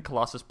protecting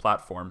Colossus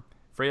platform.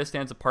 Freya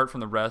stands apart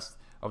from the rest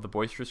of the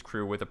boisterous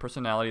crew with a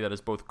personality that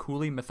is both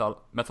coolly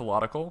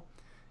methodical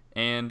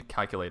and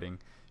calculating.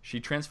 She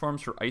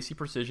transforms her icy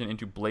precision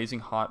into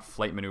blazing hot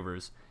flight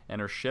maneuvers, and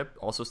her ship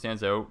also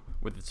stands out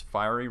with its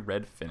fiery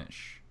red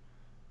finish.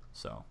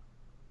 So,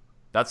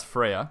 that's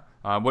Freya.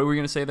 What were we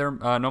going to say there,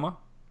 Noma?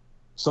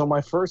 So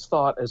my first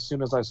thought as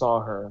soon as I saw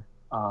her,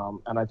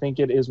 and I think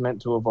it is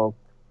meant to evoke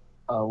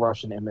a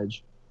Russian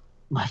image,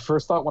 my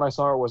first thought when I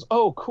saw her was,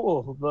 oh,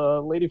 cool,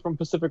 the lady from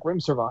Pacific Rim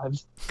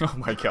survives. Oh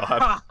my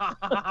God.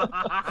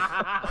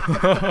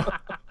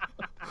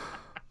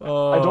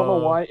 I don't know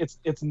why.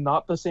 It's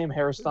not the same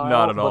hairstyle.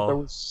 Not at but all. there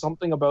was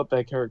something about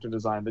that character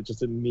design that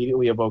just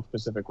immediately evoked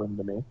Pacific Rim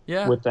to me.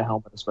 Yeah. With the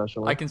helmet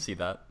especially. I can see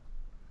that.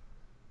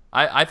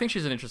 I think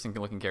she's an interesting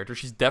looking character.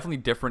 She's definitely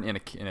different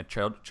in a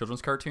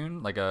children's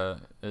cartoon, like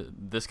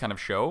this kind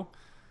of show.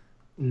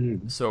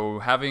 So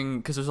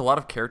because there's a lot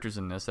of characters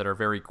in this that are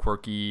very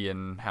quirky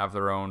and have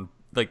their own,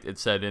 like it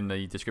said in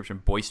the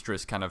description,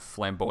 boisterous kind of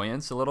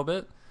flamboyance a little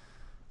bit.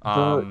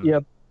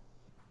 Yeah.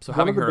 So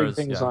having one of the her big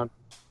things on.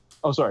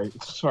 Oh, sorry,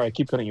 I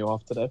keep cutting you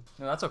off today.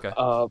 No, that's okay.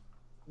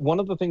 One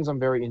of the things I'm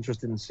very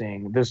interested in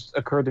seeing. This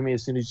occurred to me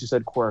as soon as you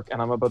said quirk,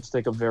 and I'm about to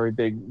take a very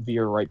big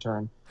veer right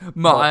turn.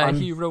 My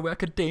Hero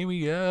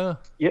Academia.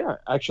 Yeah,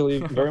 actually,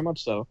 very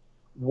much so.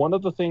 One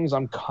of the things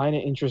I'm kind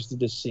of interested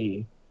to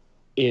see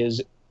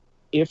is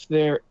if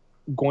they're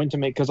going to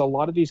make, because a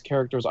lot of these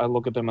characters, I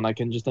look at them and I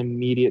can just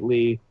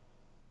immediately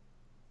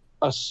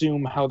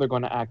assume how they're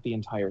going to act the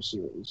entire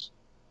series.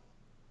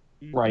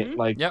 Right?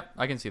 Like, yep,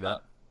 I can see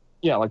that.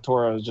 Yeah, like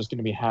Tora is just going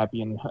to be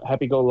happy and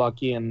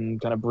happy-go-lucky and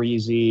kind of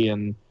breezy,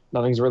 and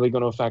nothing's really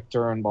going to affect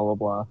her, and blah blah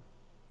blah,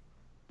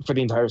 for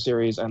the entire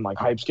series. And like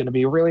Hype's going to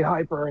be really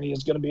hyper, and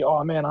he's going to be,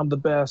 oh man, I'm the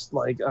best.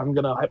 Like I'm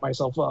going to hype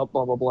myself up,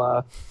 blah blah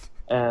blah.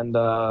 And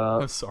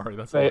I'm sorry,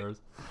 that's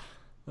hilarious.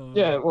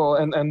 Yeah, well,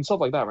 and stuff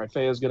like that, right?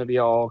 Faye's going to be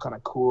all kind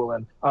of cool,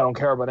 and I don't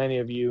care about any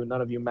of you,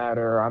 none of you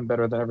matter, I'm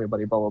better than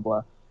everybody, blah blah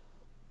blah.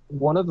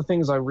 One of the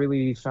things I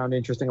really found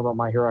interesting about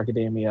My Hero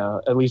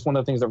Academia, at least one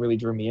of the things that really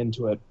drew me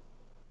into it.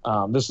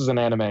 This is an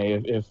anime,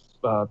 if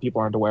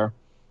people aren't aware,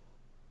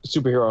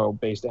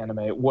 superhero-based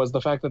anime, was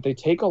the fact that they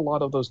take a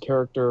lot of those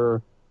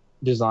character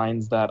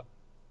designs that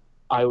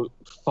I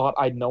thought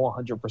I'd know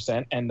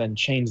 100% and then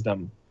change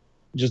them.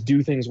 Just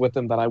do things with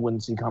them that I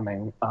wouldn't see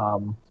coming.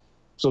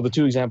 So the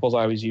two examples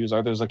I always use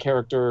are there's a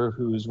character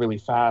who's really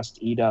fast,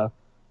 Ida,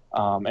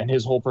 and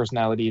his whole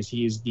personality is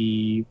he's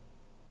the...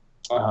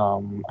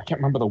 I can't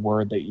remember the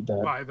word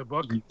that by the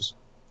book?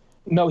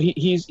 No,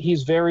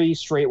 he's very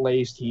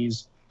straight-laced,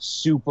 he's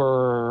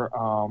super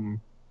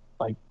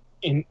like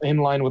in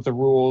line with the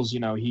rules, you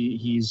know.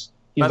 He's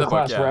the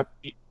class rep.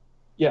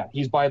 Yeah,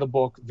 he's by the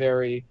book,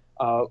 very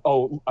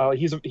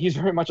he's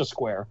very much a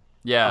square.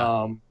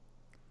 Yeah.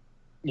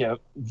 Yeah,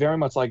 very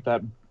much like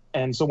that.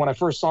 And so when I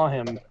first saw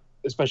him,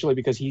 especially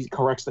because he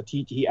corrects the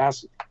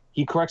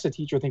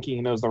teacher thinking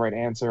he knows the right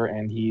answer,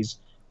 and he's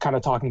kind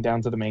of talking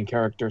down to the main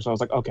character. So I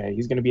was like, okay,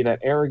 he's going to be that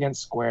arrogant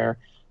square,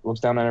 looks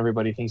down on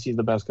everybody, thinks he's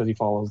the best because he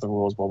follows the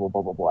rules, blah blah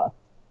blah blah blah.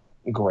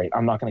 Great,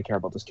 I'm not going to care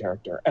about this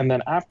character. And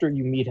then after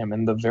you meet him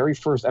in the very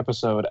first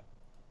episode,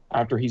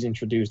 after he's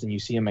introduced and you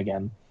see him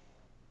again,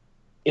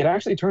 it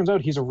actually turns out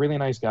he's a really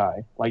nice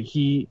guy. Like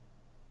he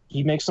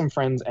makes some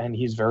friends and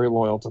he's very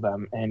loyal to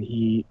them and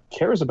he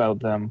cares about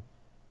them.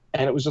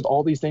 And it was just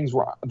all these things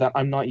that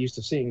I'm not used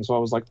to seeing. So I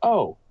was like,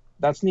 oh,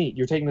 that's neat.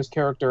 You're taking this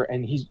character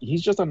and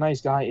he's just a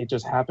nice guy. It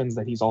just happens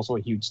that he's also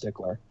a huge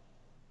stickler.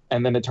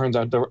 And then it turns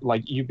out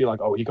like you'd be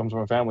like, oh, he comes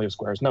from a family of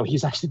squares. No,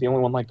 he's actually the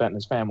only one like that in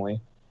his family.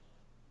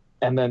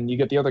 And then you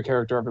get the other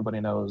character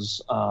everybody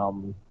knows,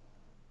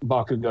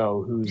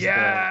 Bakugo, who's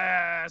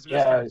best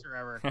character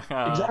ever.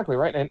 Exactly,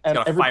 right? And he's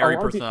got a fiery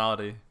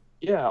personality.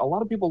 Yeah, a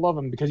lot of people love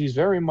him because he's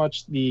very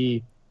much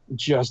he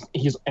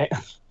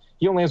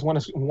only has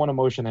one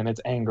emotion, and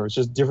it's anger. It's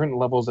just different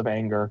levels of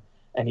anger,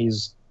 and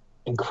he's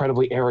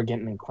incredibly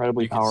arrogant and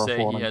incredibly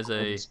powerful. You could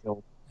say he has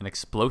an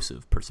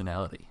explosive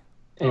personality.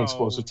 An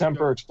explosive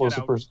temper,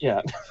 explosive person.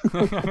 Yeah.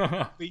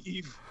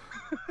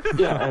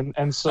 Yeah,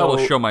 and so I will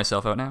show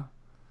myself out now.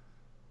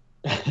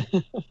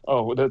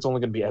 Oh, that's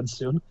only going to be Ed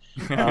soon.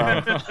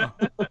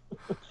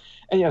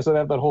 And yeah, so they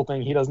have that whole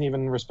thing. He doesn't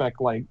even respect,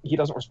 he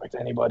doesn't respect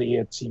anybody,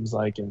 it seems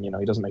like, and,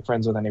 he doesn't make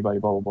friends with anybody,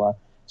 blah, blah, blah.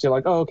 So you're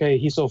like, oh, okay,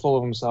 he's so full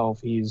of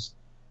himself. He's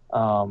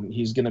going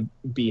to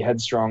be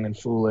headstrong and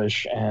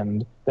foolish.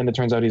 And then it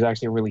turns out he's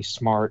actually really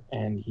smart,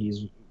 and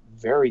he's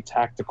very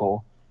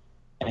tactical.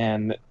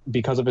 And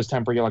because of his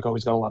temper, you're like, oh,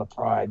 he's got a lot of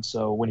pride.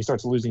 So when he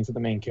starts losing to the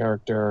main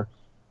character,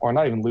 or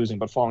not even losing,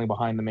 but falling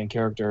behind the main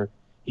character,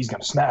 he's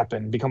going to snap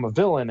and become a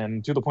villain,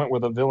 and to the point where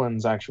the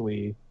villains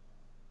actually...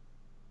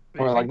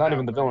 Or not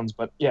even the villains,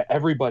 but yeah,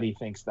 everybody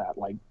thinks that.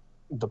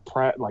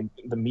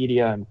 The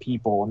media and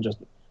people and just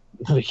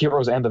the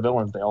heroes and the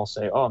villains, they all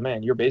say, "Oh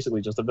man, you're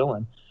basically just a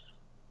villain."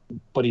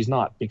 But he's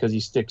not, because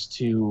he sticks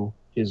to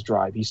his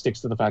drive. He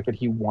sticks to the fact that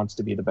he wants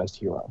to be the best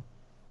hero.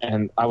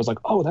 And I was like,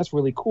 "Oh, that's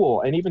really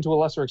cool." And even to a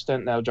lesser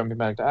extent, now jumping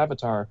back to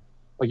Avatar,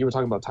 like you were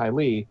talking about Ty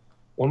Lee,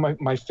 one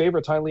of my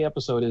favorite Ty Lee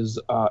episode is,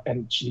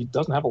 and she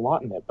doesn't have a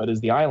lot in it, but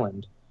is The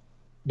Island.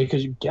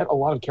 Because you get a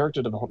lot of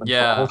character development for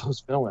all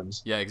those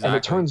villains. Yeah, exactly. And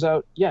it turns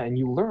out, and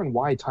you learn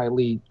why Ty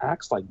Lee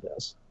acts like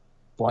this.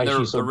 Why they're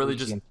she's so really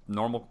just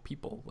normal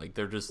people. Like,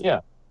 they're just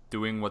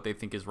doing what they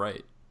think is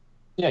right.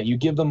 Yeah, you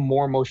give them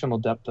more emotional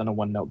depth than a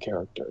one-note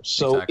character.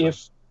 So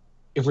if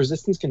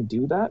Resistance can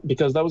do that,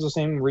 because that was the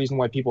same reason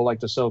why people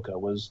liked Ahsoka,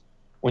 was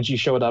when she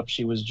showed up,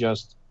 she was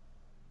just,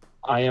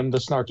 I am the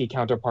snarky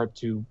counterpart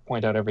to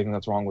point out everything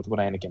that's wrong with what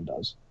Anakin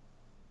does.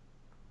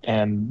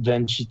 And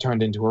then she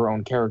turned into her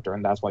own character,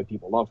 and that's why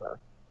people love her.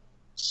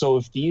 So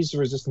if these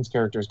Resistance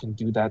characters can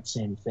do that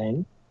same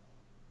thing,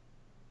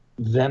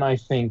 then I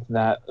think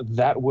that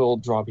will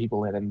draw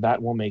people in, and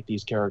that will make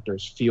these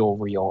characters feel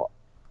real.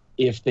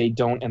 If they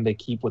don't, and they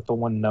keep with the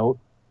one note,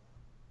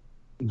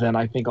 then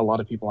I think a lot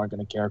of people aren't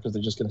going to care, because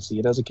they're just going to see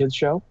it as a kid's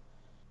show.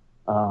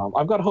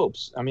 I've got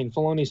hopes. I mean,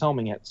 Filoni's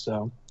helming it,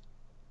 so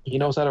he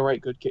knows how to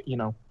write good. He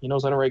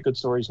knows how to write good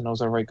stories. He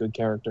knows how to write good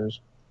characters.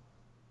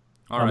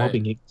 I'm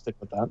hoping he can stick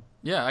with that.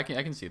 Yeah, I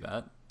can see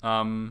that.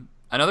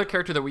 Another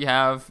character that we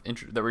have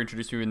that we're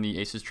introduced to in the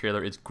Aces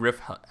trailer is Griff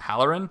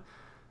Halloran,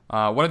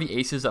 one of the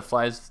Aces that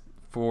flies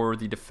for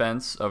the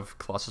defense of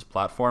Colossus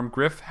platform.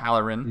 Griff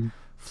Halloran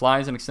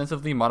flies an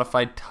extensively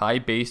modified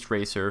TIE-based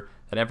racer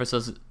that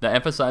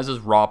emphasizes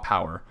raw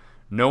power.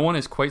 No one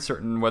is quite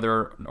certain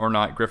whether or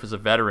not Griff is a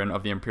veteran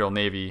of the Imperial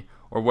Navy,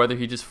 or whether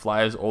he just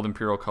flies old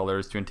Imperial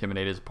colors to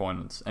intimidate his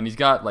opponents. And he's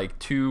got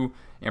 2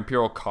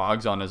 Imperial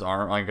cogs on his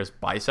arm, on his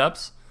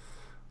biceps,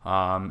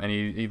 and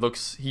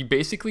he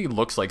basically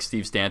looks like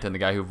Steve Stanton, the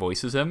guy who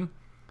voices him,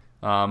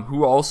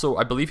 who also,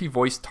 I believe, he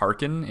voiced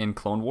Tarkin in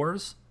Clone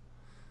Wars,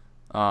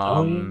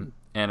 and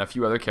a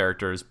few other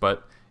characters.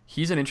 But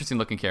he's an interesting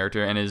looking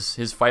character, and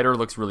his fighter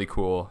looks really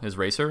cool. His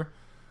racer,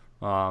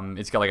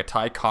 it's got a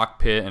TIE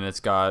cockpit, and it's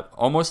got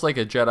almost like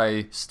a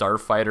Jedi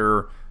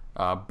starfighter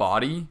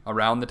body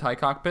around the TIE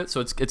cockpit, so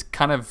it's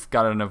kind of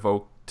got an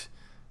evoked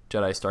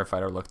Jedi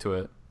starfighter look to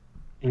it.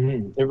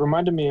 Mm-hmm. It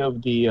reminded me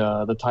of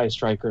the TIE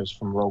Strikers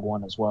from Rogue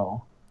One as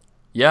well.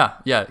 Yeah,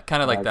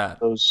 kind of like that.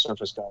 Those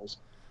surface guys.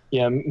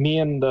 Yeah, me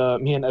and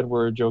Ed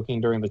were joking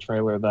during the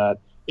trailer that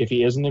if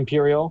he is an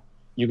Imperial,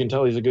 you can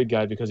tell he's a good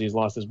guy because he's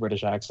lost his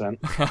British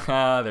accent.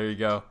 There you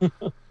go.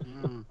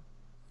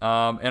 And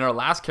our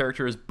last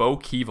character is Bo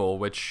Keevil,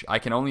 which I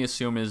can only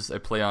assume is a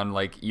play on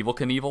Evel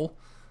Knievel,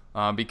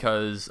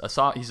 because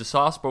he's a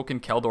soft-spoken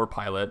Keldor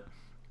pilot.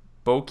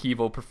 Bo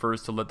Keevil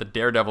prefers to let the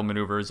daredevil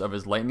maneuvers of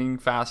his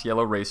lightning-fast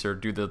yellow racer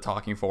do the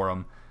talking for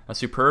him. A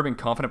superb and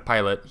confident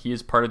pilot, he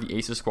is part of the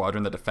Aces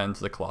squadron that defends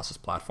the Colossus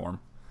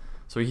platform.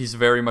 So he's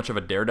very much of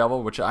a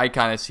daredevil, which I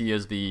kind of see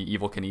as the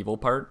Evel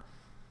Knievel part,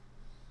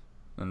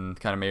 and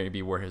kind of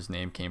maybe where his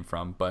name came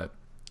from. But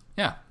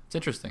yeah, it's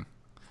interesting.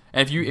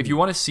 And if you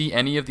want to see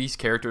any of these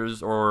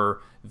characters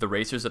or the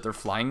racers that they're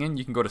flying in,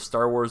 you can go to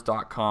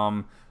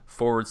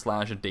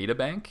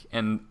StarWars.com/databank,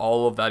 and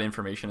all of that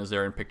information is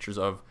there in pictures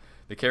of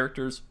the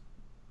characters,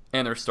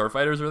 and their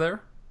starfighters are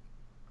there.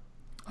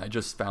 I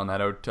just found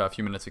that out a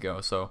few minutes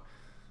ago, so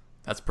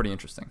that's pretty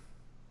interesting.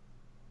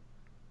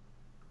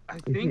 I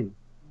think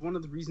one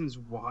of the reasons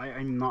why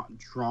I'm not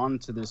drawn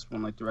to this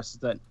one like the rest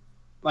is that,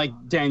 like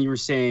Dan, you were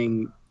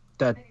saying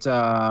that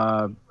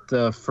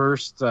the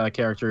first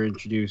character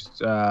introduced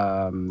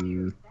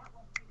starts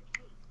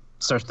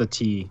with the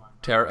T.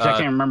 Tara, I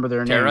can't remember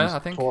their Tara, names. I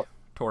think.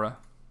 Tora,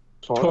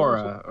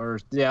 or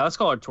yeah, let's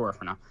call her Tora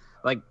for now.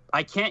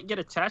 I can't get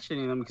attached to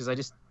any of them because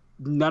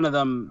none of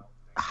them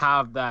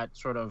have that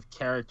sort of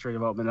character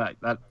development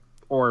that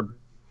or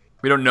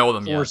we don't know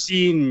them yet. We're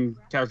seeing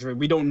character,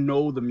 we don't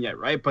know them yet,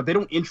 right? But they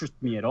don't interest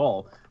me at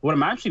all. What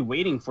I'm actually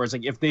waiting for is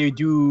if they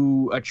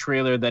do a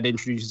trailer that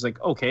introduces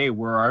okay,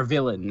 we're our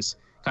villains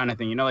kind of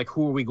thing,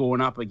 who are we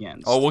going up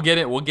against? Oh, we'll get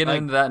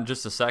into that in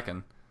just a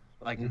second.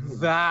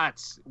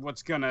 That's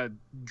what's gonna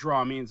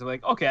draw me into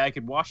okay, I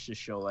could watch this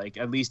show.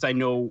 At least I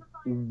know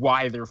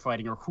why they're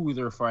fighting or who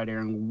they're fighting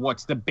and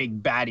what's the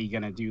big baddie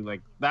gonna do.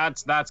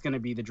 That's gonna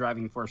be the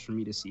driving force for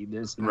me to see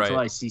this. And until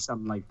I see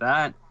something like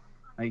that,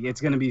 it's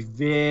gonna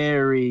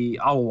be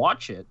I'll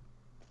watch it,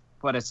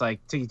 but it's to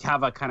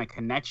have a kind of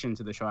connection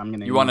to the show. I'm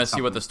gonna. You want to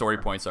see what the story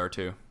points are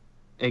too.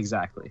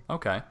 Exactly.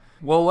 Okay.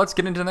 Well, let's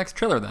get into the next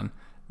trailer then.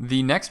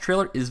 The next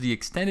trailer is the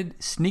extended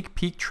sneak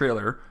peek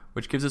trailer,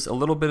 which gives us a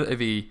little bit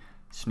of a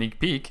sneak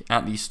peek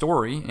at the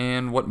story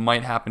and what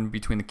might happen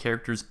between the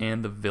characters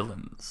and the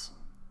villains.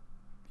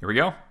 Here we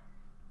go.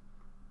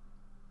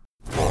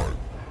 5,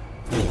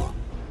 4,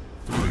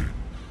 3,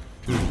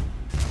 2,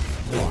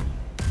 1.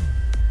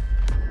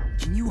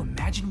 Can you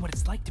imagine what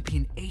it's like to be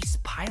an ace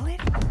pilot?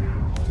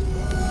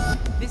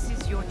 This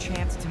is your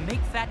chance to make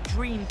that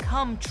dream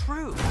come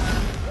true.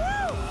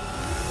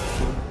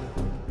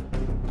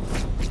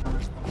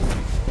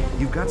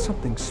 You've got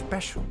something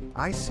special.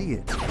 I see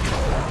it.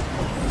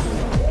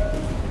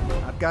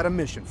 I've got a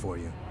mission for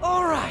you.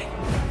 All right.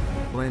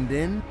 Blend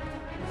in.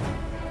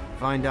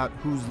 Find out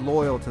who's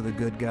loyal to the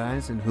good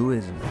guys and who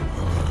isn't.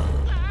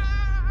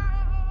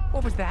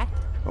 What was that?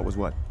 What was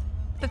what?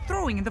 The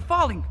throwing and the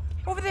falling.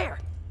 Over there.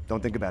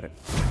 Don't think about it.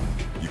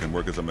 You can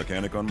work as a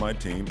mechanic on my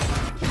team,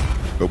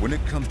 but when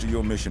it comes to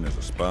your mission as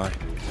a spy,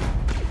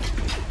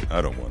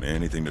 I don't want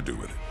anything to do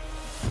with it.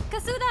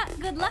 Kasuda,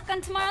 good luck on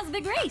tomorrow's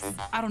big race.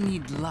 I don't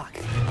need luck.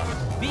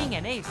 Being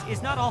an ace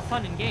is not all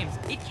fun and games.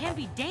 It can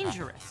be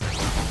dangerous.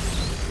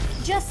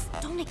 Just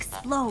don't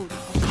explode.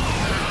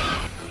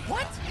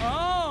 What?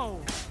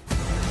 Oh!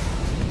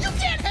 You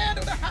can't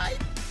handle the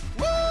hype!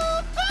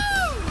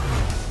 Woo-hoo!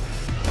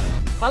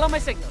 Follow my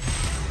signal.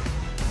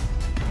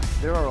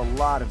 There are a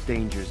lot of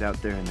dangers out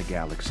there in the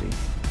galaxy.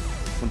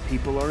 When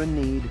people are in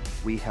need,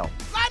 we help.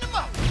 Line them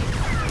up!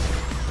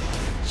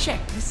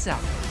 Check this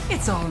out.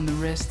 It's all in the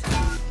wrist.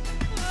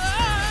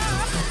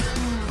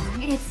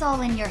 It's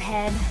all in your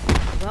head.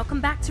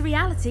 Welcome back to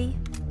reality.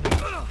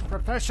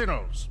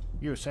 Professionals,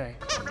 you say?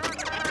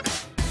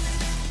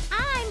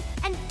 I'm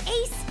an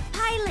ace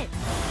pilot.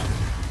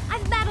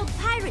 I've battled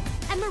pirates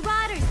and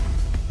marauders.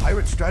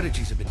 Pirate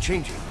strategies have been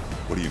changing.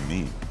 What do you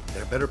mean?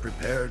 They're better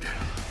prepared.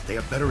 They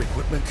have better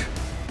equipment.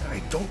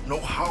 I don't know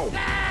how.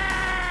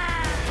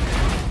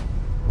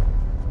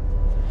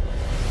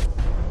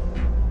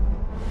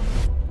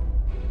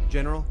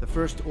 General, the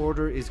First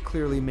Order is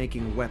clearly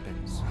making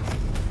weapons.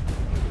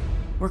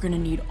 We're gonna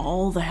need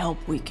all the help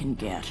we can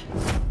get.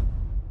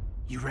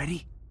 You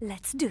ready?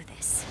 Let's do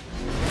this.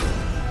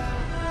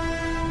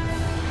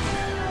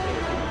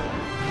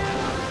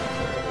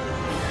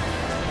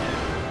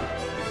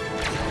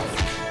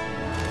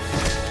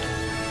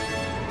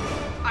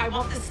 I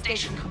want this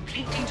station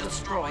completely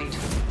destroyed.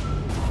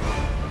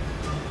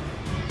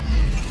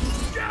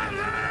 Get him!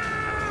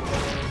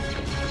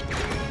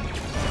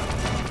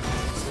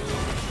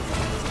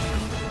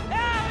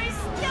 Oh, he's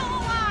still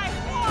alive!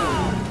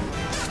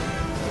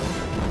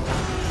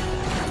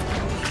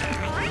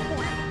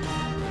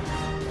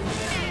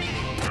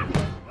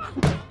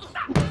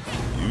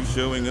 You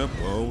showing up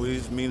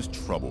always means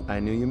trouble. I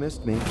knew you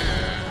missed me.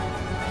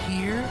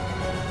 Here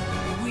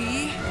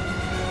we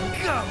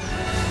go.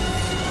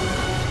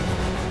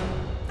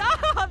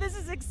 Oh, this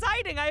is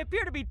exciting! I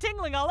appear to be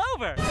tingling all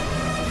over.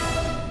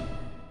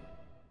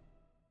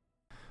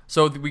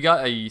 So we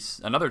got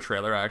another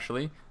trailer,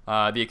 actually,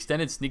 the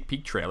extended sneak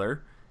peek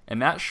trailer,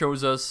 and that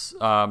shows us,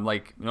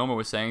 like Noma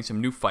was saying,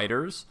 some new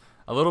fighters,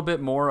 a little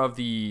bit more of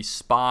the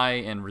spy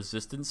and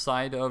resistance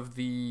side of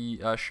the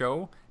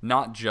show,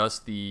 not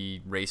just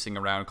the racing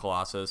around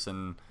Colossus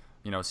and,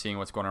 you know, seeing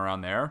what's going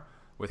on there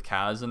with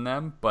Kaz and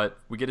them, but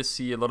we get to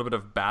see a little bit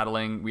of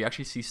battling. We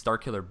actually see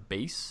Starkiller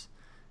Base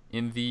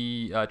in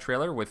the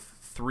trailer with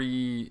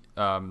 3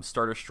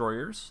 Star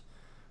Destroyers.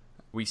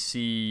 We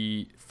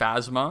see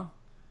Phasma,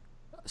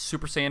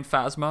 Super Saiyan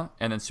Phasma,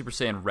 and then Super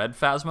Saiyan Red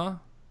Phasma.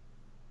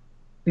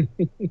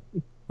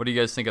 What do you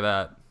guys think of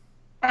that?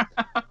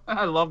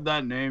 I love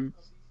that name,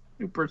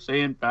 Super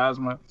Saiyan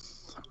Phasma.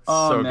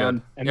 Oh, so man.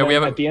 good. And Yeah, we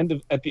have at the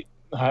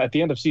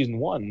end of season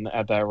 1,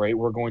 at that rate,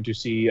 we're going to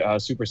see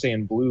Super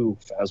Saiyan Blue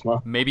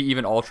Phasma. Maybe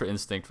even Ultra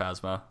Instinct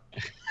Phasma.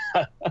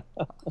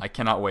 I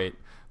cannot wait.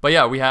 But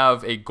yeah, we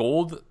have a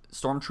gold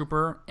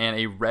Stormtrooper and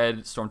a red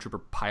Stormtrooper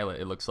pilot,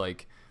 it looks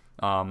like.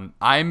 I'm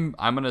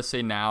gonna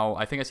say now,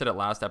 I think I said it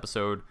last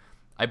episode,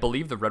 I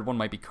believe the red one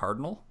might be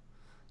Cardinal.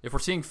 If we're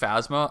seeing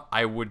Phasma,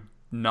 I would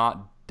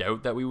not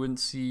doubt that we wouldn't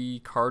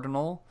see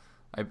Cardinal,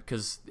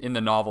 because in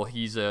the novel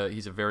he's a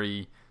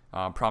very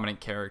prominent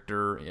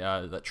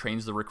character that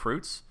trains the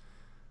recruits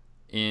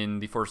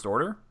in the First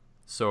Order.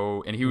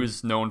 So, and he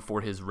was known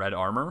for his red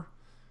armor,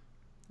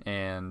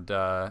 and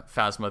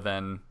Phasma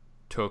then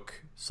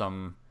took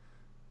some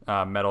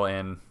metal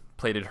and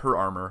plated her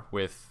armor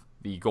with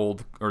the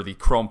gold, or the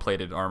chrome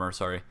plated armor,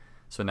 sorry.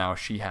 So now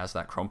she has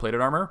that chrome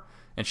plated armor,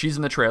 and she's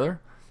in the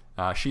trailer.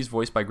 She's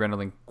voiced by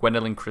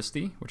Gwendolyn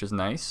Christie, which is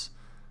nice.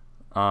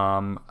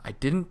 Who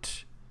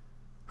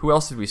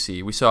else did we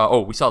see? We saw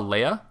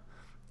Leia.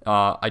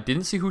 I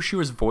didn't see who she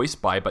was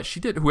voiced by, but she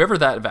did, whoever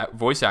that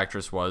voice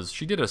actress was,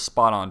 she did a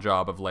spot on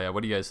job of Leia.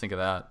 What do you guys think of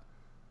that?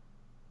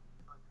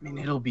 I mean,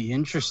 it'll be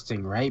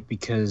interesting, right?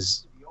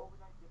 Because,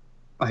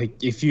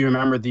 like, if you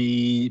remember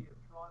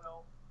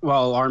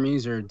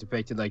armies are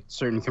depicted like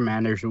certain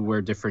commanders who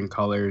wear different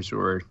colors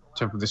or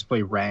to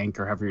display rank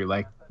or however you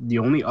like. The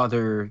only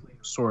other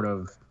sort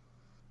of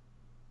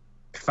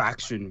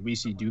faction we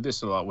see do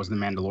this a lot was the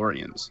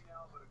Mandalorians.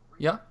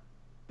 Yeah.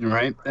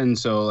 Right? And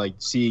so, like,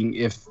 seeing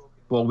if...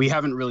 Well, we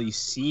haven't really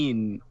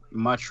seen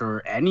much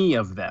or any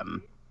of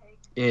them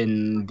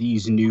in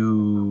these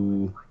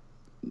new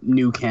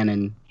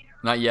canon.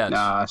 Not yet.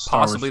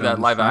 Possibly that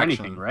live action,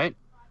 anything, right?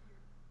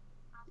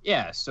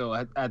 Yeah. So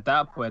at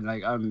that point,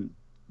 like,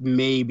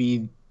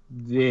 maybe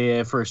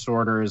the First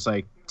Order is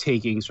like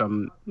taking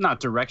some, not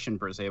direction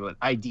per se, but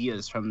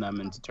ideas from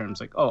them into terms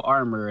like, oh,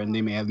 armor, and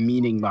they may have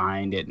meaning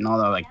behind it and all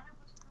that, like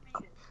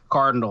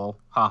Cardinal,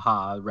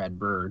 haha, red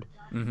bird.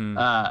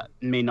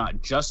 May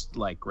not just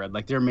like red,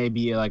 like there may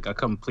be like a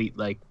complete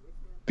like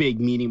big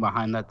meaning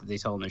behind that they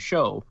tell in the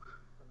show,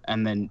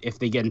 and then if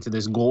they get into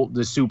this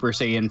the Super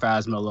Saiyan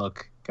Phasma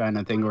look kind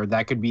of thing, or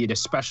that could be a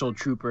special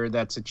trooper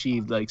that's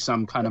achieved like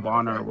some kind of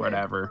honor or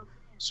whatever,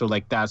 so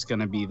like that's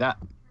gonna be that.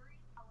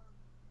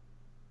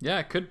 Yeah,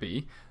 it could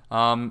be.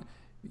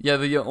 Yeah,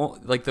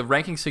 the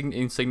ranking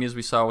insignias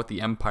we saw with the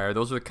Empire,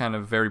 those are kind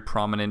of very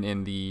prominent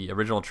in the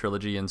original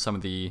trilogy and some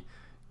of the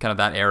kind of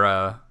that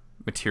era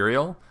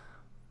material.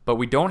 But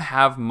we don't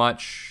have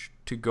much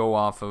to go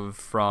off of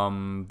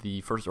from the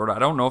First Order. I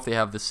don't know if they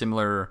have the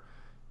similar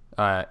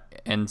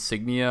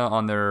insignia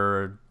on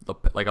their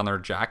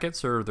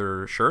jackets or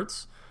their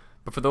shirts.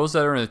 But for those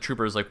that are in the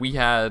troopers, like we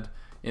had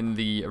in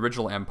the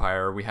original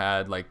Empire, we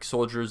had like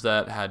soldiers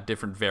that had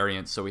different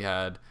variants. So we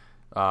had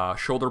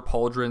shoulder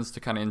pauldrons to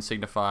kind of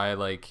signify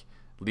like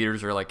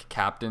leaders or like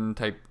captain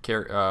type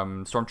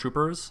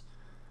stormtroopers.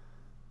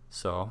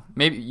 So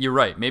maybe you're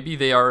right. Maybe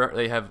they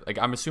have like,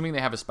 I'm assuming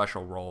they have a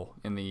special role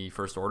in the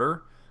First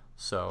Order.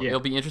 So it'll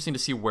be interesting to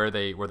see where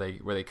they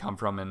come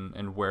from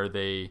and where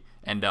they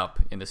end up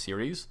in the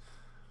series.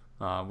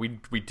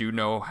 We do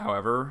know,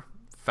 however,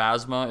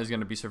 Phasma is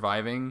going to be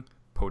surviving,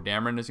 Poe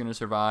Dameron is going to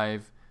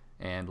survive,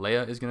 and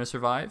Leia is going to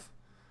survive.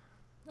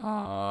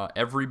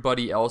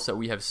 Everybody else that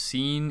we have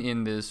seen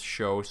in this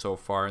show so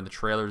far, in the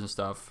trailers and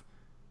stuff,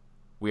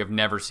 we have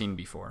never seen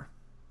before.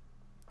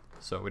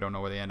 So we don't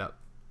know where they end up.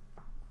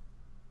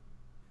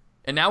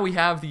 And now we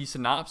have the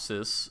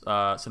synopsis,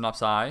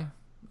 synopsi,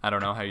 I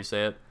don't know how you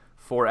say it,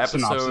 for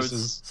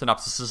episodes,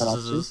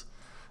 synopsises.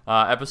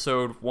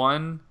 Episode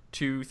 1,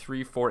 2,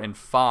 3, 4, and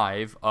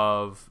 5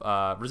 of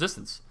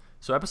Resistance.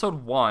 So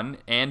episode 1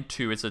 and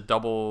 2, it's a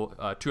double,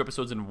 2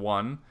 episodes in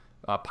one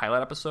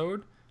pilot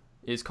episode,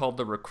 is called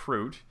The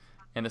Recruit.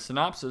 And the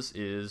synopsis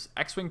is,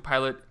 X-Wing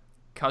pilot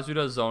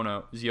Kazuda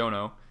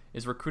Xiono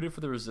is recruited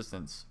for the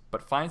Resistance,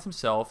 but finds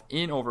himself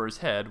in over his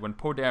head when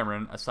Poe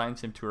Dameron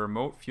assigns him to a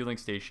remote fueling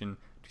station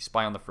to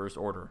spy on the First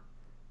Order.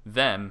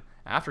 Then,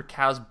 after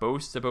Kaz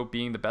boasts about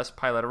being the best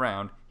pilot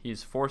around, he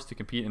is forced to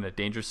compete in a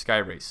dangerous sky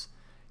race.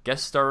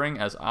 Guest starring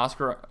is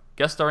Oscar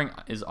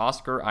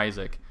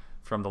Isaac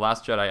from The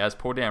Last Jedi as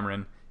Poe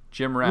Dameron,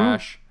 Jim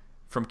Rash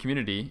from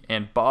Community,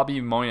 and Bobby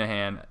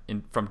Moynihan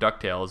from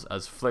DuckTales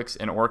as Flix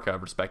and Orca,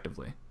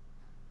 respectively.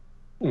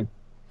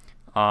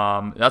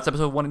 That's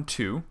episode 1 and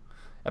 2.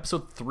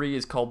 Episode 3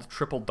 is called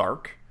Triple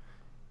Dark,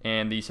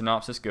 and the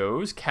synopsis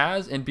goes,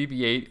 Kaz and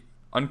BB-8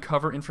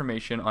 uncover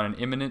information on an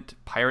imminent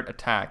pirate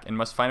attack and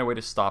must find a way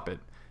to stop it.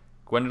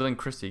 Gwendolyn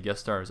Christie guest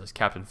stars as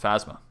Captain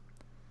Phasma.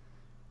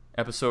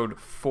 Episode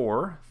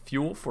 4,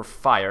 Fuel for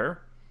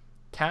Fire.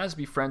 Kaz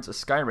befriends a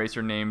sky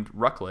racer named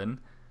Rucklin,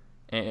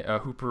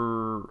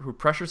 who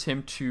pressures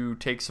him to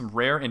take some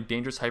rare and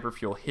dangerous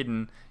hyperfuel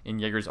hidden in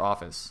Yeager's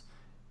office.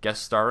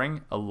 Guest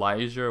starring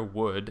Elijah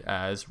Wood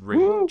as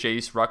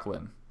Jace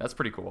Rucklin. That's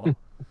pretty cool.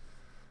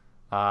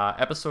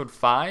 Episode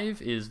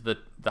 5 is the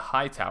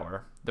High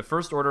Tower. The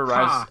First Order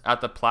arrives at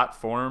the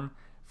platform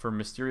for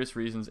mysterious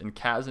reasons, and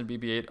Kaz and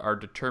BB-8 are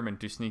determined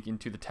to sneak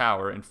into the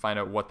tower and find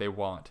out what they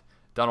want.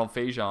 Donald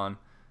Faison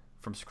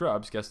from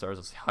Scrubs guest stars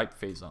as Hype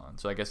Faison,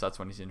 so I guess that's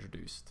when he's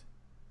introduced.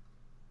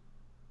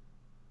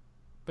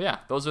 But yeah,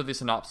 those are the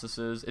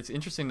synopsises. It's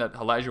interesting that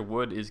Elijah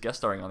Wood is guest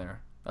starring on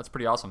there. That's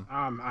pretty awesome.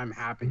 I'm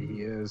happy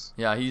he is.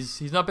 Yeah,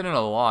 he's not been in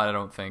a lot, I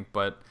don't think,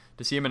 but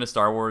to see him in a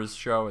Star Wars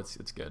show, it's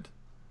good.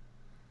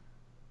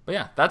 But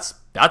yeah, that's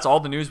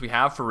all the news we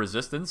have for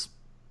Resistance.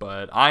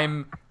 But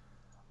I'm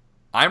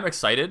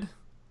excited.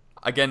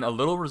 Again, a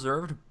little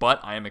reserved,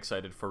 but I am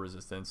excited for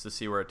Resistance to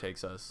see where it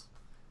takes us.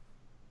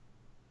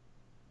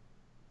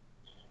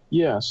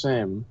 Yeah,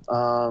 same.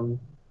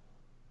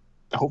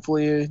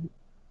 Hopefully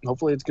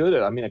it's good.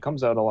 I mean, it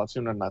comes out a lot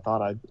sooner than I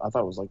thought. I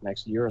thought it was like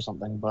next year or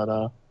something,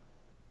 but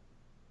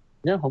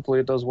yeah, hopefully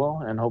it does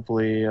well, and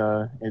hopefully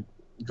it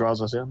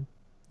draws us in.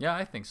 Yeah,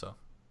 I think so.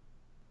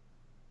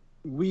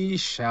 We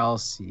shall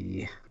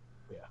see.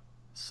 Yeah.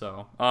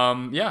 So,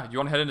 yeah, you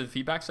want to head into the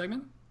feedback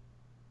segment?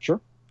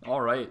 Sure. All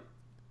right.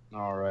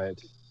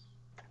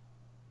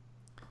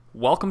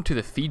 Welcome to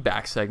the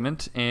feedback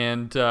segment,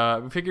 and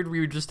we figured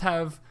we would just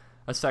have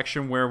a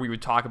section where we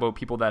would talk about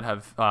people that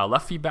have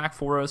left feedback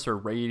for us, or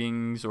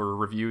ratings, or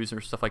reviews,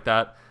 or stuff like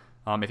that.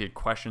 If you had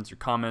questions or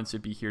comments,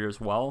 it'd be here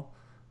as well.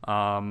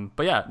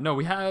 But yeah, no,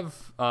 we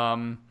have,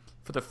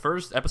 for the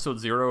first episode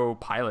 0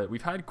 pilot,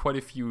 we've had quite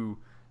a few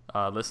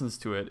listens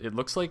to it. It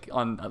looks like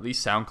on at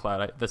least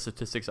SoundCloud, the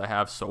statistics I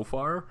have so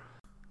far,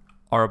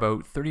 are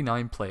about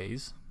 39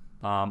 plays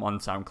on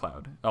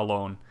SoundCloud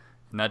alone.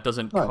 And that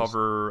doesn't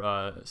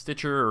cover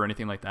Stitcher or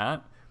anything like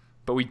that.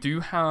 But we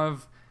do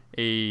have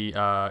a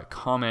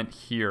comment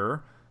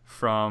here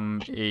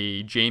from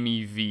a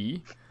Jamie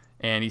V.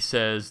 And he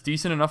says,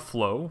 decent enough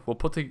flow,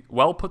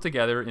 well put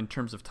together in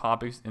terms of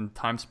topics and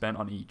time spent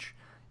on each.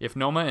 If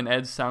Noma and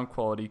Ed's sound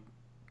quality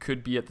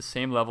could be at the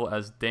same level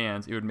as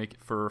Dan's, it would make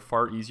it for a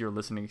far easier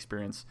listening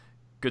experience.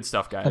 Good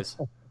stuff, guys.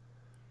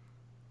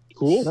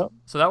 Cool.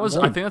 So that was,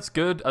 I think that's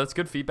good. That's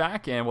good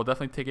feedback, and we'll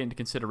definitely take it into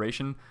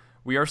consideration.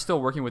 We are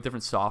still working with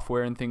different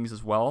software and things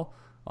as well,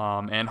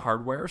 and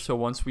hardware. So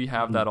once we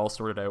have that all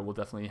sorted out, we'll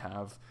definitely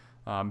have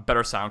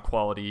better sound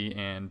quality,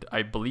 and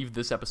I believe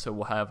this episode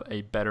will have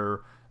a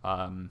better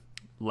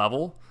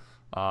level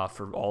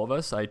for all of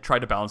us. I tried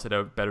to balance it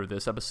out better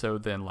this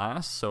episode than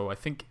last, so I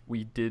think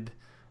we did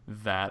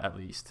that at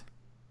least.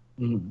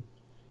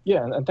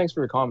 Yeah, and thanks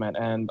for your comment.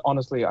 And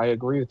honestly, I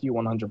agree with you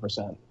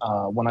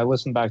 100%. When I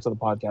listened back to the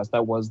podcast,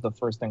 that was the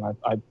first thing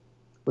I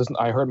listened.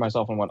 I heard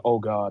myself and went, "Oh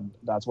God,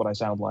 that's what I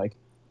sound like."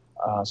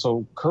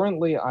 So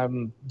currently,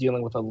 I'm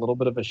dealing with a little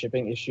bit of a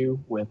shipping issue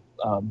with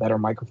a better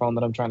microphone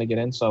that I'm trying to get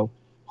in. So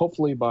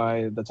hopefully,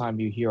 by the time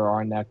you hear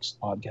our next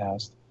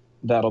podcast,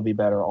 that'll be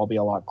better. I'll be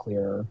a lot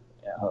clearer.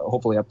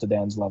 Hopefully, up to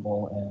Dan's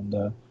level.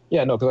 And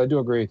yeah, no, because I do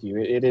agree with you.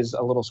 It is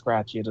a little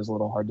scratchy. It is a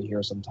little hard to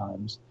hear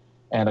sometimes.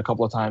 And a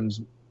couple of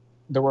times,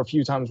 there were a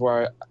few times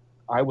where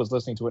I was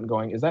listening to it and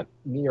going, "Is that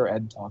me or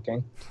Ed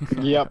talking?"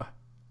 Yep.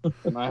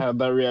 I had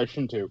that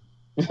reaction too.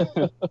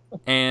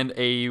 And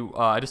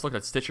I just looked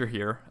at Stitcher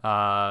here,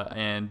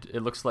 and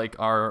it looks like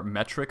our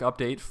metric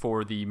update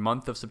for the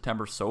month of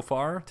September so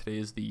far. Today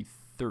is the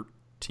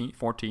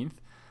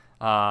 14th,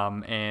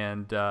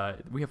 and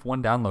we have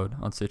 1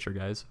 download on Stitcher,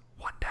 guys.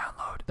 1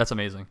 download. That's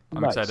amazing.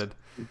 I'm excited.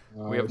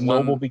 We have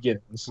noble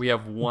beginnings. We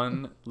have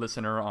 1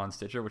 listener on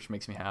Stitcher, which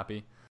makes me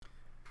happy.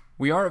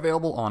 We are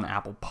available on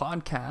Apple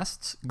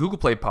Podcasts, Google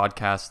Play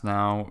Podcasts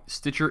now,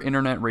 Stitcher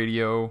Internet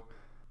Radio,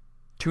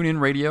 TuneIn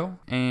Radio,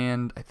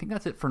 and I think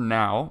that's it for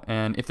now.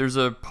 And if there's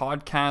a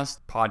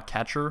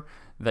podcatcher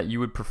that you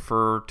would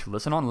prefer to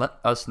listen on, let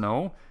us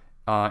know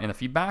in the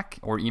feedback,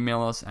 or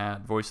email us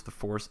at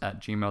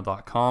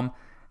voiceoftheforce@gmail.com,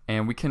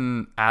 and we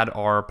can add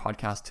our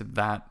podcast to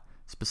that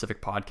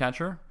specific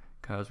podcatcher,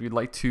 because we'd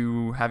like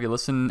to have you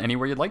listen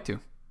anywhere you'd like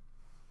to.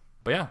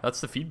 But yeah,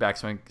 that's the feedback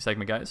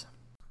segment, guys.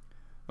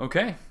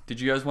 Okay,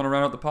 did you guys want to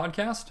round out the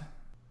podcast?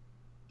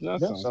 Yeah,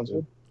 sounds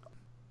good.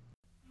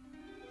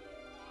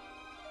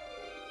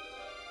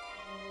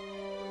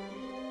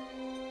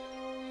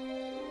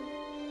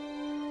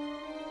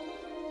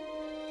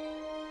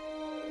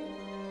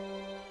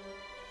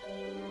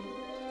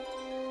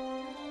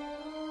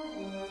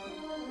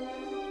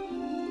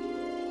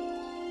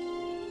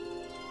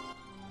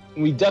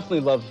 We definitely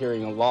love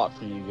hearing a lot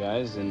from you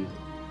guys, and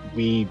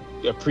we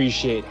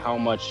appreciate how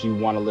much you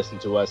want to listen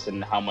to us,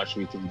 and how much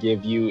we can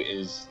give you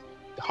is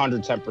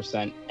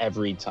 110%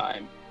 every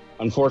time.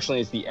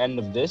 Unfortunately, it's the end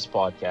of this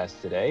podcast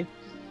today.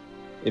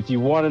 If you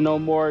want to know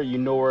more, you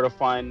know where to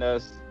find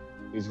us.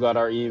 We've got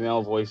our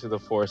email,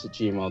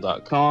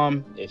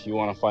 voiceoftheforce@gmail.com. If you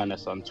want to find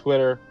us on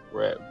Twitter,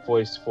 we're at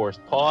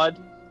VoiceForcePod.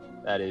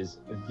 That is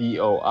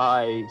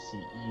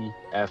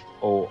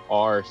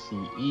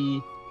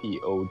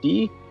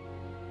VoiceForcePod.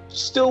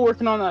 Still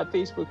working on that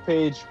Facebook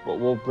page, but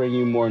we'll bring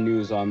you more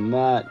news on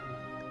that.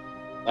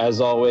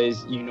 As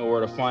always, you know where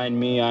to find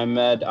me. I'm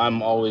Ed.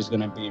 I'm always going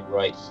to be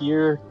right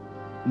here.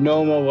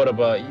 Noma, what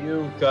about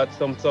you? Got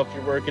some stuff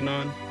you're working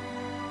on?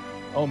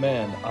 Oh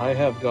man, I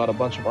have got a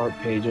bunch of art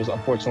pages.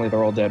 Unfortunately,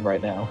 they're all dead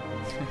right now.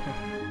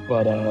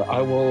 But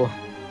I will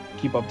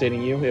keep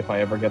updating you if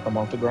I ever get them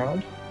off the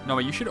ground. No,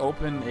 you should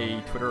open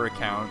a Twitter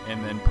account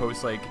and then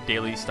post like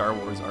daily Star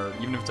Wars art,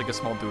 even if it's like a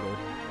small doodle.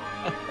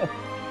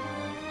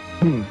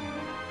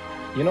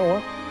 You know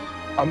what?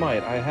 I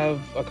might. I have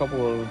a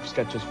couple of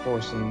sketches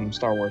for some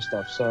Star Wars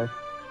stuff, so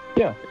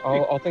yeah,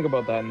 I'll think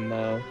about that,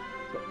 and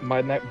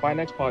by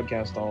next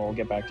podcast, I'll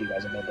get back to you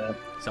guys about that.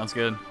 Sounds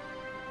good.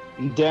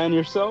 Dan,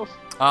 yourself?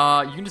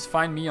 You can just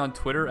find me on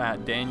Twitter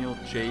at Daniel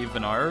J.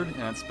 Vennard,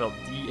 and that's spelled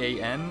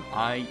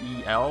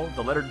DANIEL,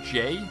 the letter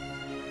J,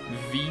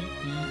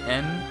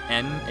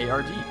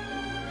 VENNARD.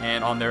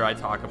 And on there, I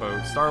talk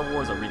about Star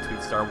Wars. I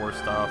retweet Star Wars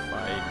stuff.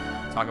 I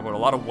talk about a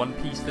lot of One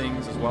Piece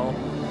things as well,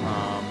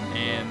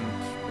 and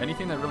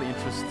anything that really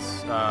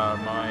interests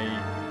my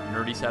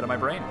nerdy side of my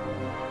brain.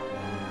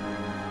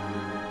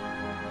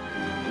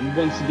 And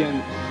once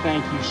again,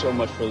 thank you so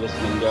much for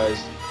listening,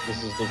 guys.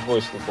 This is the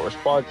Voice of the Force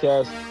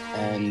podcast,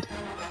 and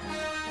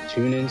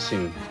tune in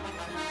soon.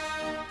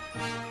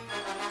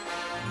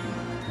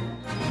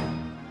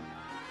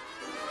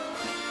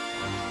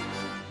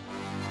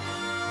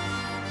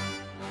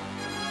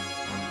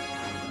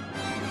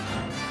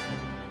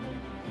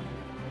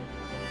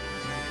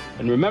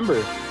 And remember,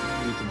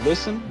 you can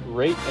listen,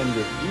 rate, and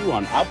review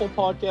on Apple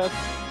Podcasts,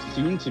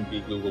 soon to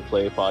be Google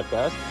Play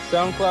Podcast,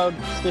 SoundCloud,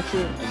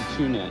 Stitcher, and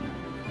TuneIn.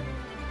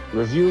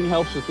 Reviewing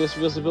helps with this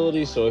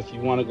visibility, so if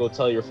you want to go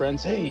tell your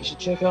friends, hey, you should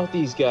check out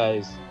these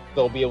guys,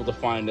 they'll be able to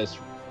find us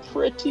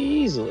pretty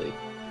easily.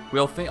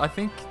 I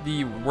think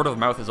the word of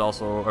mouth is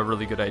also a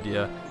really good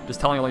idea. Just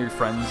telling all your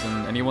friends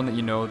and anyone that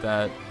you know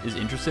that is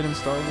interested in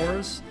Star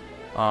Wars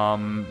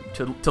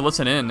to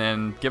listen in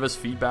and give us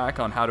feedback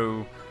on how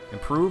to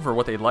improve or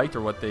what they liked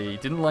or what they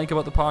didn't like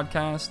about the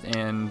podcast.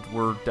 And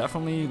we're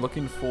definitely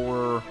looking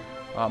for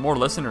more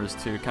listeners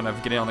to kind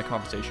of get in on the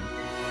conversation.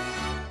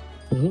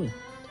 Mm-hmm.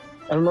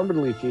 And remember to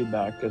leave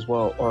feedback as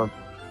well, or,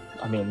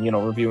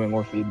 reviewing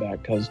or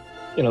feedback, because,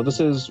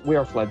 we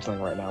are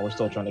fledgling right now. We're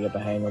still trying to get the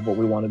hang of what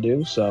we want to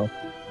do. So,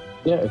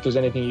 yeah, if there's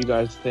anything you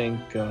guys think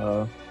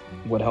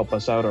would help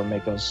us out or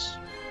make us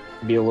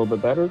be a little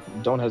bit better,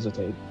 don't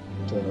hesitate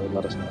to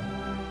let us know.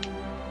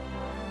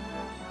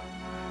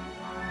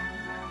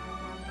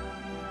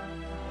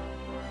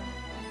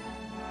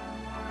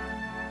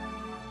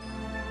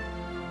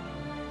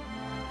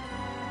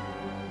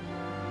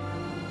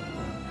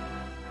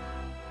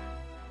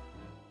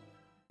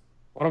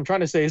 What I'm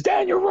trying to say is,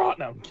 Dan, you're wrong.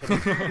 No, I'm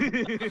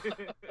kidding.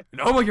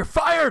 No, you're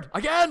fired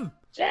again.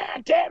 Yeah,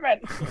 damn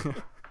it.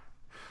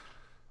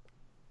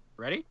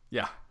 Ready?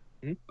 Yeah.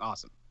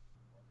 Awesome.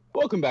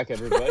 Welcome back,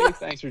 everybody.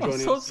 Thanks for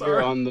joining us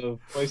here on the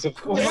Voice of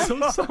Force.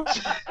 I'm so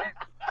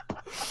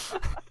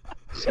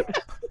sorry.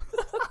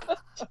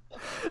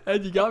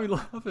 Ed, you got me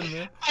laughing,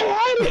 man.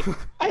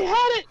 I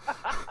had it.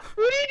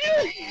 What are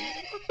you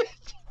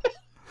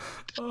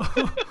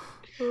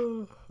doing?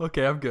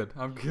 Okay, I'm good.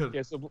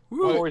 Yeah, so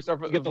before we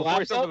start, get the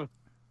laughs out.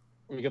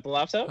 We get the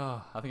laughs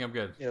out. I think I'm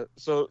good. Yeah.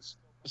 So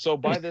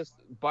by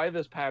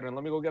this pattern,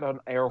 let me go get an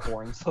air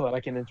horn so that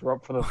I can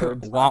interrupt for the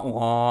third time. Wah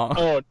wah.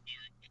 Oh.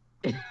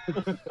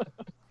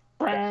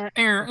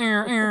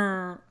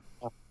 Air.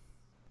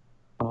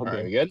 All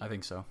right, we good? I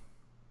think so.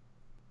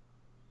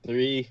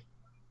 3,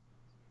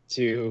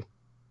 2,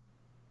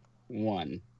 1.